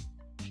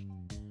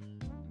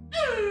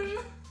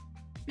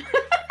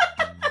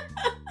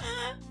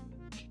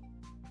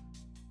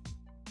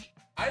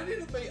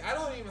 I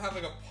don't even have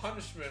like a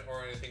punishment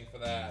or anything for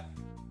that.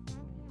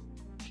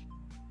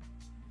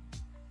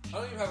 I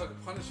don't even have like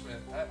a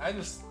punishment. I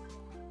just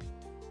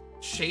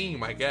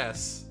shame, I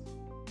guess.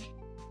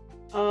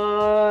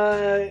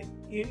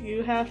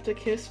 You have to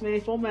kiss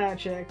Maple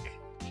Magic.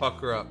 Fuck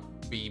her up,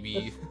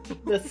 baby.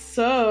 That's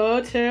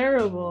so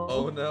terrible.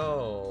 Oh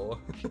no.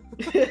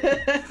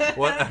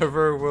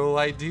 Whatever will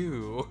I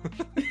do?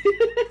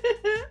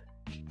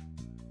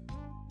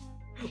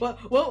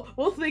 Well,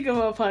 we'll think of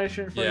a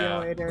punishment for you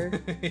later.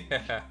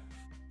 Yeah.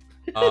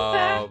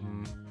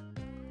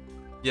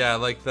 Yeah,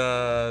 like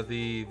the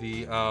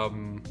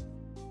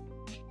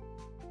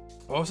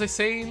what was I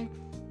saying?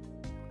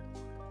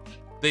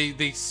 They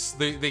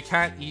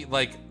can't eat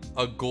like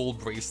a gold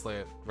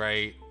bracelet,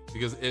 right?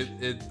 Because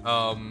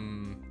it'll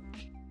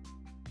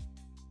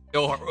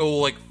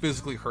like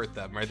physically hurt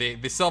them, right?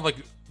 They still have like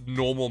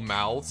normal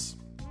mouths.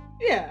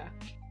 Yeah.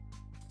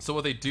 So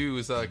what they do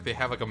is like they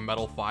have like a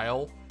metal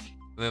file,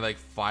 and they like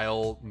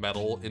file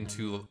metal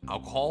into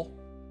alcohol.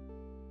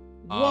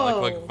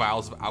 Like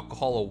vials of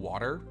alcohol or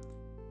water.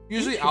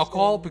 Usually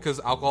alcohol, because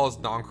alcohol is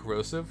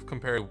non-corrosive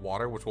compared to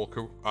water, which will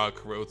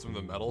corrode some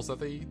of the metals that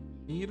they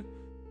need.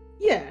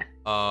 Yeah.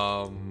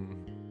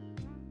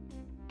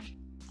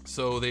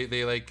 So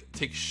they like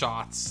take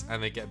shots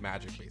and they get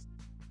magic, basically.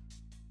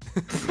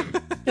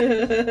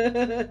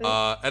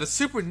 And it's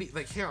super neat.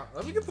 Like, here,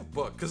 let me get the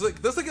book, because like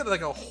there's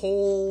like a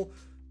whole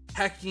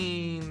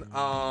hecking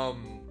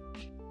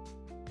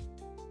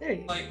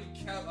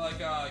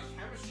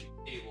chemistry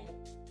table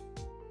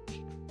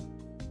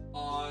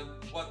on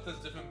what the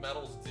different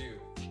metals do.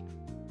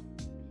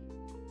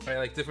 Right,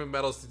 like different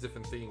metals do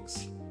different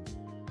things.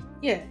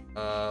 Yeah.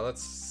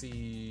 Let's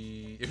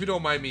see. If you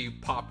don't mind me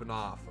popping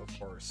off, of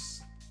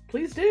course.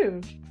 Please do.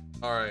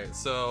 Alright,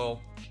 so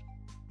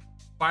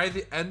by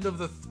the end of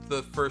the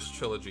first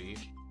trilogy,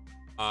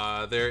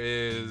 there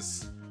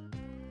is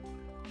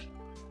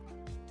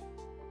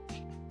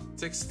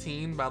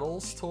 16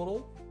 metals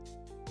total.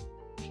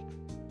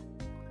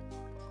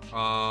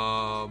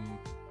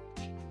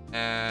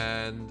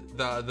 And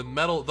the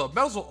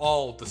metals are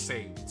all the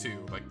same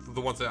too, like the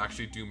ones that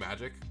actually do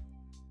magic.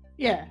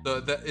 Yeah.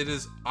 It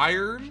is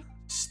iron,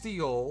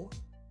 steel,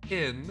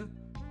 tin,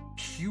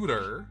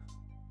 pewter,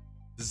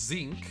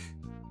 zinc,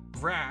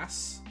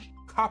 brass,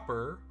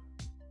 copper,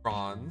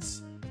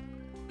 bronze,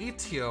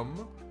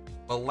 atium,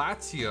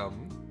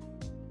 palladium,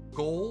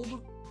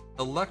 gold,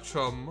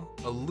 electrum,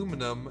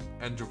 aluminum,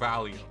 and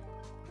dravalium.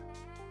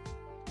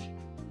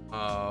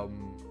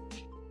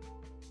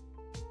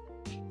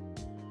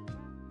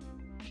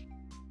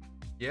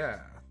 Yeah.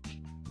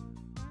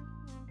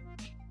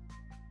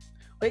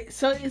 Wait,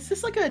 so is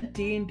this like a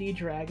D&D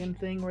dragon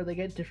thing where they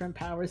get different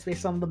powers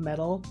based on the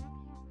metal?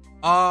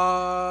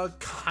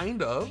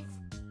 Kind of.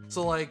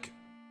 So like,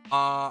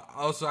 I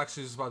was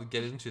actually just about to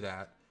get into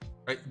that.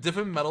 Right,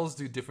 different metals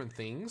do different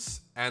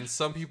things, and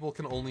some people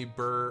can only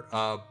burn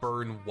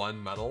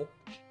one metal,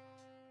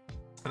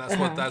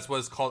 and that's what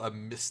is called a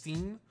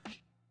mistine.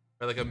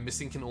 Right, like a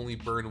mistine can only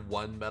burn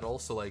one metal.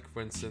 So like,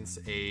 for instance,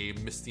 a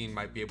mistine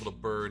might be able to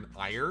burn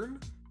iron,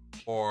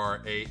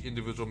 or a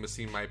individual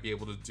mistine might be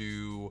able to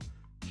do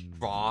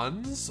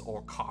bronze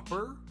or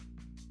copper,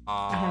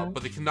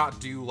 but they cannot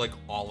do like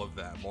all of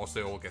them, or else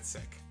they will get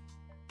sick.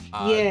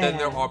 Then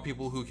there are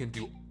people who can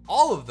do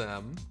all of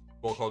them,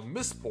 who are called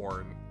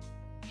mistborn,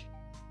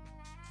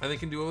 and they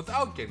can do it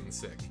without getting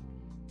sick.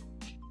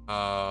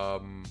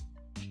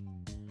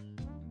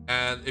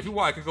 And if you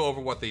want, I could go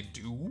over what they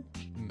do.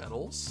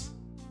 Metals.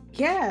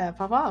 Yeah,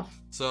 pop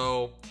off.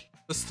 So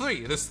there's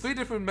three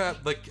different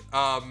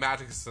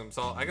magic systems.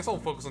 So I guess I'll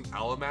focus on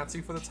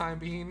allomancy for the time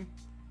being.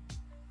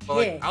 But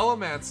like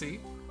allomancy,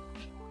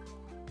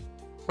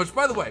 which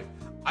by the way,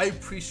 I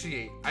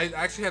appreciate. I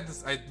actually had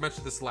this. I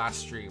mentioned this last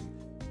stream.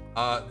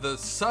 The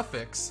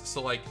suffix,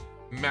 so like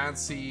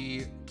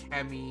mancy,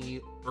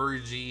 chemi,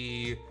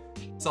 urgy,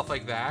 stuff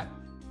like that.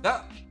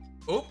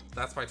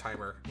 That's my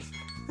timer.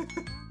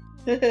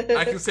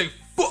 I can say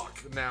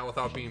fuck now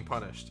without being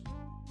punished.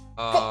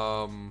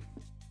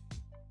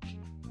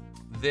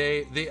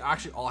 They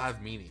actually all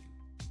have meaning.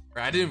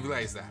 Right? I didn't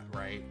realize that,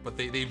 right? But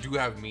they do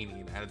have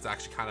meaning, and it's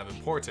actually kind of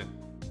important.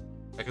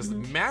 Because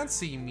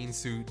mancy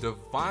means to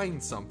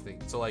divine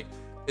something. So like,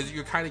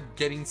 you're kind of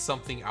getting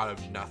something out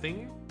of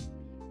nothing.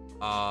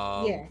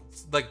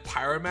 Like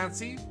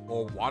pyromancy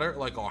or water,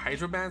 like, or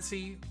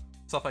hydromancy,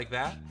 stuff like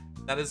that.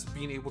 That is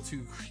being able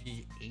to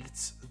create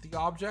the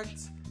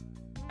object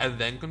and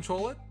then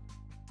control it.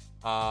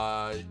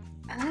 Kind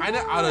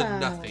of out of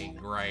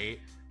nothing, right?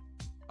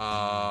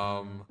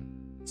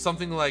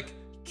 Something like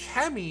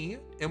chemi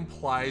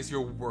implies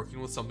you're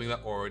working with something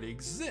that already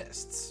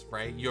exists,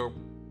 right? You're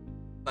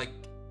like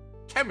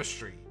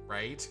chemistry,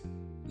 right?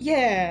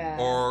 Yeah.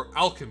 Or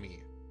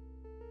alchemy.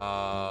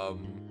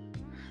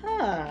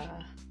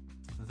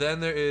 Then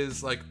there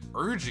is like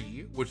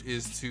urgy, which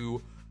is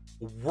to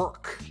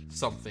work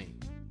something,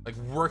 like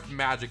work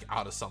magic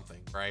out of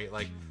something, right?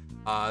 Like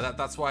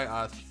that's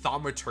why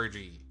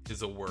thaumaturgy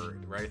is a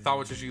word, right?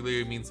 Thaumaturgy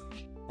literally means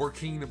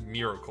working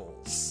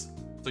miracles.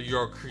 So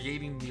you're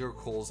creating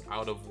miracles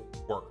out of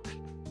work.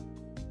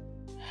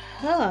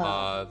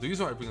 The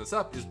reason why I bring this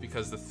up is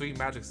because the 3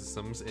 magic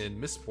systems in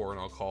Mistborn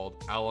are called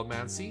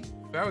Allomancy,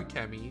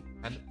 Feruchemy,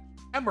 and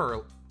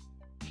Hemalurgy.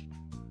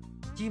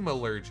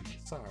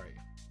 Sorry.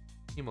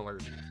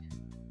 Hemalurgy.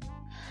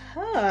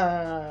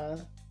 Huh.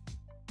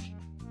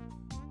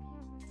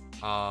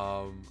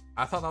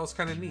 I thought that was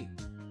kind of neat.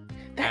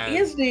 That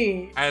is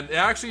neat. And it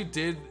actually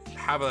did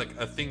have like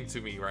a thing to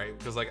me, right?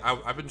 Because like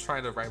I've been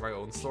trying to write my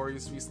own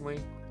stories recently.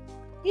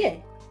 Yeah.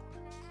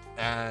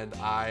 And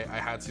I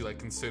had to like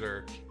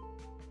consider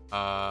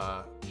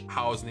how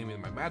I was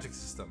naming my magic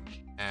system.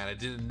 And I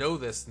didn't know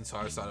this until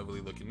I started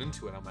really looking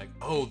into it. I'm like,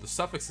 oh, the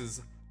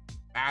suffixes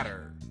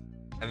matter.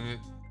 And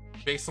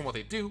based on what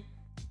they do,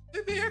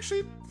 they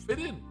actually fit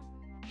in.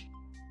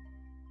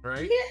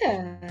 Right?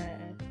 Yeah.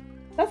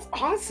 That's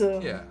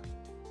awesome. Yeah.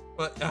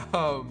 But the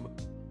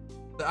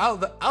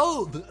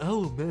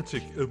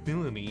allomantic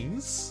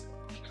abilities.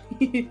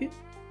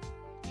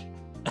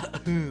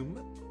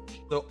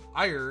 The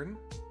iron.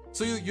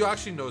 So you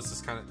actually notice this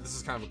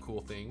is kind of a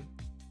cool thing.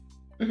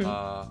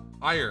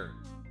 Mm-hmm. Iron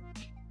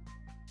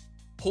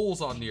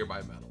pulls on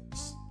nearby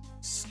metals.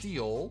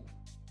 Steel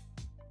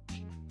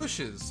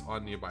pushes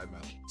on nearby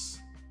metals.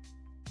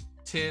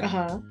 Tin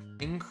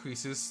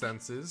increases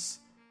senses.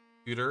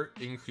 Computer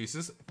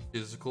increases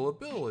physical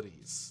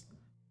abilities.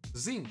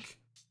 Zinc,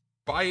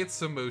 by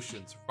its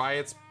emotions, by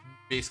its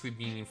basically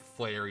meaning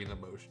flaring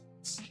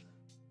emotions.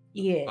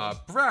 Yeah.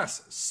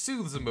 Brass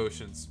soothes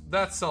emotions.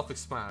 That's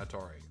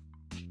self-explanatory.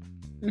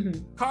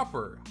 Mm-hmm.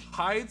 Copper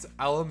hides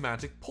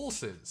allomantic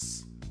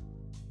pulses.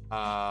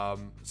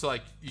 So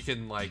like you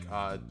can like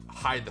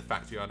hide the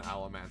fact you're an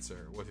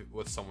allomancer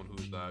with someone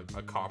who's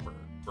a copper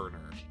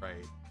burner,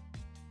 right?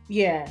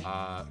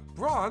 Yeah.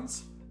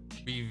 Bronze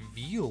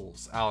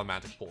reveals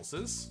allomantic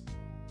pulses.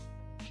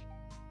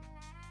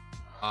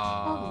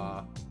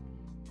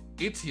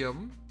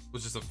 Atium,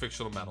 which is a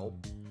fictional metal,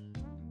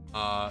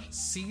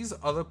 sees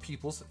other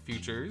people's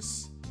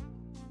futures.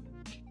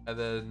 And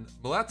then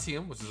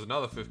Malatium, which is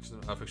another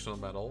fictional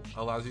metal,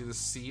 allows you to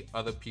see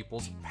other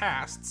people's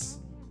pasts.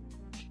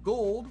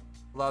 Gold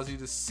allows you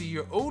to see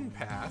your own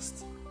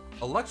past.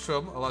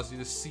 Electrum allows you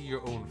to see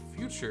your own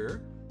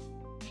future.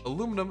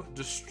 Aluminum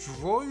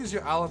destroys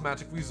your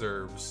allomantic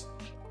reserves.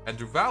 And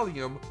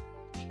Durvalium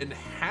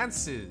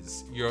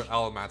enhances your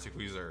allomantic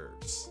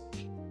reserves.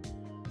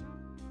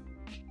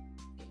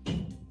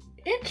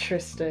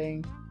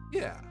 Interesting.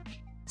 Yeah.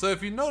 So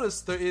if you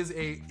notice, there is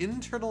a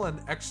internal and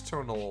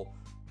external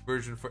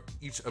version for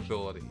each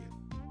ability.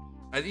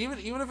 And even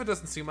if it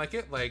doesn't seem like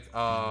it, like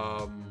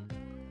for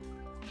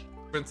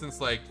instance,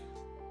 like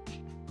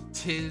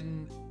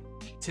tin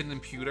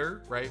and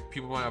pewter, right?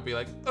 People might not be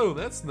like, oh,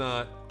 that's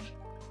not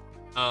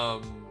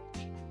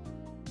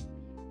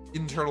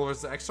internal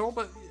versus external,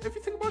 but if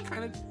you think about it,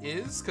 kind of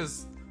is,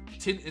 because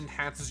tin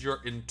enhances your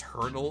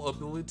internal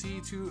ability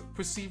to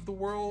perceive the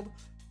world.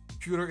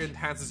 Pewter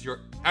enhances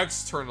your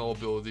external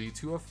ability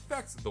to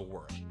affect the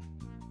world.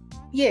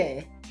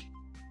 Yeah.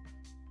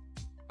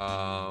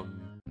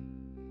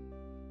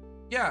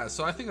 Yeah,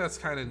 so I think that's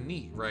kind of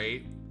neat,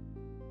 right?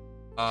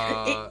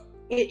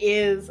 It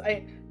is.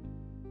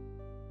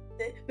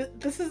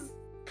 This is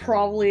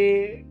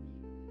probably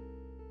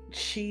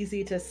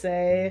cheesy to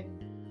say,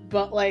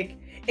 but like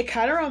it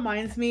kind of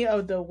reminds me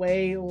of the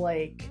way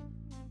like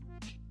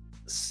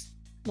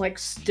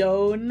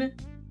stone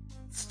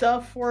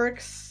stuff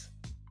works.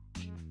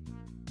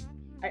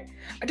 I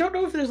don't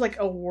know if there's like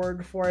a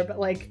word for it, but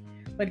like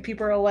when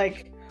people are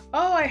like,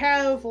 oh, I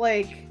have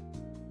like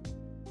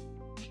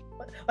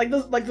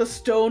the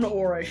stone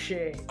aura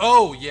shit.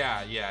 Oh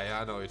yeah,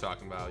 I know what you're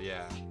talking about.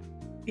 Yeah.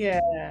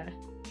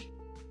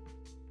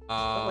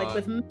 But like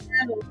with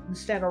metal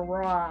instead of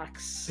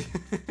rocks.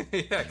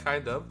 Yeah,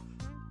 kind of.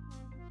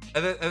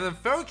 And then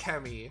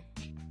Feruchemy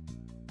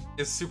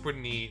is super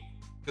neat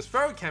because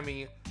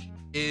Feruchemy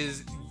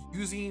is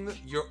using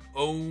your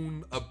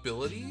own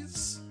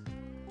abilities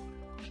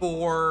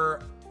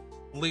for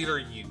later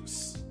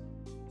use.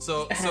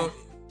 So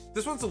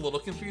this one's a little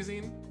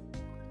confusing.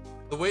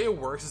 The way it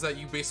works is that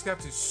you basically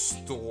have to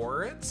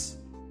store it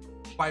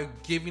by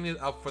giving it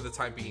up for the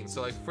time being.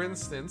 So like for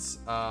instance,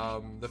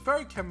 the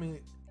Feruchemy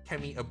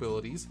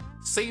abilities,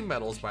 same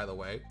metals by the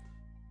way,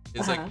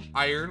 is like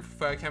iron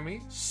for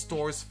Feruchemy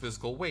stores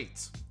physical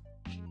weight.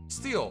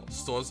 Steel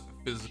stores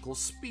physical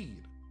speed.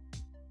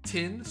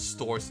 Tin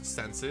stores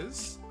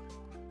senses.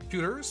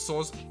 Pewter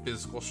stores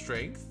physical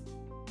strength.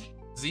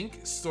 Zinc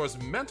stores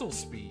mental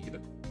speed.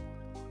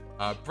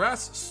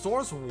 Brass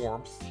stores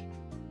warmth.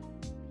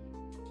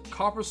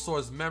 Copper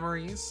stores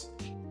memories.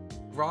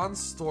 Bronze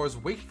stores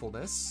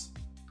wakefulness.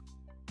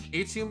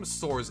 Atium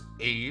stores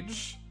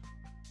age.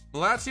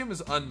 Malatium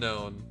is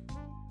unknown.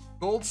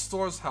 Gold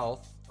stores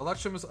health.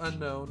 Electrum is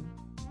unknown.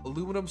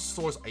 Aluminum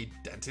stores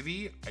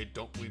identity. I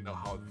don't really know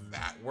how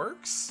that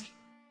works.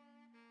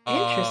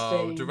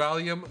 Interesting.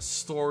 Durvalium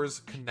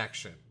stores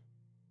connection,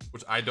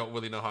 which I don't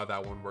really know how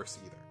that one works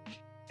either,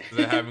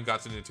 because I haven't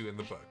gotten into it in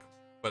the book,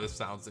 but it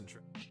sounds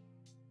interesting.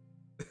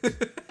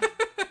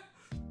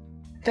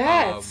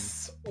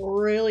 That's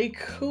really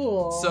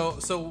cool.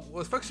 So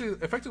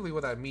effectively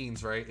what that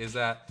means, right, is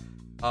that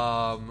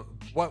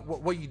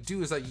what you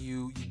do is that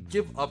you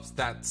give up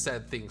that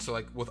said thing. So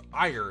like with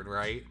iron,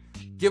 right,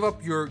 give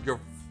up your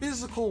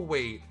physical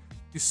weight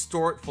to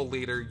store it for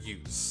later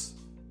use,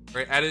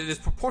 right? And it is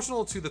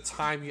proportional to the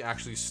time you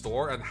actually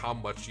store and how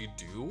much you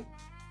do.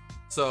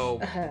 So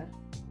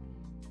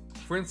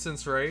for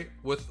instance, right,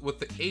 with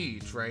the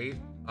age, right,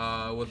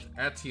 with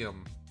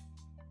atium,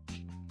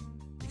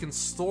 you can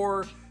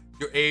store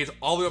your age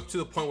all the way up to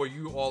the point where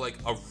you are like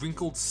a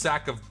wrinkled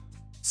sack of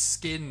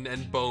skin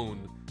and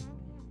bone,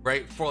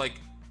 right, for like,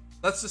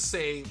 let's just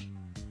say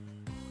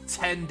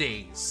 10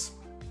 days.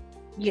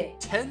 Yeah.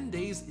 10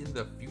 days in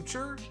the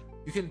future,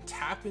 you can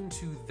tap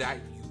into that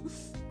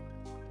youth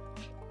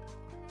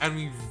and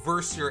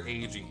reverse your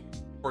aging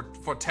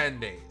for 10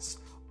 days.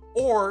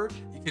 Or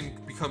you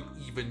can become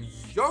even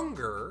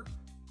younger.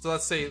 So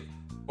let's say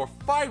for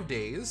 5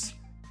 days,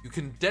 you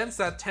condense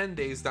that 10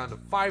 days down to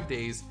 5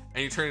 days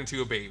and you turn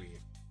into a baby.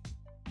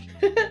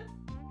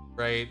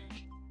 Right?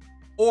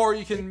 Or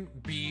you can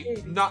be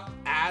not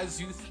as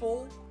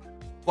youthful,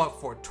 but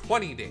for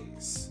 20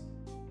 days.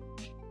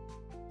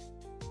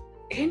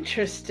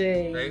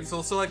 Interesting. Right?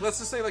 So like, let's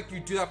just say like you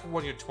do that for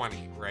when you're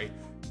 20, right?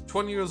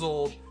 20 years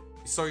old,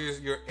 you store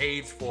your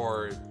age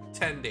for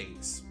 10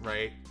 days,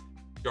 right?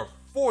 You're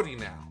 40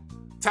 now.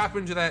 Tap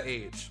into that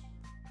age.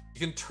 You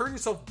can turn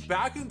yourself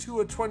back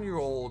into a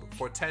 20-year-old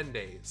for 10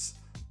 days.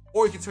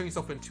 Or you can turn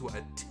yourself into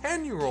a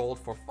 10-year-old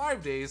for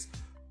 5 days.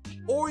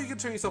 Or you can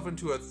turn yourself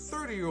into a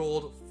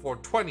 30-year-old for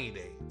 20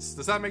 days.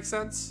 Does that make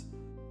sense?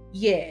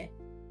 Yeah.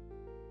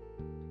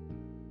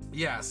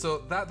 Yeah,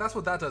 so that's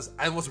what that does.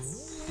 And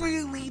what's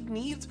really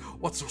neat,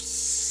 what's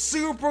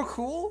super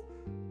cool,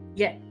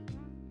 yeah,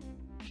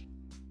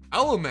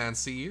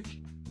 allomancy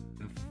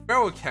and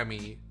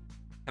feruchemy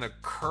can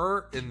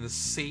occur in the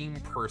same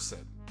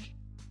person.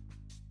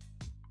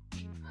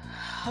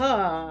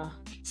 Huh.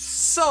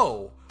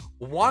 So,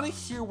 want to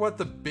hear what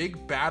the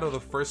big bad of the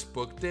first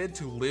book did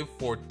to live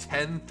for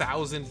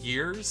 10,000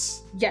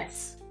 years?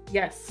 Yes.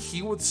 Yes.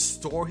 He would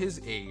store his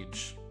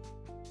age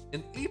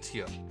in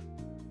atium.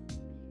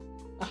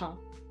 Uh-huh.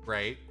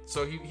 Right?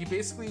 So he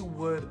basically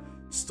would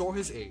store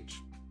his age.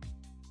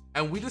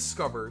 And we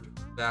discovered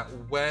that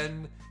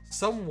when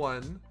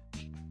someone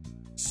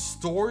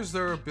stores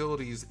their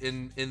abilities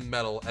in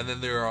metal and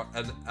then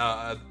an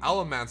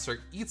allomancer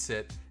eats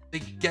it, they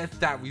get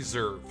that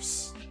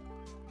reserves.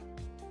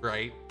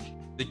 Right?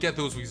 They get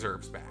those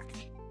reserves back.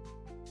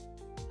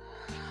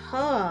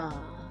 Huh.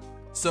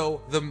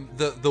 So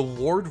the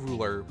Lord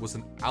Ruler was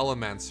an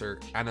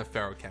allomancer and a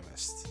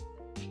feruchemist.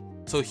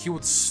 So he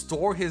would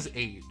store his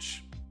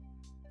age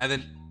and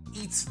then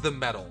eats the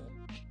metal.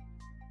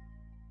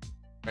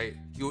 Right?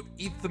 He would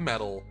eat the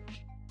metal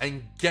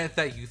and get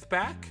that youth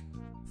back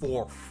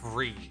for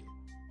free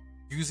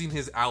using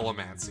his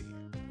allomancy.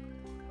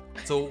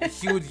 So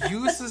he would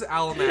use his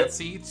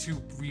allomancy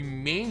to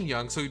remain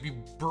young. So he'd be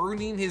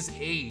burning his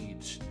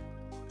age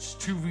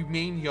to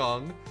remain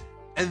young.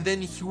 And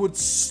then he would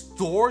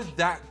store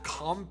that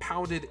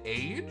compounded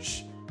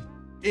age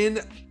in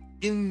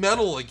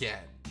metal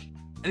again.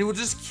 And he would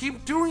just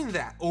keep doing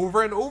that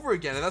over and over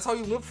again. And that's how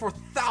he lived for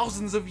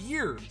thousands of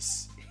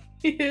years.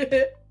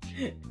 It's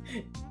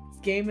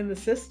gaming the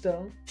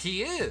system.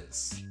 He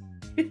is.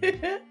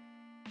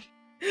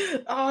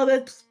 Oh,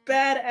 that's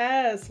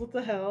badass. What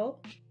the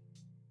hell?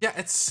 Yeah,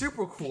 it's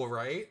super cool,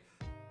 right?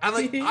 And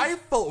like, I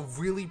felt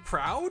really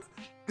proud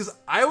because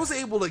I was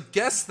able to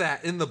guess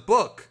that in the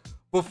book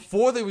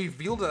before they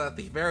revealed it at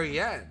the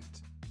very end.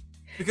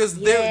 Because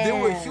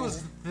he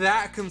was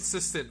that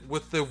consistent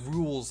with the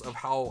rules of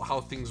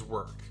how things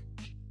work.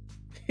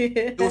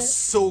 It was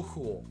so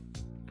cool.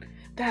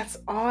 That's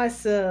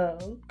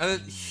awesome. And then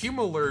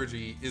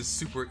hemalurgy is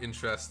super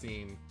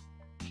interesting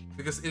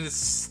because it is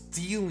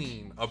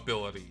stealing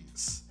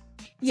abilities.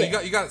 So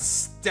you got to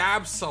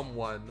stab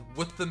someone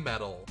with the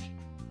metal,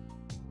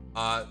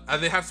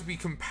 and they have to be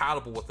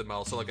compatible with the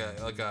metal. So like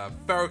a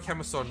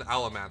feruchemist or an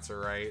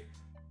allomancer, right?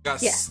 You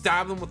gotta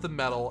stab them with the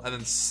metal and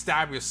then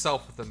stab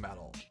yourself with the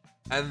metal.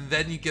 And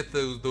then you get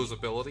those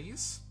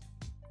abilities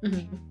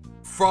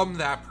from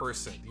that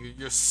person.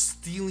 You're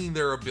stealing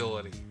their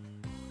ability.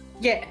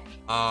 Yeah.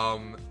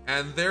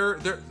 And they're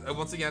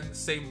once again,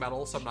 same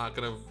metal, so I'm not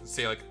gonna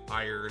say like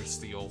iron,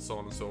 steel, so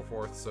on and so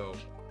forth. So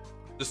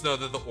just know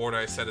that the order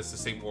I said is the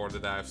same order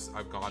that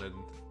I've gotten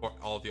for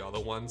all the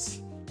other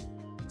ones.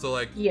 So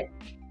like, you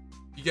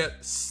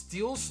get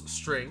steel's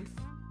strength,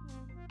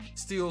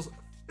 steel's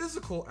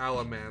physical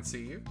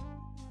allomancy,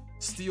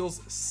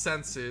 steel's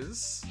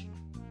senses,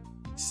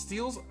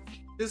 steel's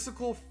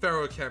physical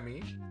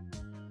feruchemy,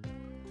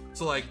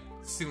 so like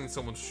stealing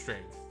someone's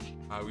strength,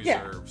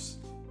 reserves,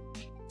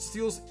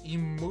 steel's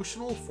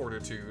emotional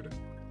fortitude,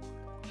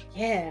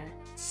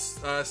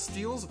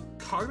 steel's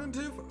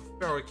cognitive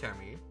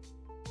feruchemy,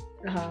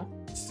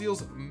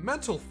 steel's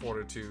mental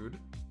fortitude,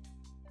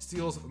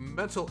 steel's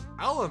mental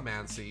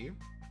allomancy,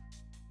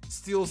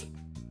 steel's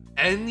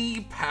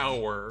any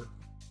power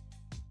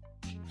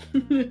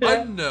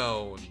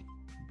unknown,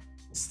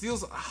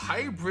 steals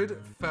hybrid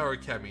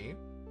feruchemy,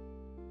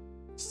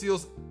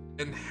 steals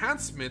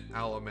enhancement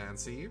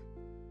allomancy,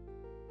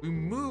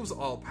 removes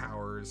all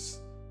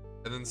powers,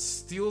 and then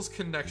steals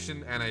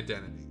connection and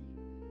identity.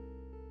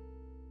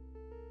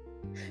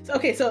 So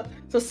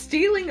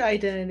stealing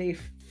identity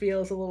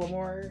feels a little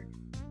more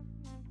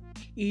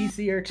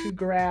easier to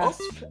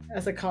grasp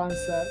as a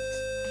concept.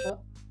 Oh.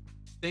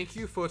 Thank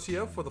you,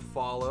 Fotia, for the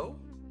follow.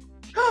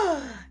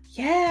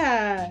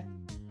 Yeah.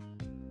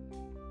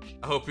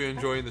 I hope you're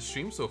enjoying the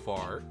stream so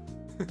far.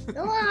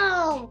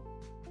 Wow.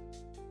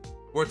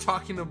 We're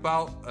talking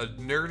about a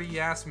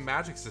nerdy-ass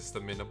magic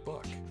system in a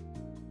book.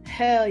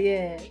 Hell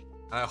yeah.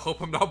 I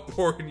hope I'm not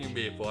boring you,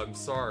 Maple. I'm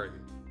sorry.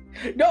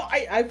 No,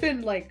 I've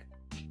been like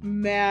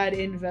mad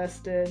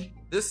invested.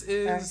 This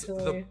is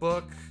actually the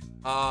book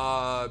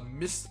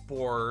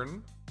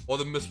Mistborn, or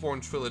the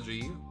Mistborn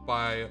trilogy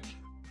by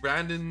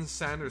Brandon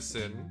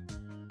Sanderson,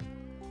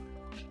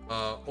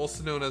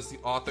 also known as the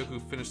author who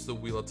finished The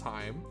Wheel of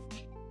Time.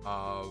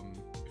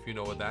 If you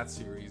know what that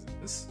series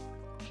is.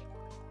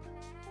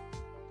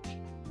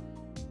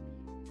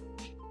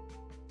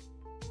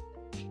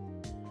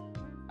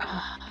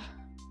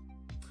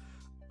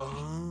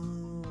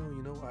 Oh,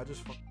 you know what? I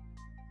just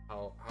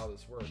how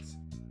this works.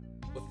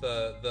 With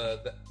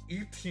the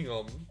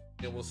ETM,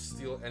 it will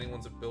steal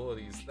anyone's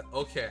abilities.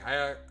 Okay,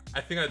 I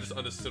think I just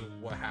understood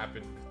what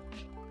happened.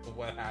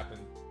 What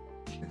happened?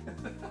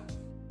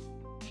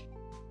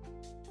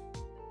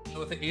 So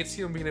with the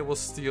ATM being able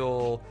to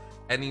steal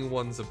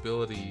anyone's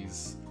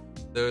abilities,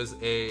 there's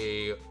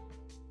a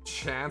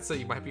chance that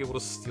you might be able to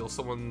steal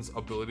someone's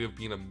ability of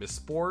being a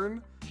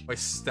Mistborn by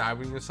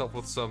stabbing yourself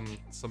with some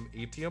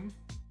ATM.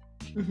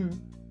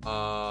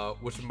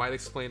 Mm-hmm. Which might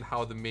explain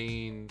how the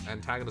main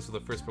antagonist of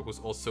the first book was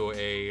also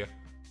a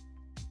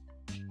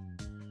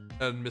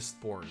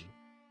Mistborn,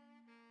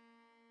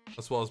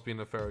 as well as being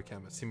a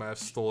feruchemist. He might have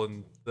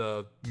stolen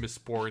the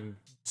Mistborn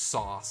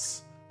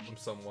sauce from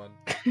someone.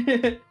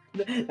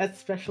 That's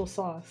special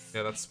sauce.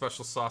 Yeah, that's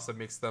special sauce that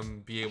makes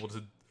them be able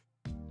to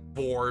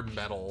bore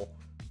metal.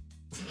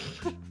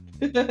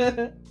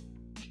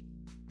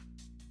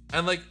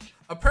 And like,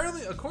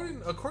 apparently,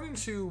 according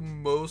to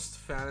most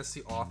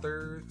fantasy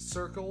author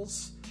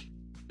circles,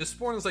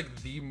 Mistborn is like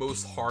the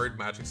most hard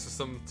magic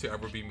system to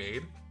ever be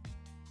made.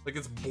 Like,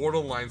 it's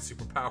borderline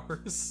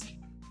superpowers.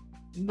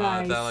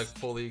 Nice. That like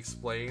fully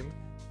explain.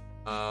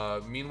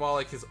 Meanwhile,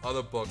 like his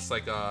other books,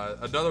 like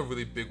another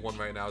really big one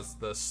right now is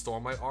the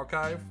Stormlight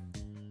Archive.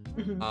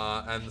 Mm-hmm.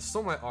 And the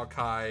Stormlight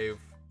Archive,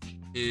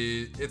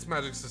 its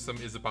magic system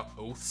is about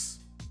oaths.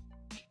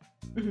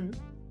 Mm-hmm. So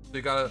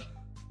you gotta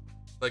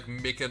like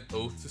make an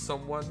oath to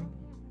someone,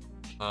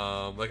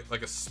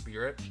 like a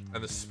spirit,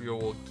 and the spirit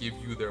will give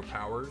you their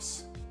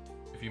powers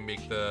if you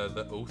make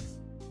the oath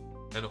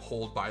and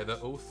hold by the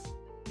oath.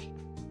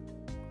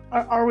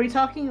 Are we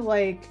talking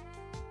like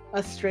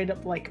a straight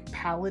up like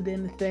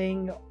paladin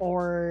thing,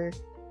 or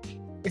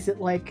is it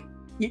like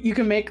you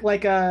can make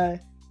like a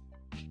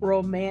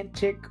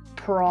romantic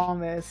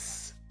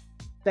promise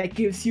that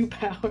gives you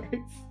powers?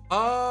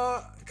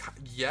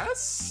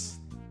 Yes.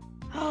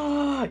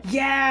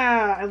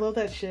 Yeah, I love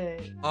that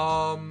shit.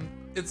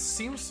 It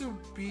seems to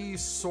be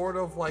sort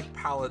of like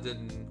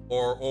paladin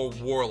or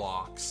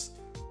warlocks.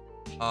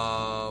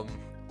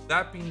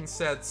 That being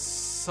said,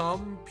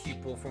 some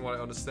people, from what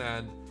I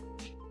understand,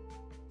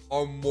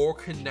 are more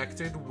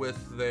connected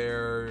with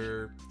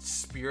their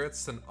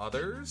spirits than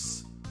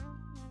others.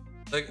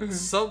 Like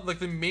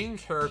the main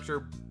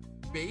character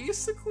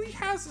basically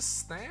has a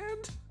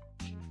stand.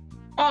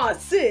 Aw,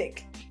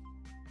 sick.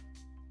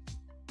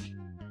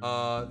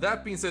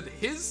 That being said,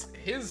 his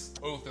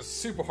oath is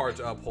super hard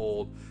to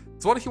uphold.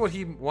 So wanna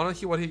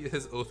hear what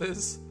his oath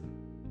is?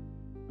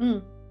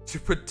 To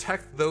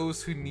protect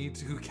those who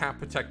can't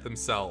protect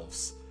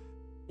themselves.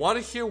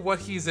 Wanna hear what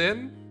he's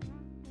in?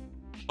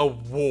 A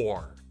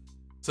war.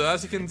 So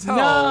as you can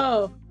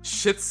tell,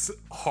 shit's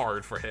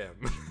hard for him.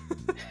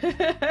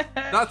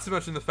 Not to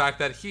mention the fact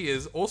that he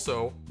is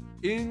also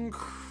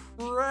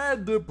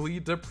incredibly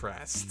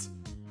depressed.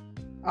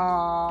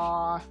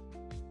 Aww.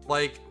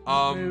 Like,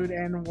 Mood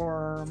and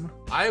worm.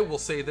 I will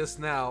say this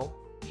now.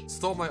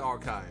 Stormlight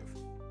Archive.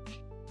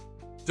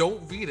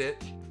 Don't read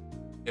it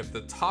if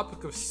the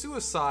topic of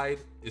suicide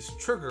is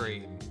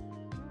triggering.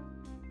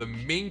 The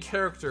main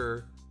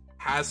character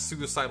has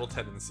suicidal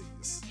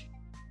tendencies,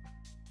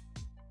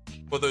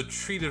 but they're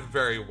treated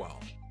very well.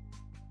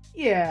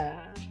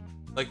 Yeah.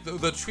 Like,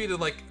 they're treated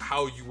like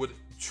how you would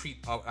treat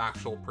an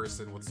actual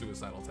person with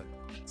suicidal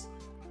tendencies.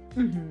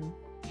 Mm-hmm.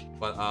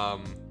 But,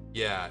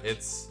 yeah,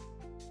 it's...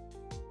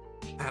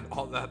 And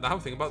all that, now I'm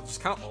thinking about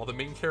just kind of all the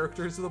main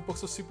characters of the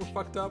books are super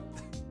fucked up.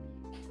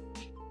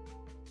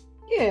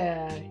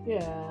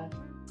 Yeah.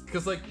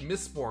 Because, like,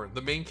 Mistborn,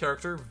 the main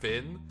character,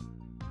 Vin,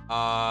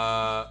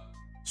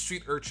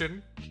 street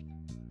urchin.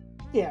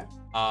 Yeah.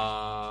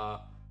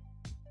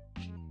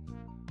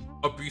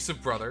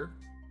 Abusive brother.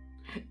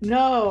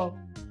 No.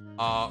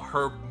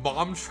 Her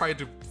mom tried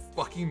to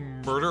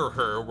fucking murder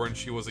her when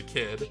she was a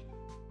kid.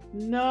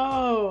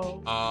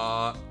 No.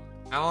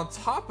 And on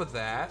top of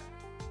that,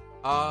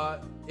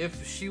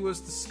 if she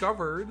was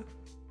discovered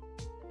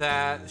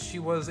that she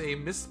was a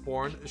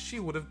Mistborn, she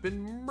would have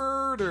been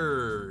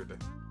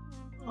murdered.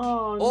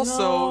 Oh,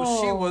 also,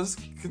 no. she was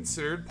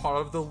considered part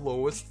of the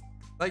lowest,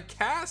 like,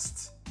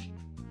 caste.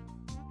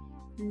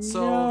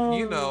 So, No.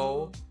 you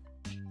know,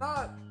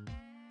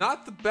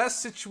 not the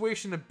best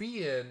situation to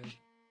be in.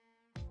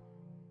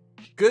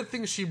 Good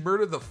thing she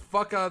murdered the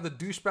fuck out of the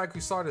douchebag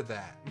who started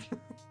that.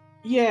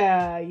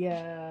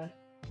 Yeah.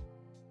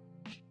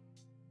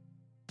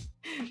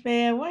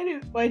 Man,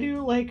 why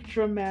do like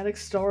dramatic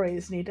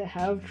stories need to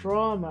have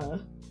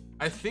drama?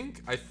 I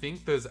think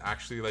there's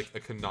actually like a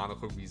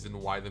canonical reason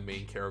why the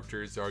main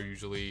characters are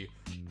usually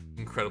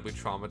incredibly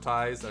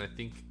traumatized, and I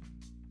think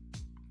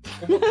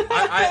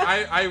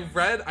I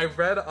read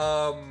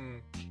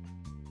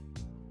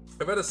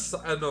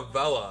a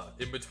novella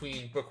in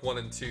between book 1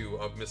 and 2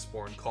 of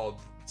Mistborn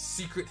called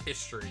Secret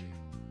History.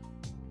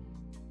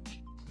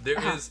 There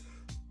is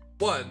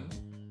one,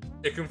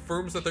 it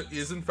confirms that there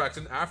is in fact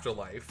an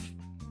afterlife.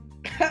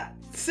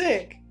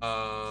 Sick.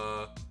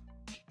 2,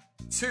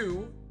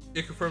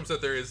 it confirms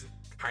that there is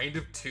kind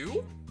of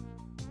 2.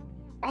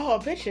 Oh,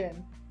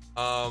 bitchin'.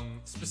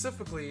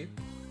 Specifically,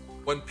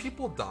 when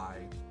people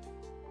die,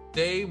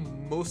 they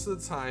most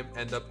of the time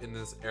end up in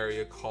this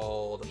area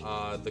called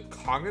the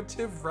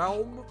cognitive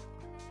realm,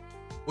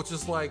 which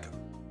is like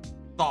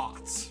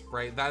thoughts,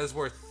 right? That is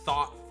where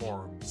thought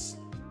forms.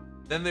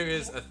 Then there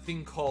is a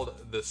thing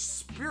called the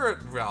spirit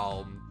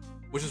realm,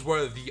 which is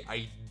where the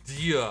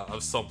idea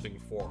of something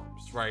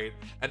forms, right?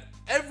 And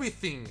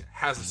everything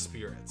has a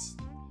spirit.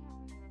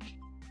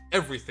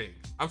 Everything.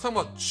 I'm talking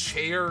about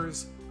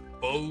chairs,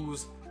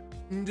 bows,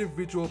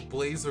 individual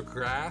blades of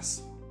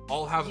grass,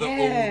 all have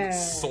their own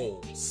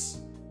souls.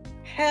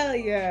 Hell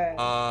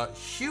yeah.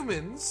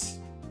 Humans,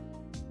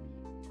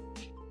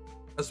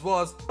 as well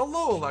as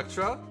hello,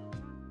 Electra.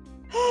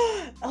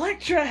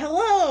 Electra,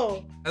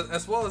 hello.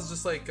 As well as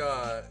just like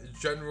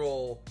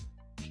general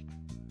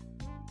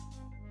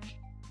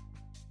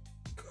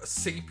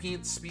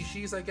sapient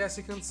species, I guess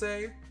you can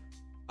say.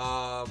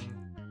 All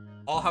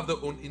have their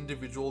own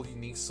individual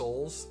unique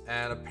souls,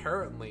 and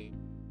apparently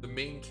the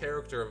main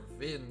character of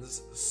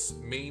Vin's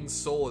main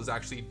soul is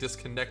actually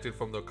disconnected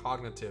from their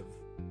cognitive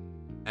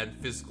and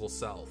physical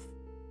self.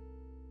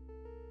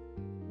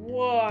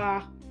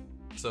 Whoa.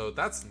 So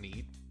that's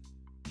neat.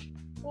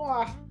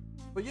 Whoa.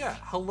 But yeah,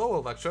 hello,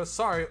 Electra.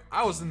 Sorry,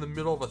 I was in the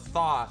middle of a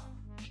thought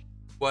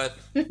with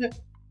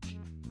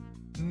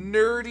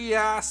nerdy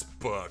ass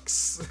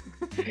books.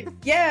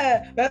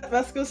 Yeah,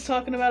 Vesco's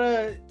talking about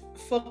a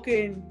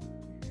fucking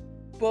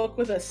book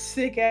with a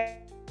sick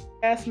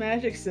ass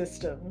magic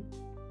system.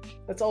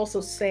 That's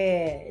also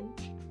sad.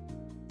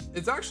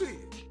 It's actually,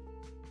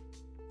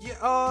 yeah.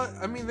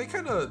 I mean, they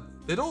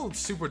don't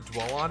super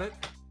dwell on it.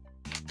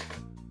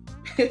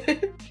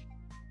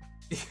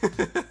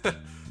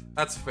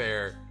 That's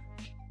fair.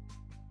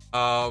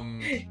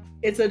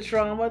 It's a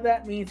drama,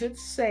 that means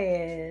it's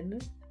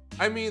sad.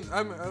 I mean,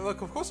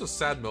 like, of course there's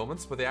sad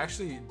moments, but they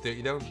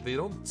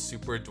don't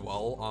super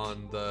dwell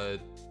on the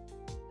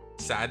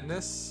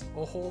sadness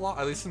a whole lot,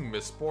 at least in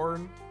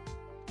Mistborn.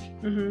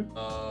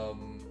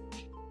 Mm-hmm.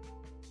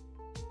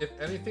 If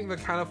anything, they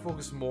kind of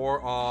focus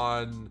more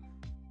on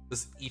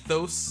this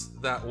ethos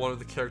that one of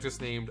the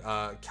characters named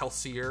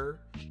Kelsier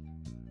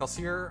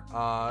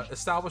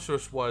established,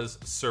 which was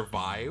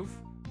survive.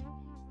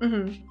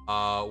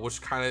 Mm-hmm.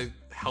 Which kind of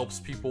helps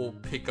people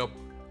pick up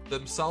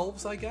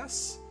themselves, I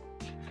guess,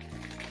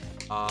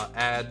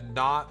 and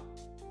not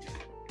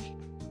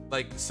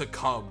like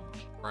succumb,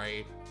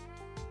 right?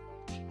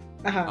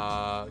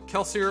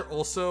 Kelsier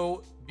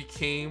also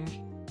became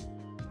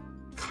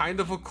kind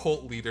of a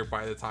cult leader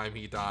by the time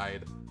he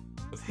died,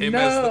 with him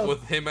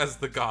as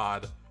the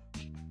god.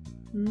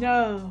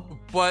 No.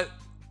 But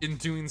in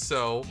doing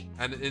so,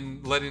 and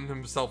in letting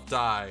himself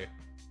die,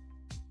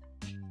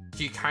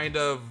 he kind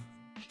of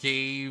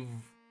gave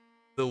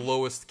the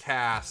lowest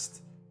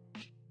caste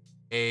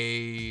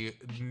a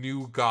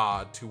new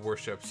god to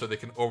worship, so they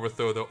can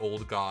overthrow the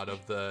old god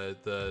of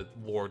the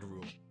Lord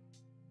Rule.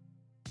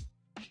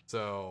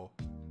 So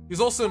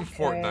he's also in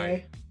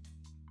Fortnite.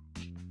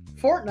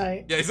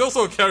 Fortnite? Yeah, he's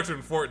also a character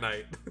in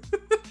Fortnite.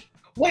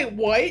 Wait,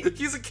 what?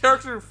 He's a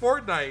character in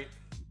Fortnite.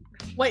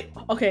 Wait,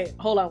 okay,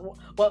 hold on.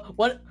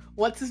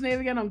 What's his name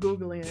again? I'm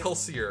googling it.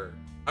 Kelsier.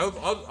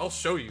 I'll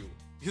show you.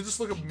 You can just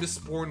look up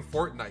Mistborn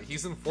Fortnite.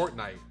 He's in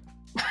Fortnite.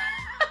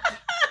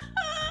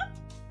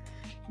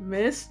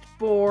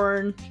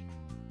 Mistborn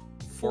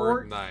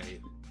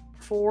Fortnite.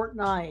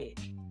 Fortnite.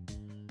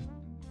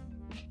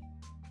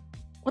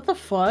 What the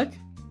fuck?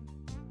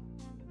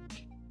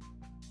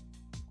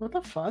 What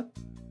the fuck?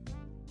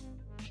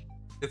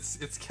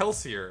 It's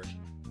Kelsier.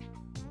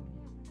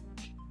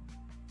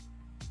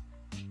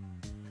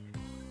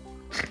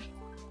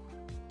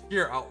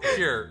 Here,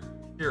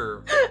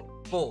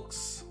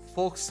 folks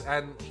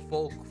and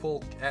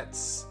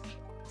folkettes.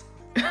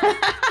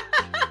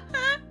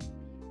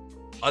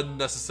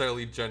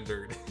 Unnecessarily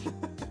gendered.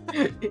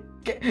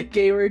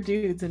 Gamer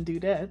dudes and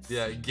dudettes.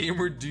 Yeah,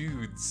 gamer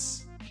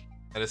dudes,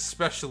 and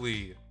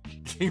especially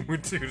Gamer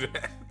 2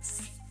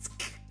 dance.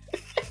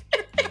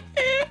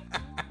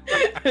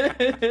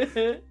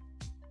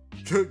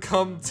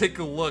 Come take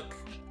a look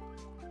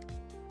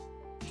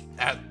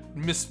at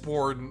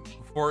Mistborn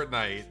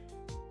Fortnite.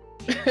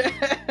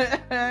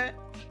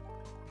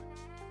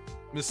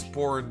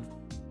 Mistborn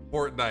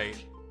Fortnite.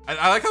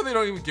 I like how they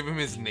don't even give him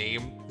his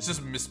name. It's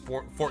just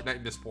Mistborn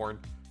Fortnite Mistborn.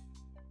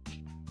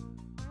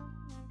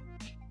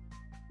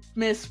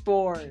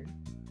 Mistborn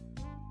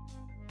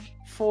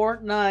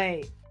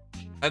Fortnite.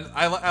 And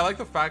I like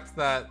the fact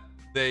that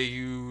they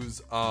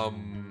use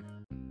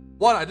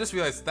one, I just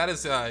realized that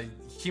is a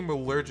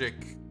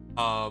hemalurgic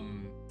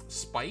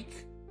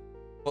spike.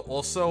 But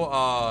also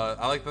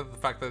I like the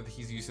fact that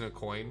he's using a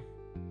coin.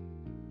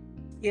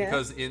 Yeah.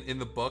 Because in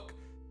the book,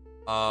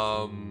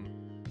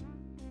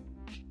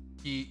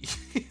 he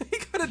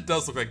kind of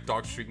does look like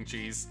dog string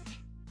cheese.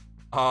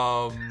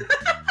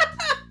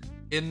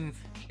 In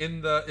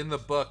the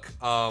book,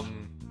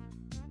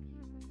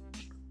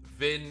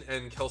 Vin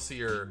and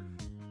Kelsier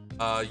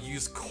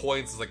use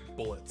coins as like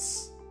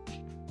bullets,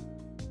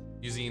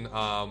 using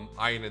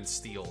iron and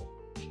steel.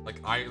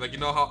 Like you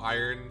know how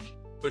iron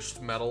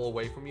pushed metal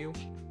away from you?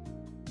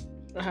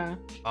 Uh-huh.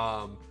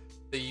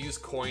 They use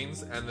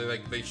coins and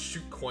they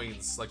shoot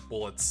coins like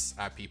bullets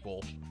at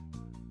people.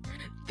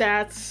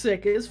 That's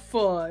sick as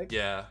fuck.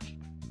 Yeah.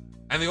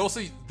 And they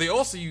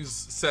also use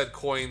said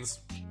coins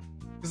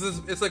because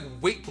it's like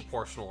weight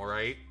proportional,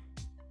 right?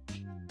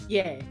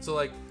 Yeah. So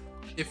like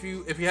if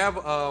you have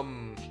a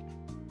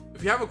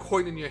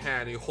coin in your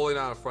hand and you hold it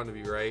out in front of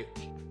you, right?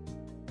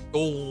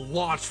 It'll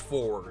launch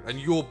forward and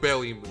you'll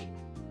barely move.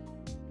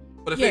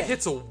 But if it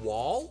hits a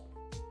wall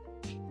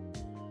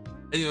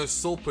and you're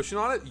still pushing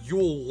on it,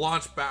 you'll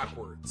launch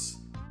backwards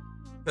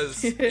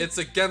because it's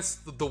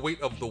against the weight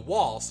of the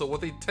wall. So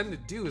what they tend to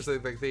do is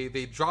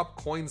they drop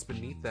coins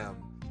beneath them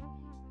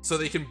so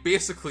they can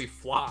basically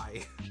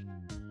fly.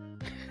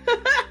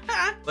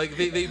 Like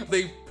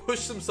they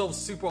push themselves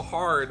super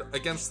hard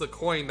against the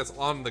coin that's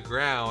on the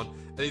ground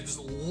and they just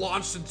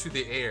launch into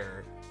the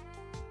air.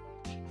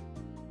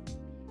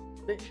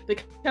 They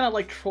kind of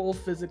like troll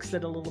physics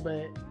it a little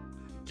bit.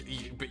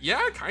 But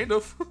yeah, kind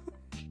of.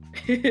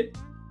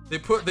 They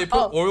put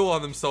oil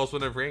on themselves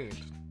when it rained.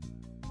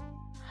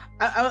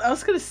 I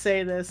was gonna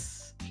say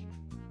this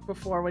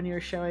before when you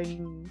were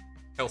showing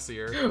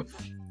Kelsier.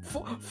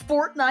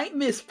 Fortnite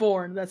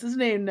Mistborn. That's his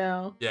name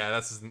now. Yeah,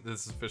 that's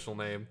his official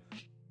name.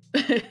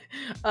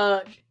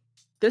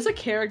 There's a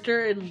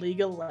character in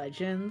League of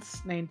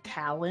Legends named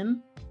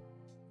Talon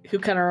who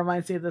kind of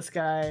reminds me of this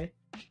guy.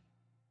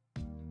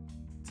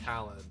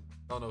 Talon.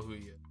 Don't know who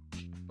he is.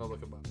 Don't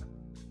look him up.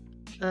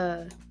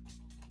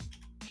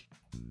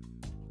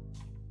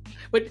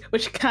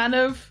 Which kind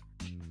of,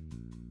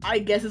 I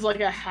guess, is like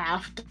a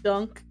half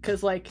dunk,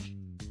 because like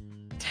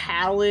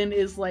Talon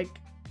is like,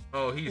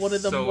 oh, he's one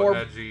of the so more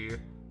edgy.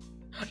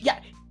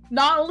 Yeah,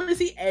 not only is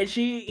he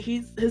edgy,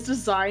 his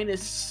design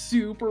is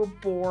super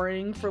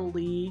boring for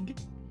League.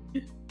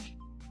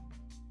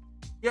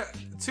 Yeah,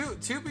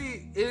 to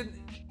be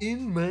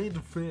in my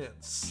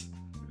defense,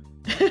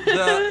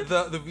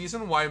 the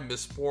reason why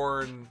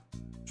Mistborn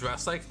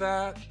dress like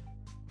that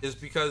is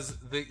because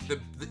the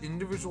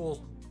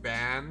individual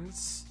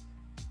bands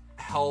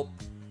help,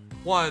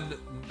 one,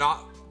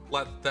 not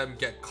let them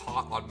get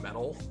caught on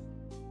metal.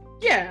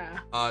 Yeah.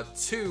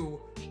 Two,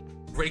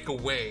 break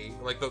away.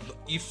 Like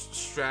each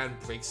strand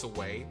breaks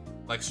away,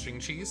 like string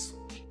cheese.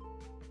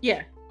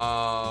 Yeah.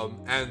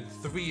 And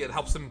three, it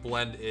helps them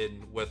blend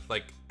in with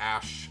like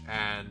ash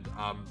and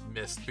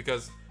mist,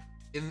 because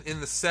in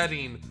the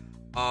setting,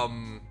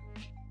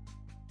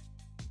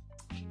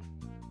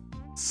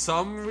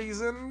 some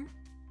reason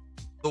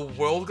the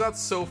world got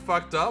so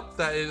fucked up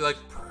that it like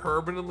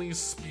permanently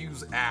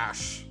spews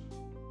ash.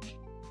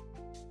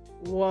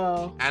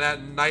 Whoa. And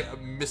at night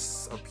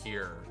mists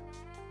appear.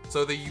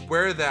 So they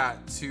wear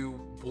that to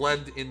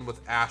blend in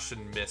with ash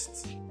and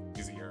mist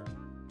easier.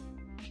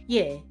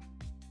 Yeah.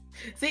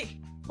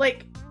 See,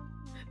 like,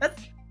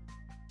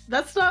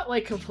 that's not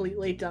like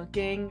completely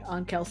dunking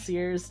on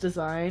Kelsier's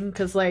design,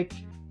 because like,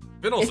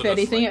 Vin also if does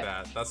anything, like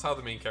that. That's how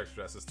the main character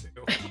dresses too.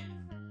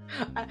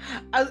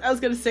 I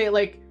was gonna say,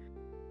 like,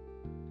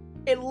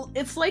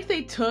 it's like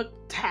they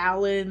took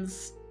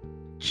Talon's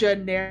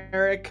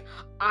generic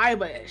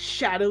I'm a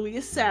shadowy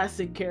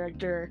assassin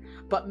character,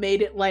 but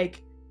made it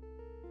like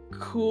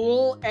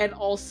cool and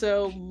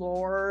also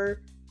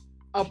lore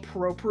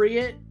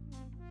appropriate.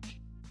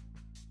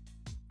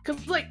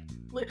 Cause like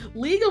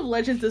League of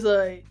Legends is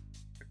a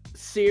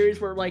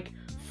series where like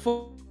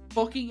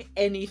fucking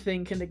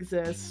anything can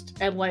exist,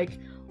 and like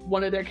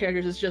one of their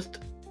characters is just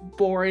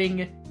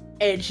boring,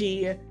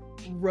 edgy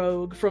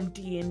rogue from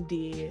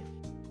D&D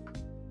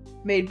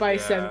made by a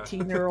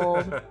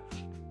 17-year-old.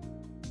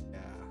 Yeah.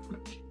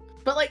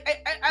 But like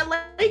I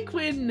like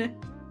when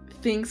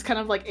things kind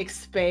of like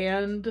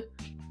expand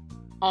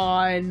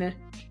on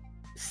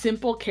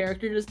simple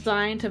character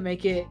design to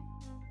make it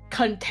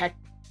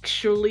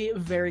contextually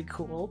very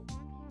cool.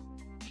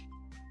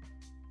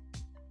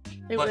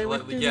 They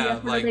went through the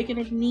effort of making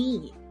it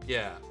neat.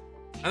 Yeah.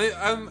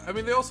 I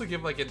mean, they also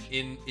give like an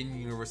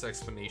in-universe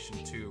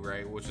explanation too,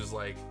 right? Which is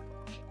like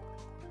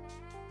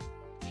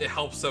it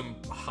helps them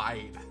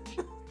hide.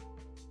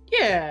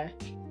 Yeah.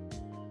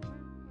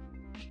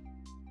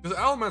 Because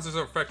Allomancers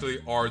effectively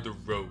are the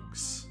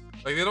rogues.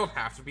 Like, they don't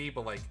have to be,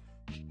 but like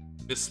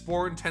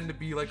Mistborn tend to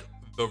be like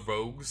the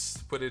rogues,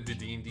 to put into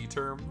D&D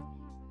term.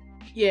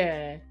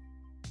 Yeah.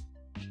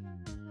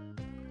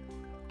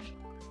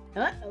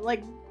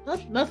 Like,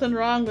 nothing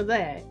wrong with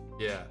that.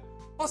 Yeah.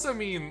 Plus, I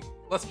mean,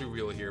 let's be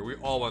real here. We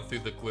all went through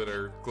the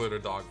glitter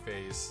dog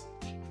phase.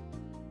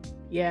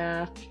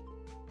 Yeah.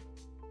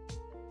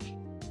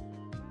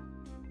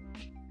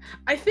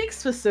 I think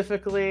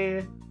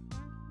specifically,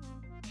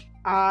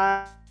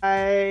 oh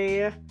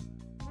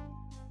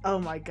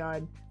my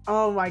god.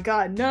 Oh my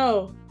god,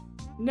 no.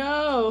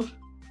 No.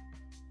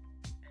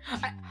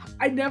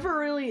 I never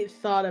really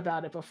thought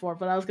about it before,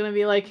 but I was gonna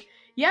be like,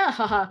 yeah,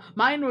 haha.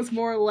 Mine was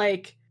more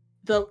like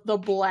the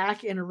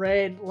black and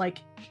red, like,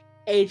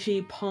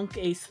 edgy punk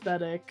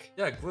aesthetic.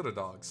 Yeah, glitter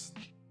dogs.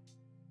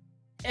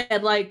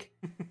 And like,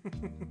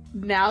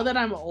 now that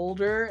I'm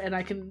older and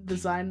I can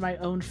design my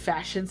own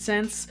fashion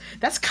sense,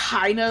 that's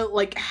kind of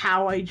like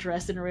how I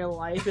dress in real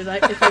life, and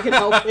if I can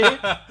help it.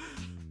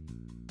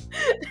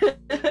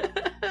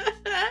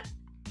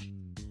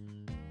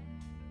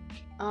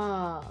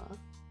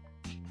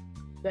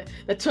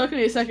 That took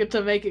me a second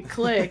to make it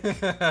click.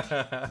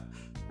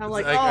 I'm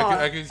like,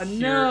 I could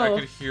hear, no. I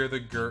could hear the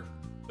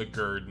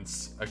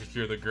gurns. I could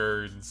hear the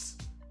gurns.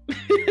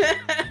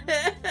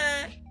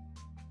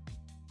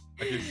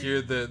 I could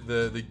hear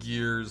the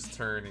gears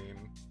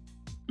turning.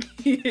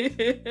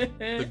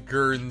 The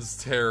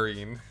gurns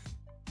tearing.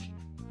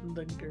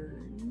 The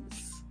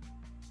gurns.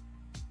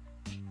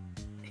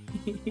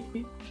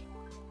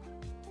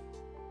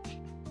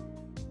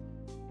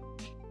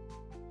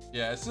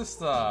 Yeah, it's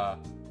just I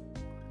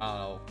don't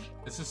know.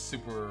 It's just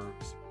super.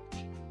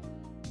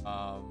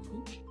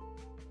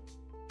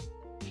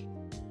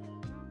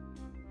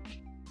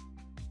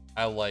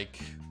 I like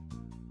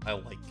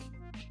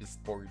this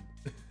board.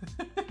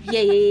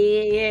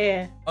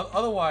 Yeah.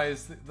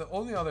 Otherwise, the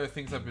only other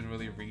things I've been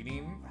really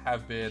reading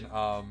have been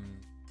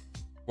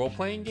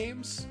role-playing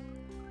games,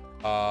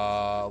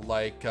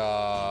 like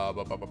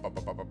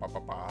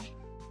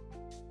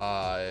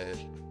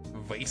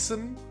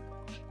Vaesen,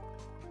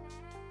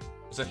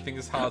 which I think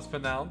is how it's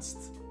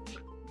pronounced.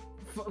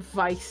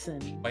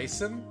 Vaesen.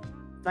 Vaesen?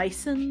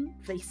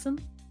 Vaesen?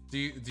 Do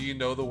you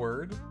know the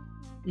word?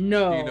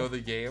 No. Do you know the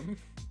game?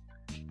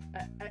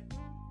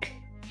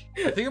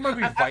 I think it might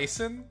be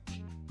Vaesen.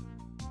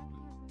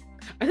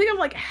 I think I'm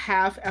like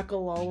half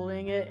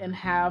echololoing it and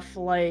half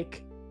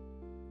like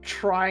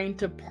trying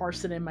to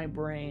parse it in my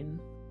brain.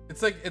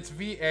 It's like it's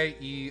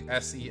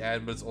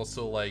Vaesen, but it's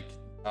also like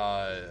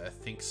I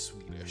think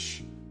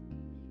Swedish.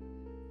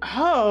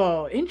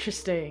 Oh,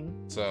 interesting.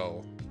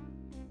 So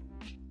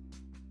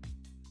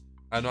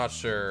I'm not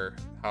sure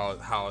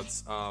how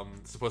it's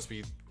supposed to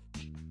be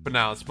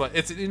pronounced, but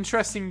it's an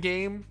interesting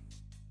game.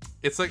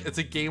 It's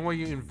a game where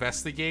you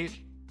investigate,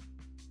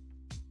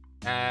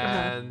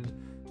 and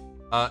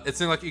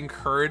it's like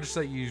encourage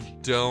that you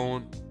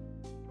don't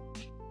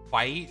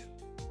fight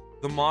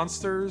the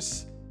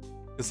monsters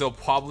because they'll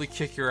probably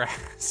kick your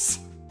ass.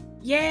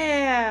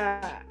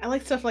 Yeah, I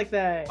like stuff like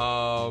that.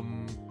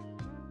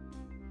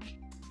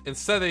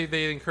 Instead,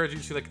 they encourage you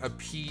to like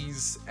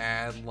appease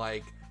and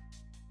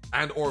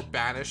or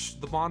banish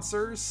the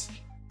monsters,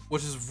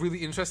 which is really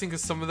interesting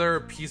because some of their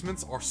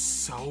appeasements are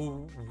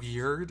so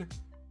weird.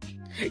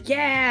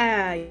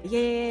 Yeah.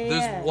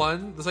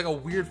 There's like a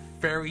weird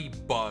fairy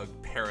bug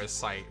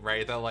parasite,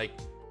 right? That like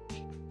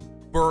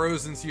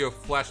burrows into your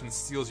flesh and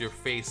steals your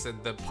face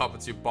and then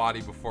puppets your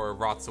body before it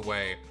rots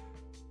away.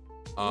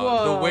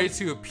 The way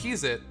to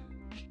appease it,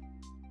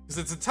 because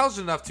it's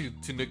intelligent enough to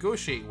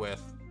negotiate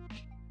with,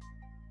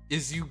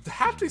 is you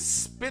have to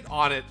spit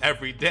on it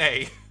every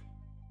day.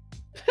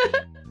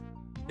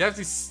 you have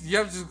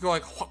to go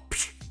like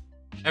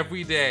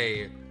every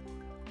day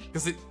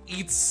because it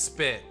eats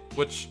spit,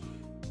 which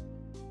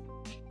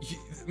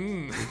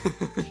you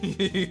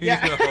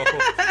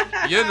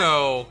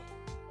know.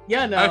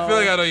 I feel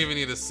like I don't even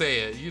need to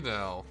say it. You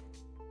know.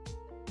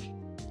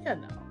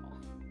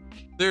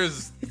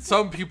 There's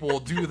some people will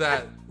do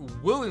that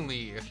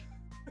willingly.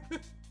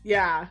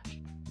 Yeah.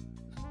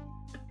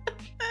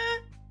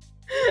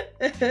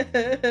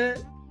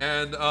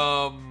 And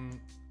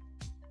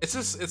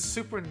it's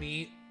super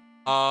neat.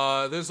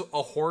 There's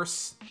a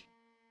horse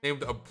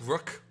named a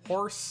brook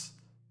horse.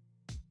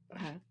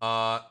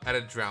 And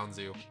it drowns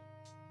you.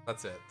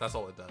 That's it. That's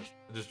all it does.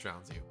 It just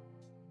drowns you.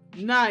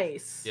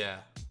 Nice. Yeah.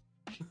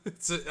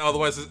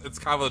 Otherwise it's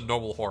kind of a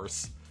normal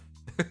horse.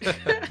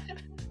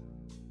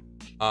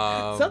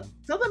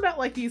 Something about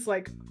like these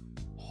like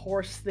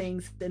horse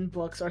things in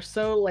books are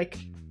so like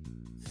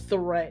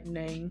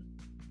threatening.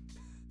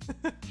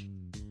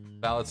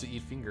 Valid to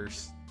eat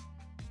fingers.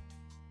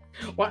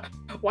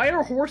 Why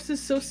are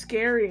horses so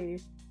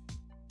scary?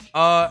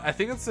 I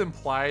think it's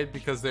implied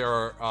because there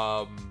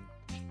are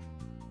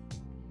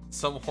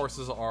some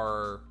horses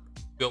are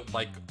built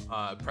like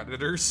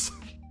predators.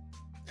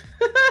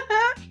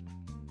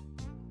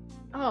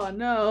 Oh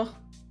no.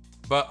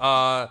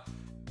 But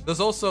there's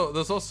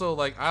also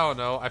like, I don't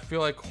know, I feel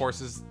like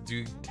horses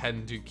do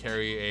tend to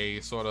carry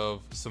a sort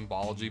of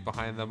symbology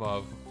behind them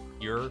of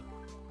fear.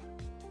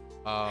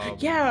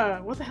 Yeah,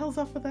 what the hell's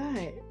up with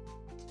that?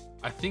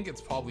 I think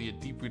it's probably a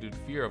deep-rooted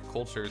fear of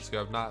cultures who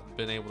have not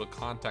been able to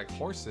contact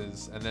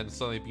horses and then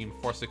suddenly being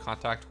forced to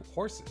contact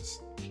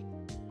horses.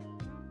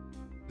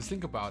 Just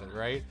think about it,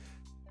 right?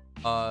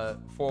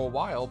 For a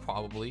while,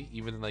 probably,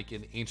 even like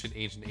in ancient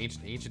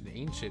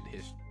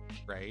history,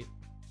 right?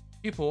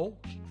 People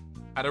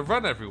had to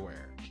run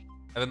everywhere.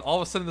 And then all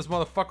of a sudden this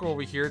motherfucker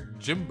over here,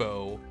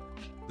 Jimbo,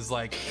 is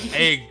like,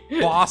 hey,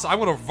 boss, I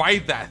want to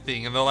ride that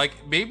thing. And they're like,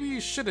 maybe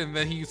you shouldn't. And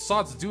then he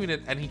starts doing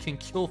it and he can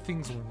kill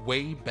things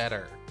way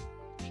better.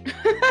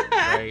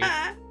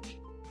 Right?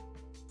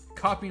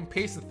 Copy and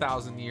paste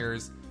 1,000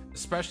 years,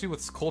 especially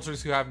with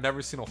cultures who have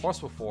never seen a horse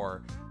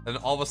before. And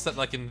all of a sudden,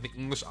 like in the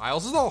English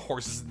Isles, there's no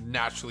horses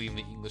naturally in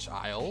the English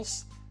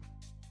Isles.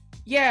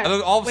 Yeah. And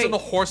then all of a sudden the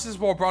horses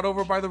were brought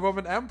over by the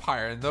Roman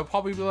Empire. And they'll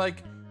probably be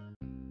like,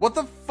 what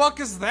the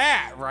fuck is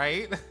that,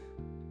 right?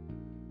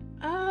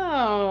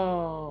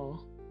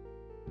 Oh.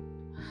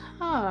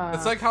 Huh.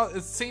 It's like how it's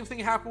the same thing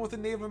happened with the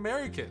Native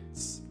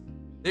Americans.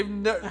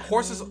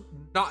 Horses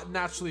not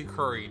naturally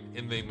occurring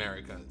in the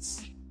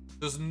Americas.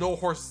 There's no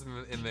horses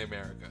in the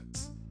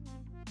Americas.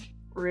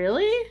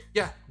 Really?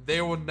 Yeah,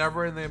 they were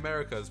never in the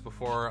Americas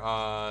before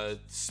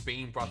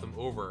Spain brought them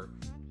over.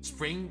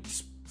 Spain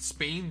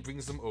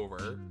brings them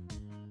over.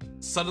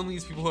 Suddenly,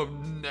 these people who have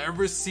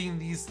never seen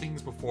these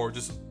things before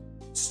just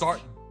start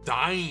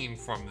dying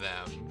from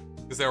them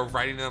because they were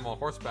riding them on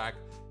horseback.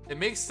 It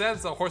makes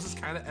sense that horses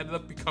kind of ended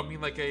up becoming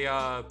like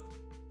a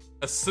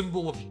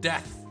symbol of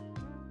death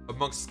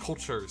amongst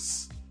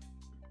cultures.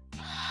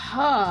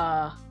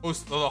 Huh.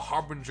 Most the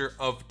harbinger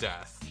of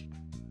death.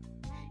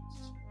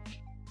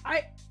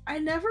 I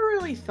never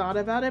really thought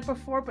about it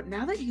before, but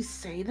now that you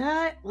say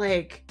that,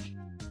 like,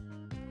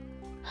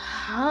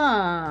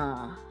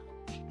 huh.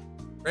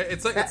 Right?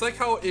 It's like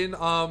how in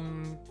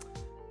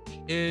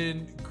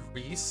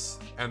Greece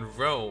and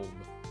Rome,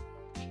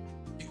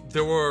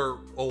 there were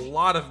a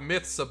lot of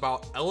myths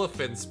about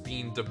elephants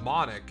being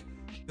demonic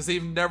because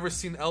they've never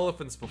seen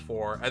elephants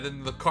before, and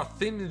then the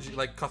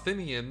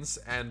Carthaginians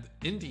and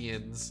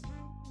Indians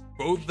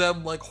rode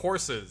them like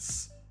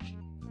horses.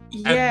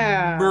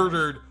 Yeah. And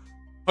murdered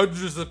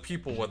hundreds of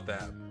people with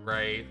them,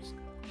 right?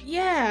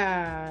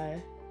 Yeah.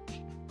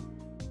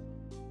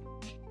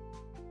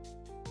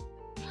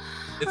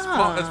 It's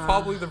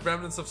probably the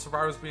remnants of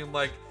survivors being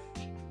like,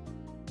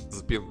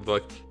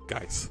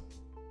 guys,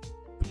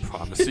 I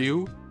promise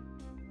you,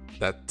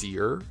 that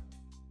deer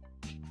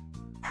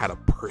had a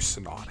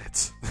person on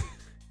it.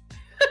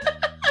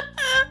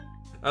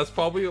 That's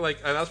probably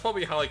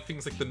how like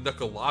things like the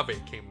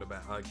Nukalave came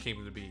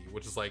to be,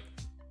 which is like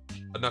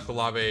a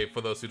Nukalave, for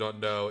those who don't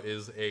know,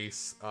 is a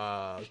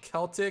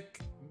Celtic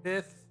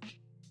myth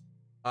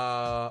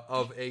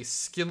of a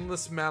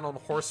skinless man on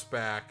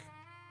horseback,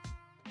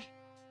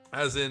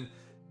 as in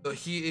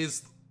he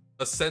is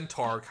a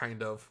centaur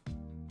kind of.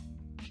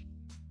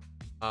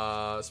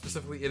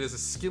 Specifically, it is a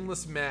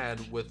skinless man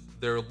with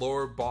their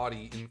lower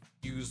body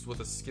infused with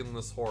a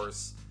skinless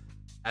horse,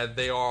 and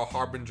they are a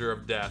harbinger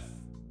of death.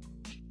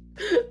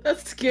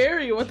 That's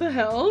scary. What the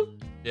hell?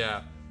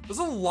 Yeah, there's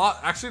a lot.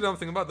 Actually, now I'm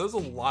thinking about it, there's a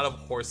lot of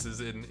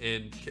horses in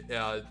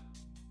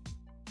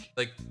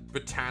like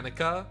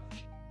Britannica,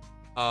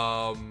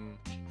 that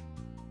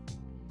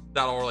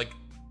are like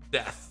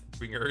death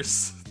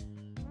bringers.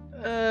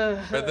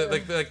 Right?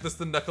 Like this,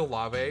 the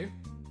Nukalave,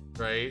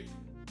 right?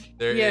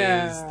 There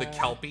is the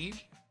Kelpie,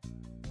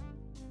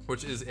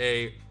 which is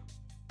a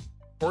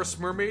horse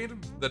mermaid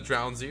that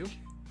drowns you.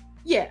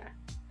 Yeah.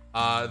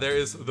 There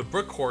is the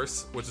brook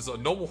horse, which is a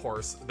noble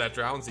horse that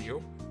drowns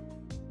you.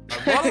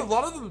 A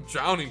lot of them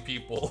drowning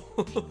people.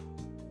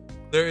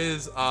 There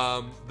is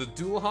the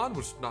Dullahan,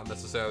 which is not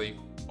necessarily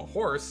a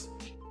horse,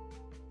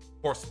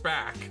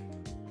 horseback.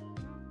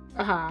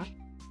 Uh-huh.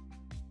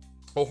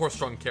 Or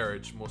horse-drawn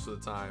carriage most of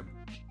the time.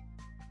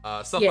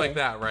 Stuff like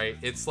that, right?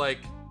 It's like,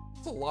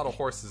 it's a lot of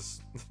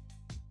horses.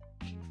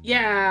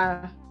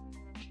 Yeah.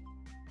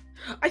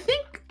 I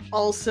think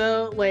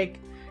also, like,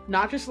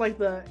 not just like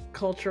the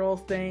cultural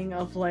thing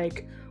of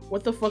like,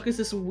 what the fuck is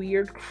this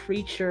weird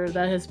creature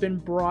that has been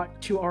brought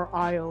to our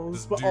isles,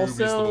 This but dubious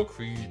also little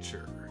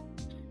creature.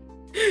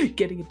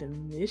 getting into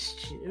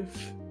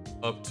mischief.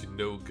 Up to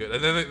no good.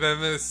 And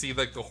then they see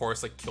like the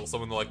horse like kill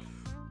someone, they're like,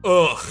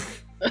 ugh,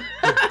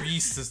 the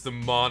beast is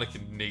demonic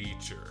in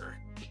nature.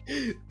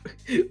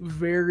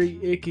 Very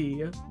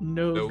icky.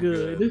 No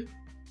good.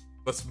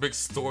 Let's make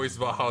stories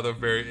about how they're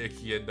very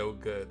icky and no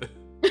good.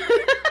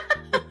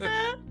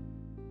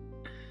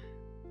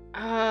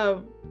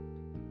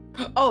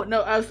 Oh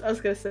no, I was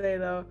gonna say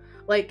though,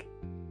 like,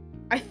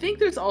 I think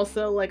there's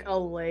also like a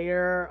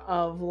layer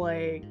of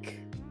like,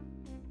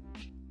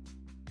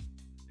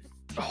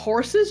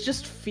 horses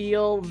just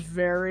feel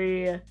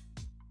very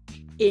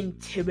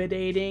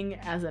intimidating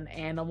as an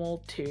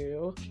animal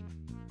too.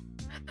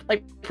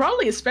 Like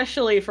probably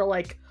especially for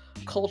like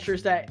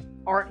cultures that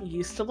aren't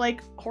used to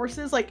like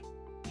horses, like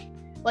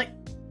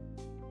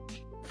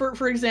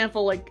for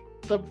example, like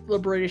the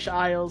British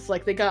Isles,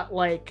 like they got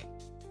like,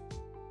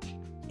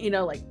 you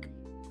know, like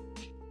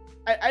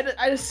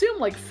I'd assume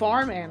like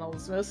farm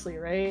animals mostly,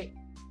 right?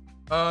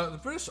 The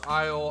British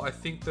Isle, I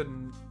think the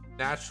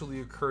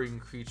naturally occurring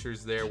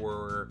creatures there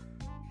were,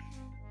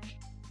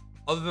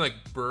 other than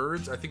like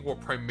birds, I think were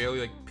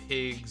primarily like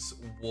pigs,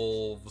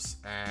 wolves,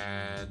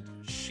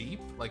 and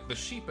sheep. Like the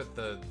sheep at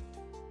the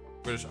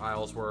British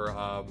Isles were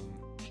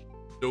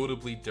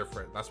notably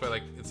different. That's why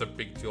like it's a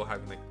big deal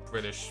having like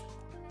British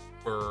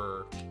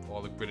fur,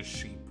 all the British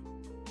sheep.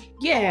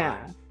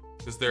 Yeah,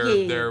 because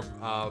they're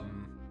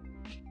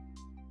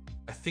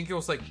I think it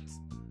was like,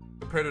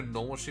 compared to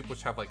normal sheep,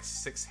 which have like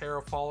 6 hair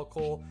a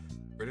follicle,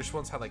 British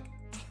ones had like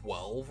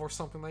 12 or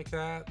something like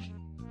that.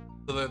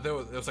 So it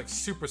was like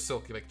super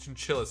silky, like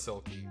chinchilla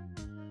silky.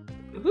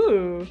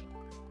 Ooh,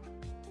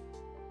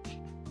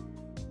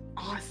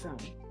 awesome.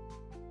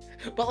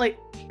 But like,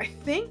 I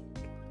think,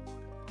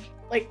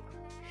 like,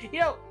 you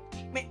know,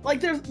 like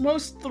there's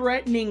most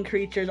threatening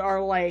creatures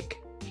are like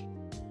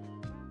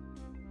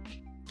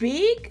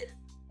big,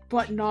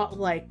 but not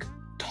like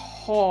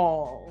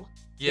tall.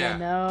 Yeah. You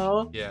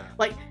know? Yeah.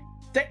 Like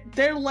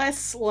they're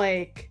less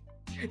like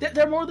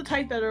they're more the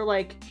type that are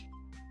like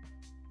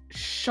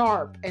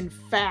sharp and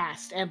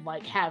fast and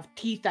like have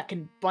teeth that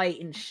can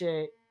bite and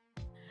shit.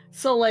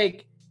 So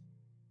like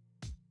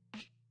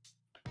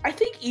I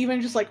think even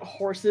just like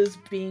horses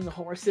being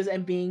horses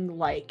and being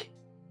like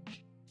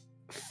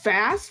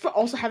fast but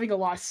also having a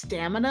lot of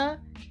stamina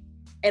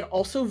and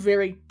also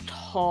very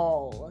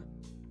tall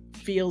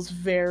feels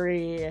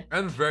very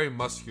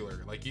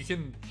muscular. Like you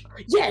can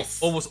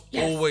almost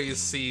yes. always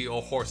see a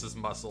horse's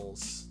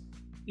muscles.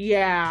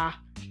 Yeah.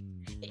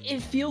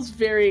 It feels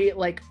very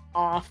like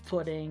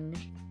off-putting.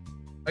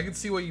 I can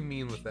see what you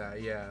mean with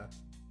that, yeah.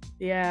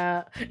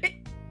 Yeah.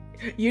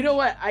 You know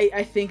what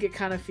I think it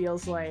kind of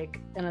feels like,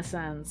 in a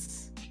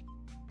sense?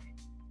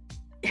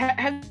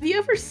 Have you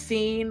ever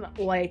seen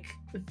like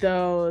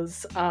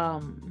those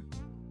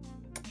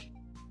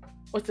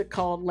what's it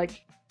called?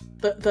 Like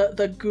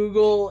the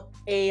Google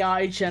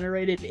AI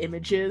generated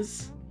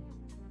images?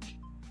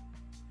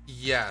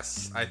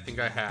 Yes, I think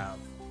I have.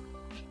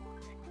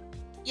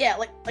 Yeah,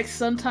 like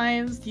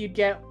sometimes you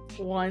get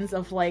ones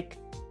of like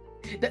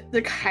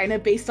they're kind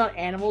of based on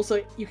animals,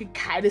 so you can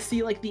kind of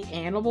see like the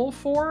animal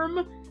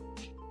form,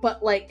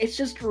 but like it's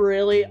just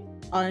really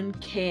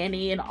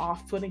uncanny and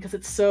off-putting because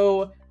it's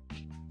so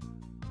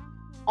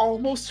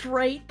almost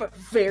right but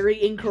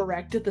very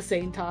incorrect at the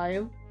same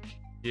time.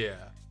 Yeah.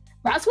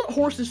 That's what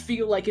horses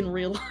feel like in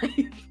real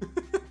life.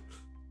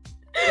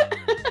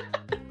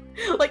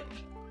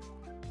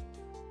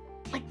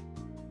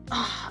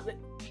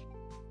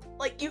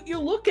 like you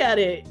look at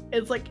it,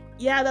 it's like,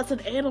 yeah, that's an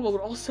animal,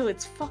 but also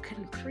it's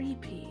fucking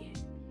creepy.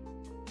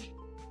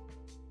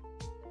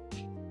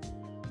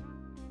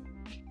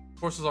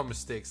 Horses are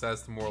mistakes.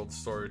 That's the moral of the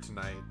story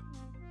tonight.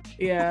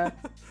 Yeah.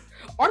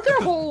 Aren't their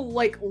whole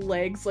like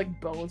legs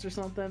like bones or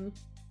something?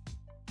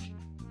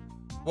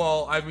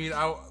 Well, I mean,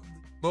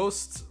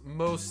 most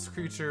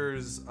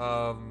creatures,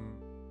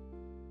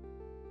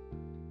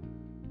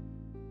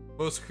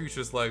 most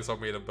creatures' legs are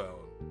made of bone.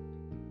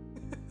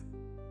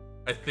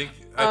 I think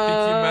you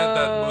meant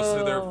that most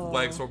of their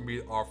legs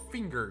are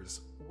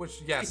fingers,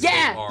 which yes,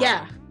 yeah, they are.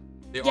 Yeah.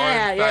 They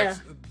are in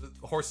fact.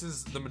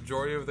 Horses, the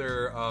majority of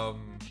their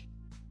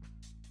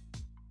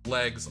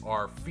legs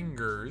are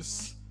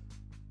fingers,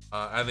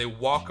 and they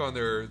walk on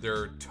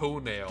their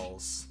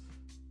toenails,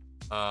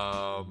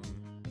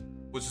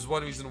 which is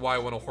one reason why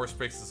when a horse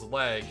breaks his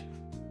leg,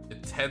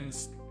 it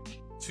tends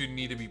to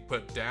need to be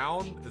put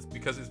down. It's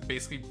because it's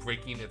basically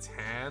breaking its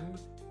hand.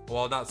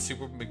 While not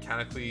super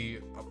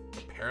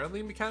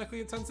apparently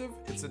mechanically intensive,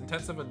 it's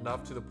intensive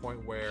enough to the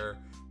point where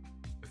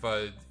if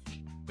a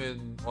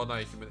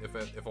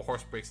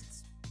horse breaks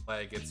its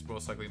leg, it's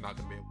most likely not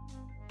going to be able.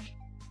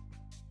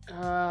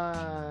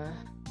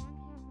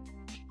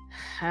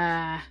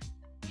 Yeah,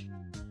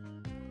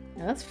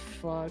 that's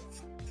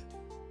fucked.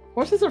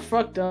 Horses are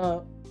fucked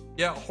up.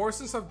 Yeah,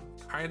 horses have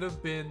kind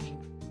of been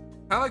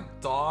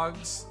like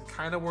dogs,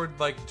 kind of were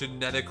like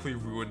genetically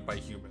ruined by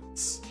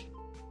humans.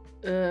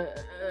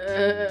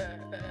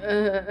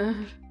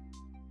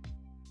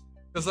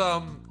 Because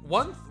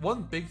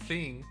one big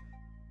thing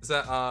is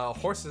that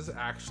horses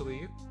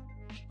actually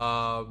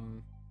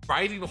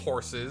riding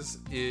horses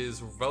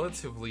is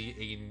relatively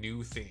a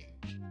new thing.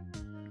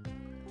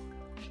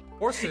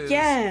 Horses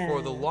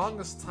for the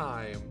longest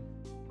time,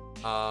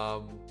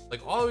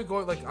 like all the way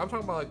going, like I'm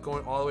talking about like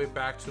going all the way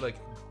back to like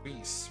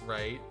Greece,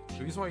 right?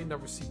 The reason why you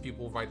never see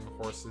people riding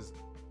horses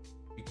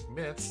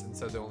myths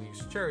instead they only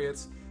use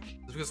chariots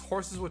is because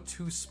horses were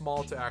too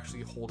small to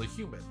actually hold a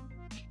human.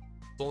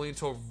 It's only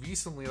until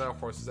recently that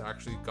horses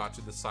actually got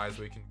to the size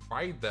where you can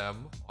ride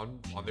them on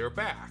their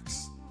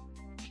backs.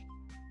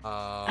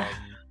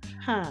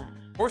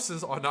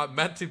 Horses are not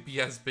meant to be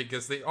as big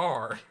as they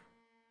are.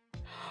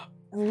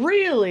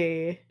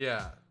 Really?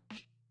 Yeah.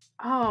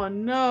 Oh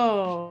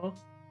no.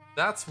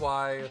 That's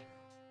why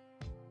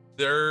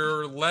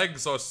their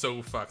legs are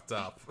so fucked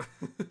up.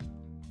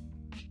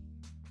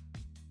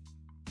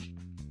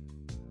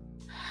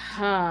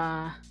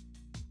 Huh.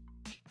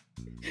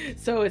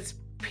 So it's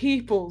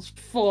people's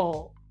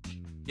fault.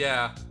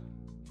 Yeah.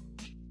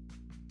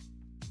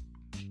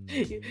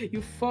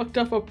 You fucked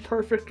up a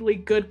perfectly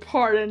good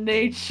part of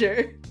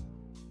nature.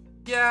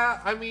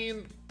 Yeah, I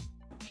mean,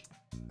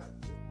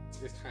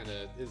 it's kind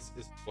of is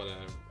whatever.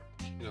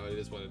 You know, it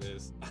is what it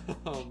is.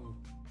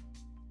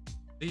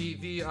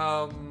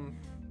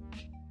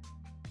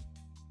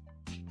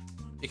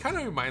 It kind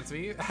of reminds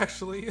me,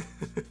 actually,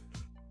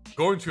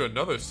 going to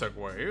another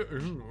segue.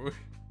 Ooh.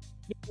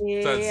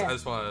 Yeah. So I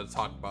just wanted to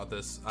talk about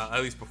this,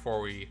 at least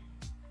before we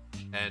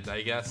end,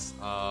 I guess.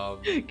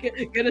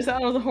 Get us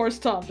out of the horse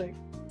topic.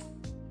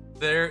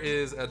 There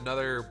is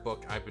another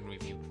book I've been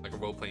reading, like a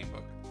role-playing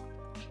book,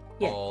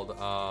 called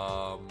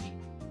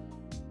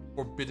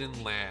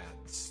Forbidden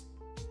Lands.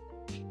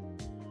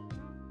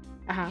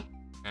 Uh-huh.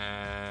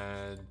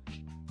 And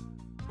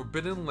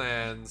Forbidden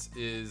Lands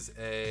is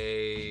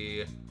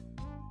a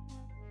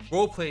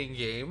role-playing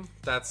game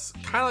that's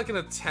kind of like an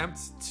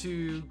attempt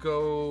to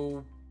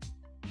go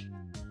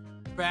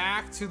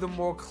back to the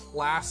more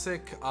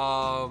classic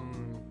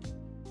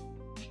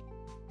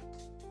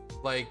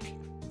like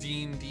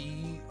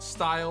D&D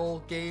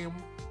style game.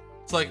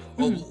 It's like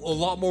a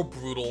lot more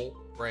brutal,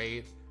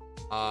 right?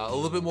 A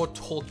little bit more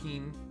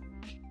Tolkien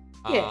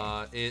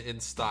in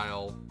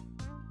style.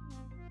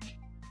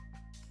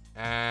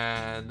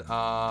 And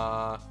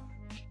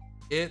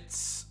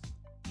it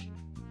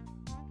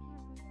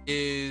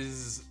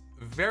is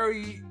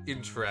very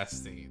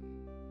interesting.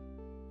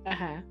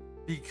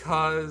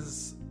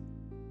 Because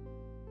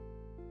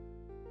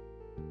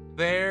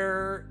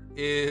there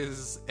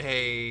is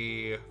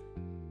a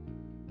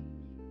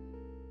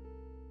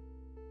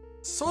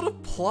sort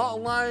of plot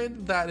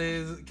line that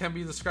can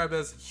be described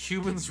as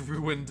humans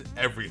ruined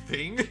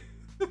everything.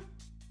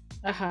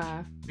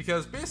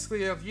 Because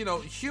basically, you know,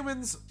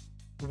 humans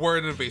were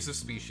an invasive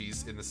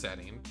species in the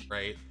setting,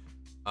 right?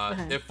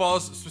 It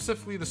follows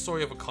specifically the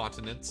story of a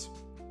continent,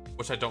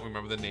 which I don't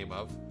remember the name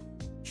of.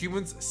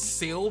 Humans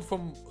sailed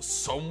from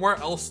somewhere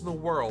else in the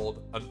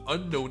world, an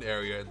unknown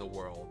area in the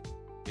world.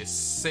 They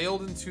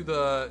sailed into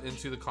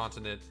the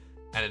continent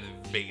and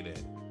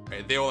invaded.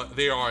 Right?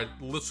 They are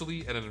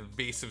literally an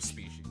invasive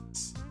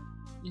species.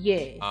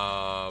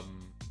 Yeah.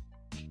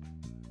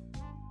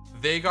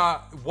 They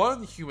got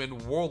one human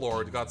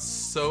warlord got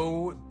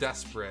so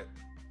desperate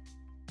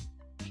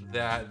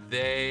that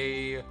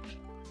they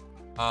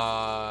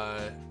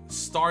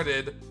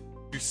started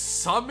to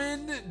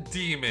summon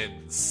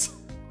demons.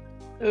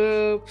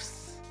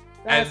 Oops.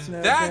 That's and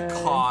no that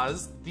good.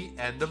 caused the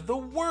end of the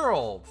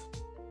world.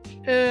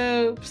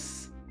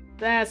 Oops.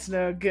 That's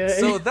no good.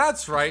 So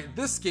that's right,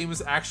 this game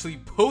is actually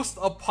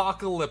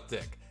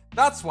post-apocalyptic.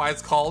 That's why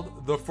it's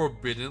called the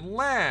Forbidden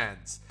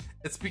Lands.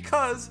 It's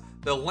because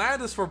the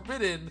land is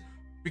forbidden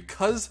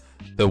because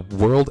the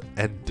world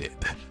ended.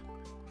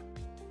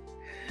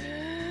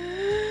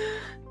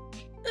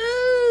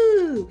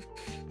 Ooh.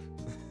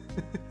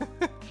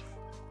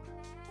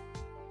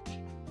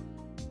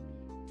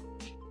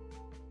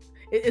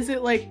 Is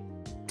it like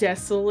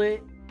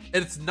desolate?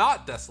 It's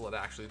not desolate,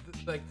 actually.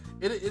 Like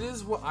it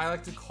is what I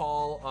like to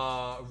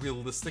call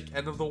realistic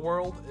end of the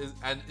world,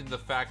 and in the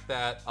fact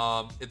that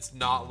it's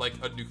not like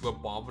a nuclear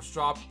bomb was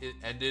dropped. It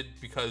ended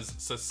because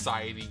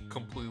society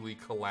completely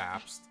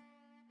collapsed.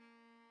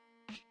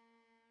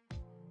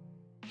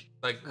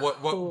 Like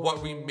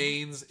what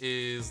remains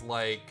is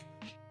like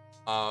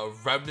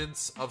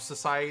remnants of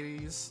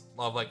societies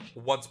of like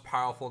once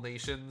powerful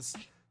nations,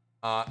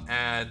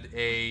 and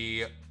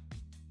a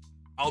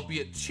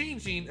albeit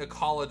changing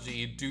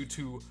ecology due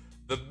to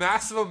the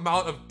massive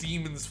amount of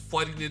demons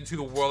flooding into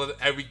the world at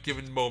every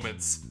given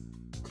moment.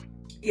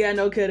 Yeah,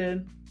 no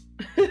kidding.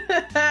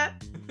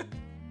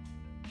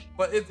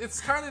 But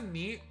it's kind of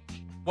neat.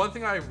 One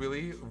thing I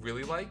really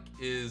like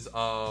is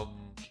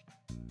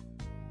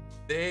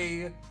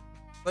they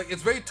like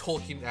it's very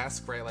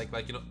Tolkien-esque, right?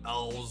 Like you know,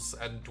 elves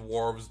and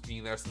dwarves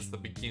being there since the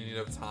beginning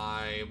of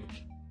time.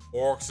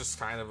 Orcs just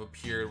kind of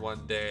appeared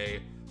one day.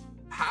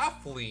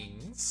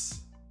 Halflings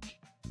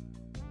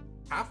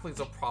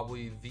are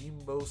probably the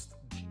most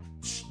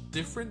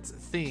different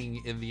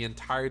thing in the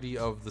entirety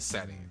of the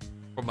setting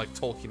from like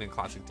Tolkien and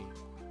classic D.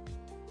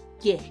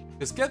 Yeah.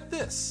 Because get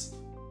this.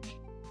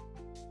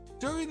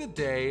 During the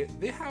day,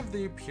 they have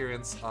the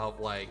appearance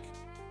of like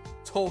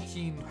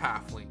Tolkien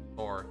halfling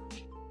or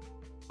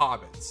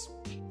hobbits.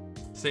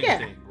 Same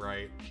thing,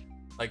 right?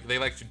 Like they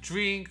like to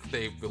drink,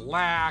 they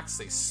relax,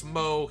 they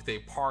smoke, they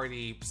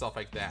party, stuff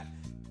like that.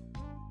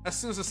 As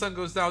soon as the sun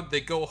goes down,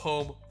 they go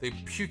home, they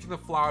puke in the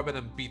flower bed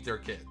and beat their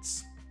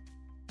kids.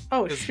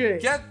 Oh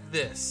shit. Get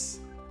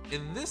this.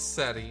 In this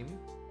setting,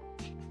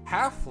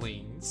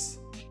 halflings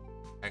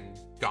and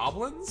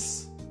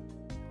goblins,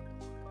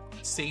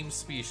 same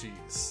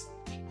species.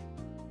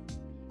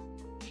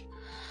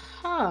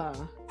 Huh.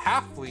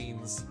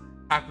 Halflings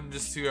happen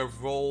just to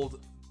have rolled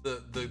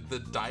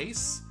the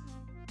dice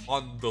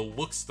on the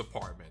looks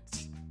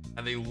department,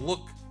 and they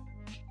look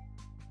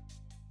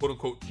quote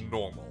unquote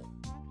normal.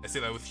 I say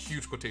that with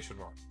huge quotation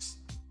marks.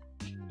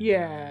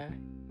 Yeah.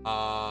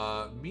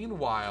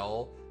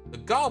 Meanwhile, the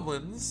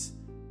goblins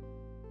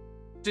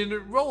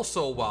didn't roll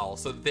so well,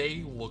 so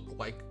they look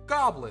like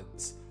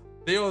goblins.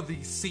 They are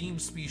the same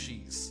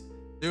species.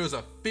 There's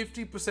a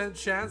 50%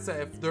 chance that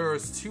if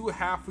there's two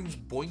halflings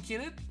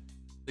boinking it,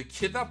 the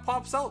kid that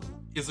pops out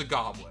is a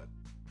goblin.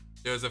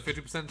 There's a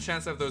 50%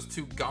 chance that if there's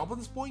two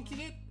goblins boinking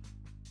it,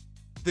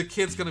 the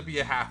kid's gonna be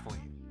a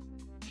halfling.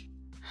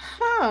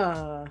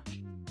 Huh.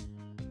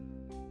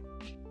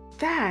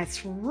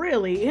 That's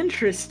really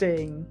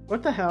interesting.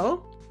 What the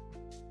hell?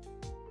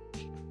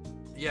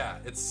 Yeah,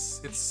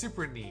 it's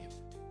super neat.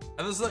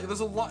 And there's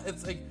a lot.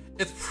 It's like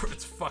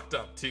it's fucked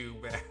up too,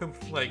 man.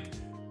 Like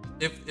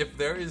if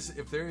there is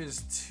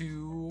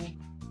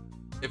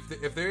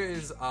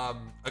a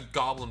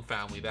goblin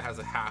family that has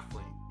a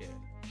halfling kid,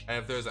 and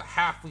if there's a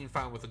halfling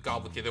family with a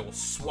goblin kid, they will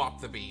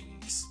swap the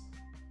babies.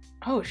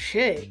 Oh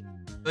shit.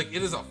 Like,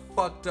 it is a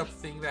fucked up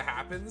thing that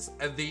happens,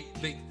 and the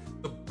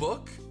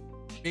book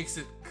makes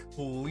it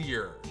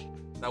clear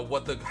that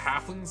what the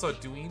halflings are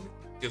doing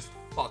is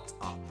fucked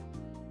up,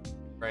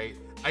 right?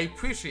 I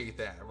appreciate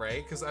that,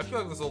 right? Because I feel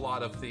like there's a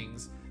lot of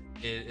things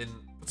in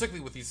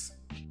particularly with these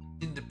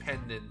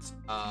independent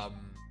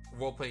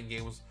role-playing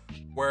games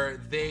where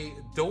they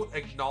don't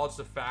acknowledge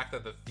the fact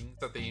that the things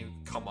that they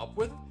come up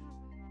with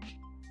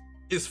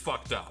is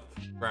fucked up,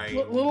 right?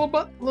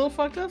 Little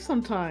fucked up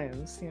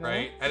sometimes, you know?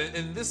 Right? And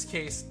in this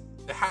case,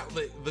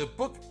 the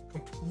book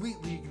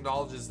completely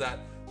acknowledges that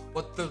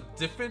what the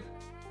different,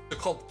 they're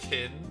called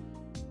kin,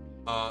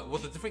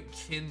 what the different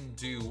kin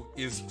do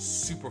is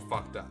super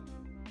fucked up.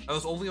 And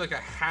there's only like a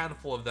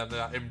handful of them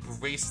that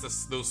embrace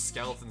those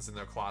skeletons in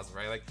their closet,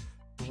 right? Like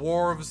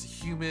dwarves,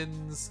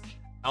 humans,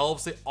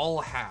 elves, they all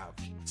have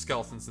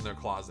skeletons in their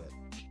closet.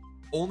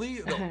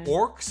 Only the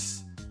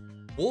orcs,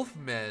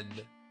 wolfmen,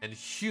 and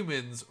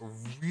humans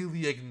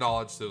really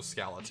acknowledge those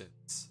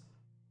skeletons.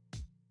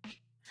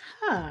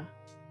 Huh.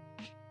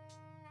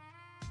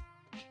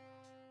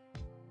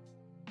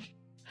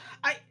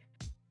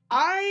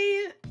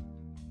 I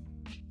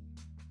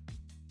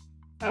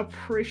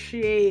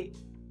appreciate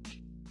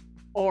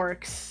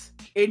orcs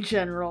in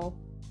general.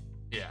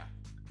 Yeah.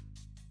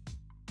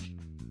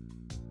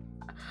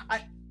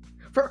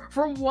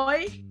 From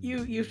what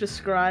you've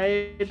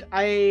described,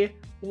 I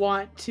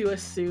want to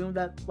assume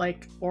that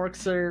like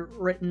orcs are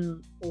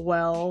written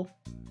well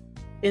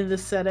in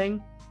this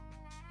setting.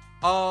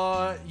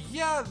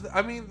 Yeah,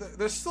 I mean,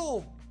 they're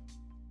still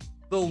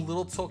a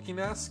little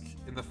Tolkien-esque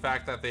in the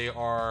fact that they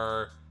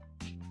are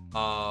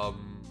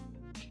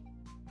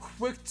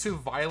quick to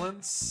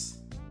violence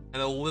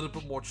and a little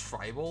bit more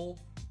tribal.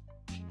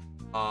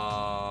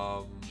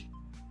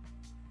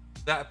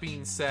 That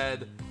being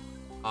said,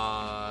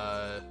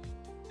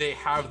 they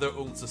have their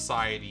own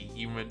society,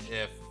 even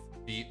if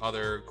the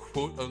other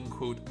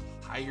quote-unquote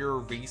higher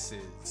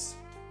races,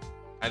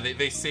 and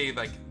they say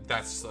like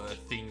that's a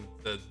thing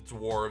the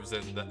dwarves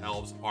and the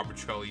elves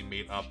arbitrarily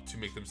made up to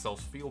make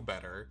themselves feel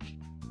better.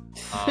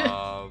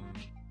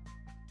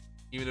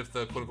 Even if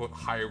the quote-unquote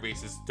higher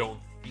races don't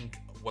think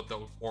what the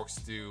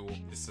orcs do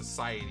is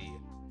society,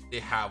 they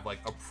have like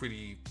a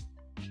pretty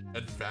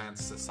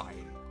advanced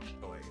society.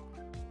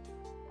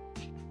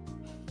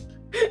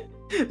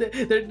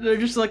 They're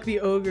just like the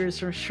ogres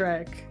from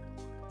Shrek.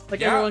 Like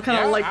yeah, everyone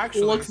kind of like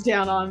actually looks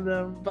down on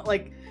them, but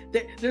like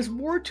there's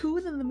more to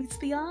them than meets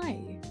the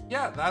eye.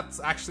 Yeah, that's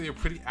actually a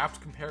pretty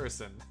apt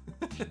comparison.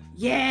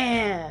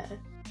 Yeah.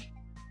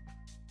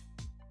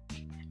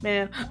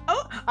 Man,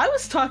 oh, I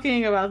was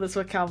talking about this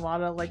with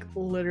Kalmata like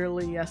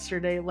literally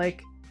yesterday.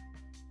 Like,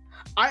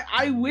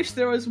 I wish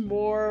there was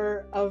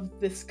more of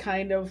this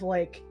kind of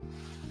like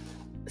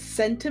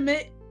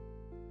sentiment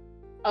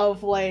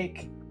of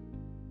like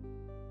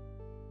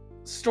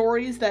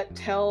stories that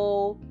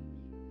tell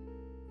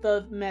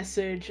the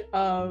message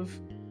of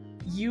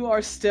you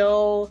are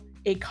still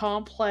a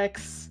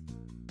complex,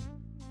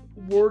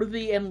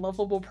 worthy, and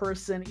lovable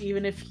person,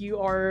 even if you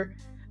are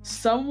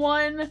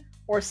someone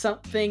or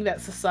something that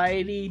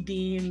society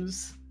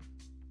deems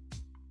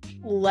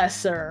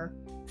lesser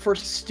for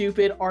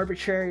stupid,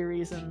 arbitrary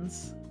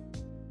reasons.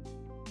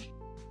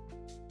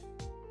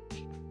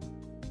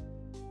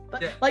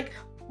 Yeah. Like,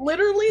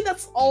 literally,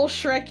 that's all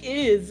Shrek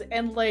is,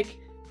 and like,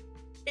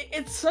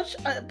 it's such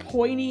a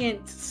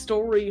poignant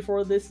story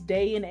for this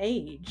day and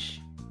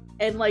age.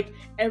 And like,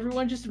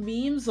 everyone just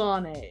memes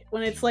on it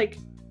when it's like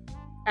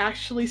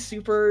actually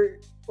super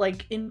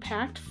like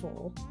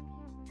impactful.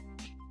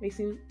 Makes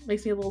me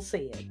a little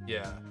sad.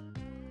 Yeah.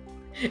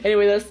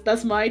 Anyway,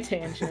 that's my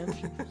tangent.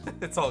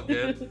 It's all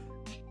good.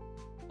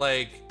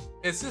 Like,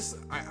 it's just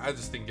I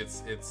just think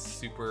it's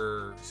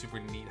super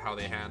neat how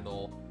they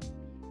handle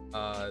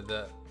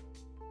the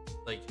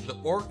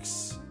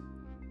orcs,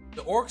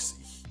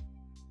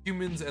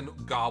 humans, and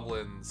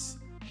goblins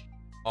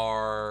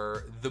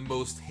are the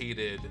most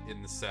hated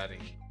in the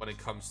setting when it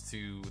comes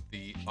to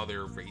the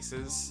other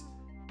races.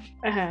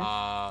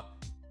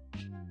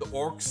 the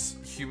orcs,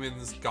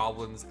 humans,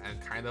 goblins, and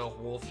kind of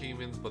wolf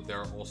humans, but there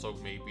are also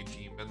maybe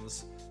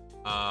demons.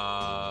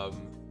 The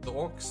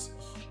orcs,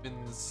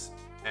 humans,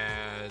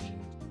 and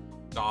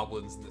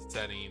goblins in the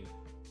setting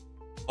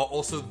are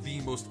also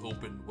the most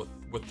open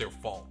with their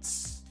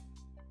faults.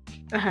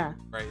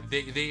 Right?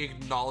 They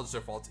acknowledge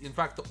their faults. In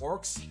fact, the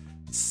orcs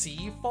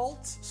see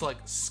faults, so like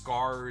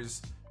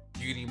scars,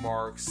 beauty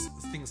marks,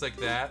 things like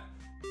that.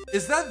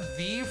 Is that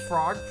the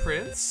Frog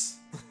Prince?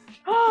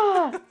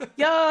 Oh,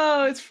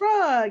 yo, it's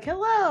Frog.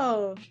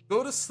 Hello.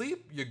 Go to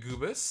sleep, you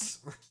goobus.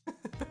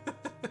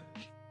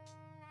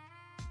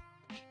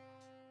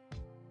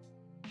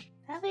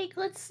 Have a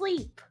good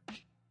sleep.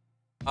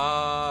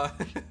 Yeah,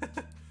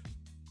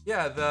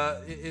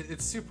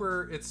 it's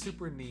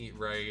super neat,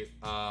 right?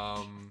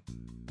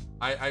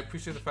 I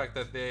appreciate the fact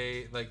that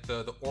they like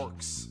the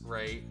orcs,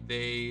 right?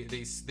 They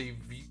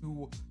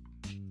view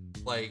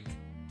like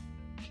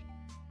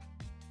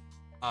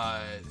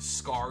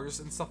scars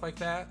and stuff like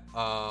that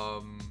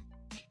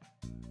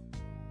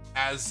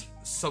as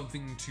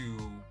something to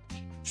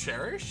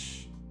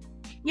cherish.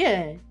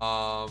 Yeah.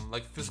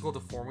 Like physical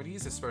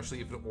deformities, especially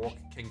if an orc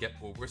can get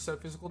over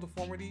said physical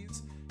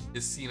deformities,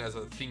 is seen as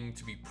a thing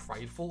to be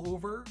prideful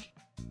over.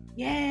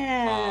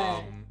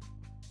 Yeah.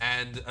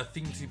 And a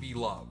thing to be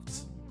loved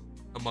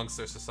amongst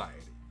their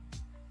society.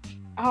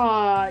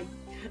 I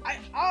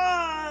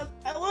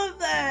love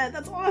that.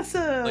 That's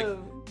awesome. Like,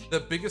 the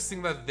biggest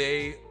thing that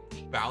they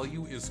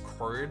value is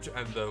courage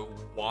and the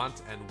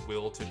want and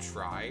will to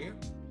try.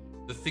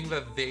 The thing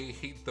that they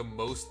hate the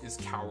most is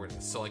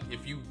cowardice. So like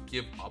if you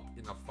give up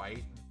in a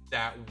fight,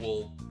 that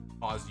will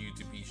cause you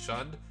to be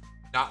shunned.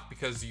 Not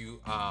because you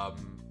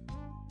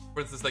for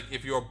instance, like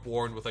if you're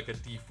born with like a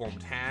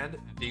deformed hand,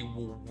 they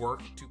will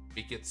work to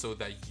make it so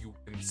that you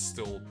can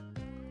still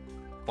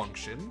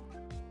function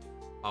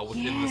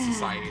within the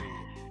society.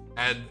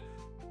 And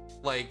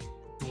like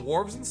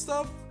dwarves and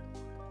stuff,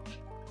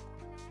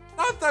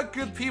 not that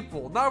good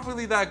people, not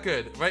really that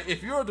good, right?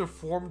 If you're a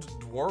deformed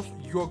dwarf,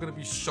 you're gonna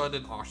be shunned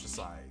and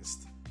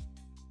ostracized.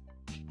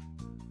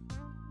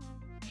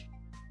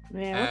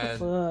 Man, what the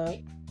fuck?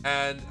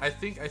 And I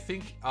think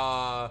and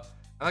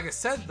like I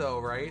said though,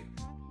 right?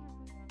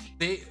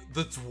 The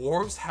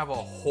dwarves have a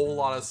whole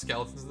lot of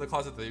skeletons in the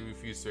closet that they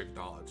refuse to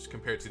acknowledge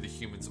compared to the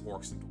humans,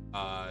 orcs, and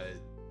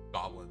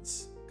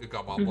goblins.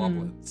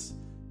 Goblins.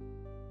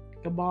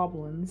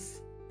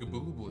 Gaboblins.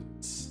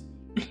 Gabooblins.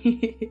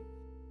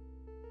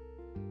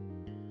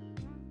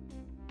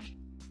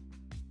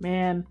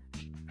 Man,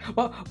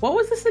 what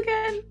was this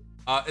again?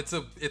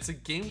 It's a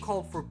game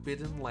called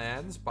Forbidden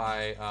Lands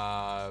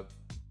by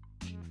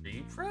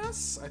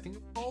Repress, I think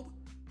it's called.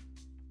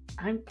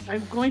 I'm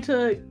going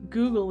to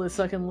Google this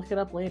so I can look it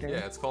up later.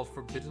 Yeah, it's called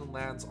Forbidden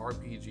Lands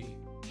RPG.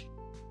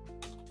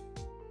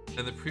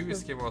 And the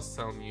previous game I was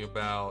telling you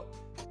about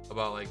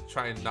like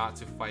trying not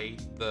to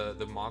fight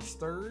the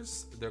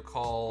monsters, they're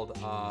called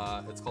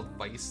it's called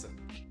Bison.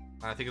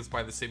 And I think it's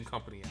by the same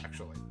company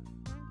actually.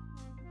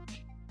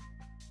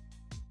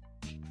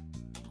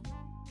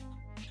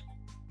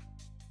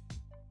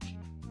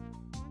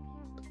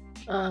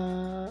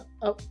 Oh.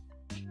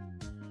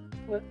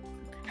 What?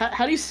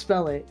 How do you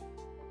spell it?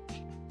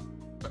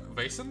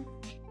 Bison?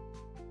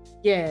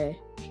 Yeah.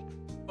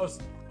 I'll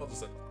just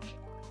say.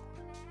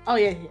 Oh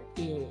yeah.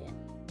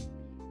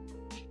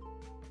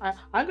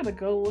 I'm gonna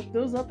go look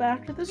those up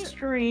after the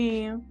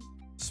stream.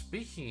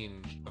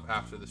 Speaking of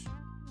after the stream,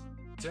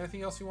 is there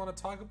anything else you want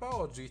to talk about,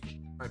 or do you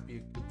think it might be a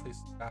good place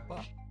to wrap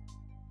up?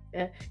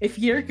 If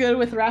you're good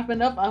with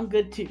wrapping up, I'm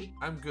good too.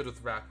 I'm good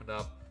with wrapping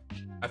up.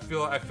 I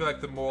feel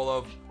like the moral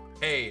of,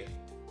 hey,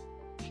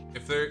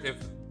 if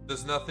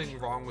there's nothing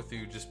wrong with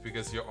you just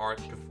because you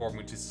aren't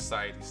conforming to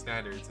society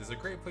standards is a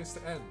great place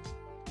to end.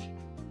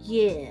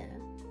 Yeah.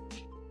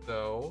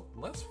 So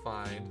let's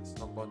find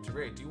someone to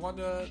raid. Do you want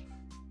to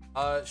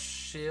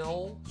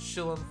shill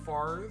and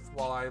farth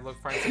while I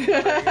find someone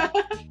to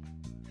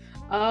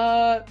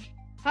raid?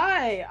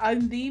 Hi,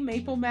 I'm the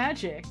Maple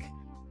Magic.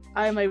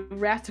 I'm a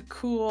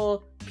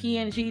Ratacool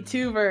PNG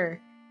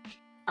tuber.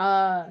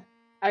 I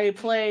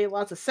play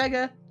lots of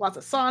Sega, lots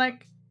of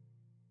Sonic.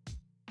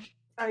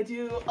 I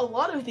do a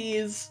lot of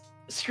these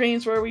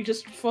streams where we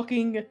just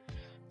fucking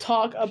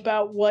talk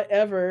about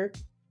whatever.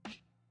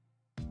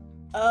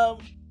 I'm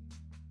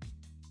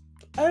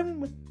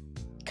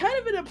kind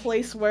of in a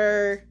place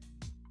where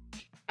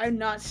I'm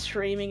not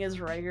streaming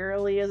as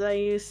regularly as I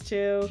used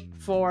to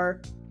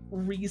for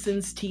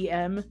reasons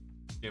TM.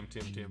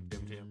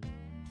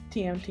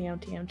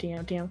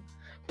 TM.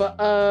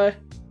 But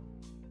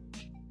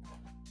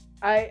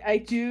I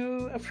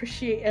do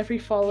appreciate every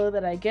follow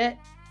that I get.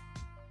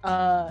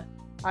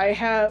 I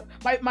have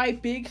my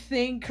big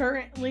thing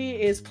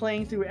currently is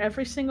playing through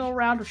every single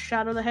round of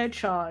Shadow the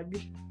Hedgehog.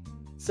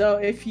 So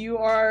if you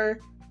are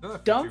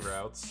dumb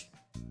routes.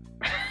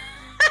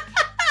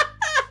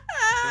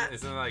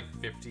 Isn't it like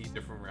 50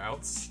 different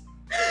routes?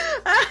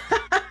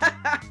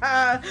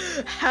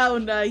 How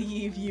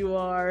naive you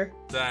are.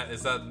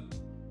 Is that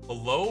a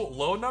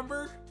low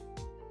number?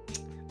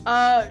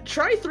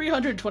 Try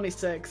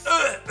 326.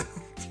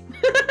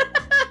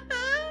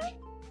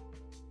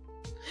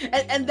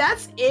 And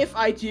that's if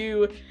I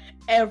do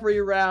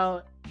every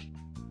route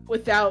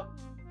without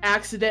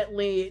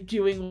accidentally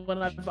doing what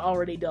I've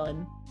already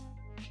done.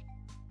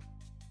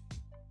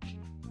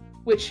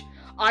 Which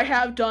I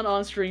have done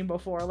on stream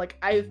before. Like,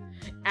 I've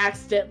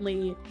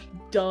accidentally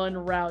done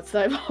routes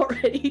that I've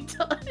already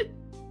done.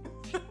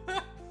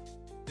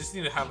 Just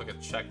need to have like a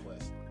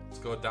checklist. Let's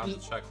go down the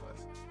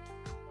checklist.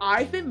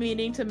 I've been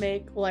meaning to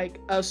make like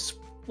a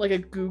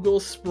Google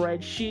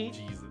spreadsheet.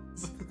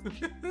 Jesus.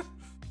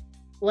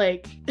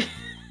 Like,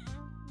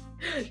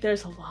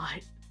 there's a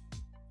lot.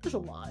 There's a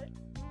lot.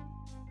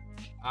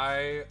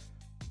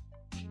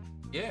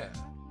 Yeah.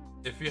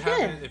 If you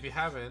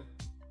haven't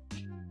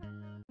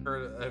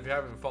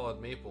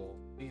followed Maple,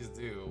 please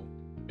do.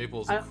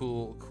 Maple's a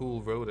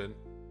cool rodent.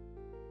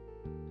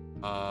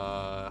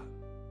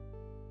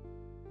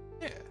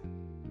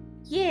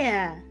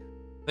 Yeah.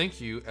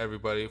 Thank you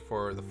everybody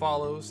for the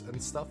follows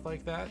and stuff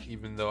like that,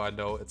 even though I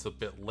know it's a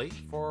bit late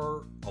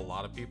for a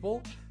lot of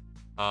people.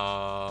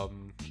 I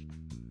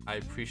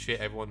appreciate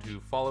everyone who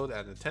followed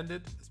and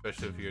attended,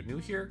 especially if you're new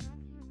here.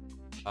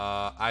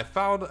 I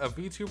found a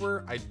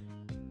VTuber.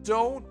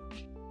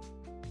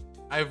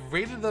 I've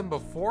rated them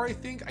before, I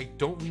think. I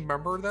don't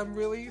remember them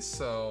really,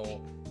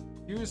 so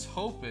here's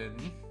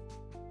hoping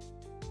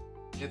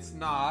it's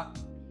not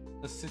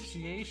the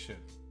situation.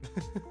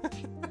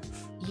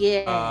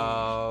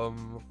 Yeah.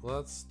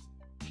 Let's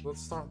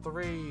start the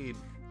raid.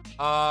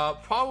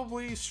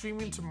 Probably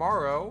streaming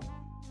tomorrow.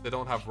 They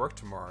don't have work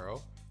tomorrow.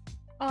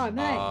 Oh,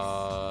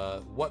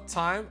 nice. What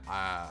time?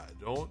 I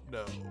don't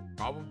know.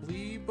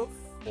 Probably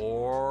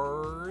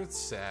before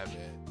 7.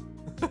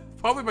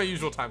 Probably my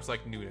usual time's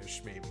like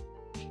noonish, maybe.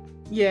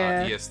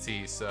 Yeah.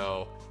 EST.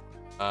 So,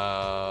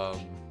 I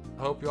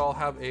hope you all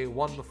have a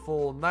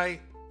wonderful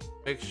night.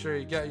 Make sure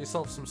you get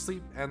yourself some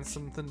sleep and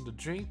something to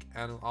drink,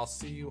 and I'll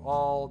see you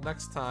all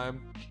next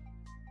time.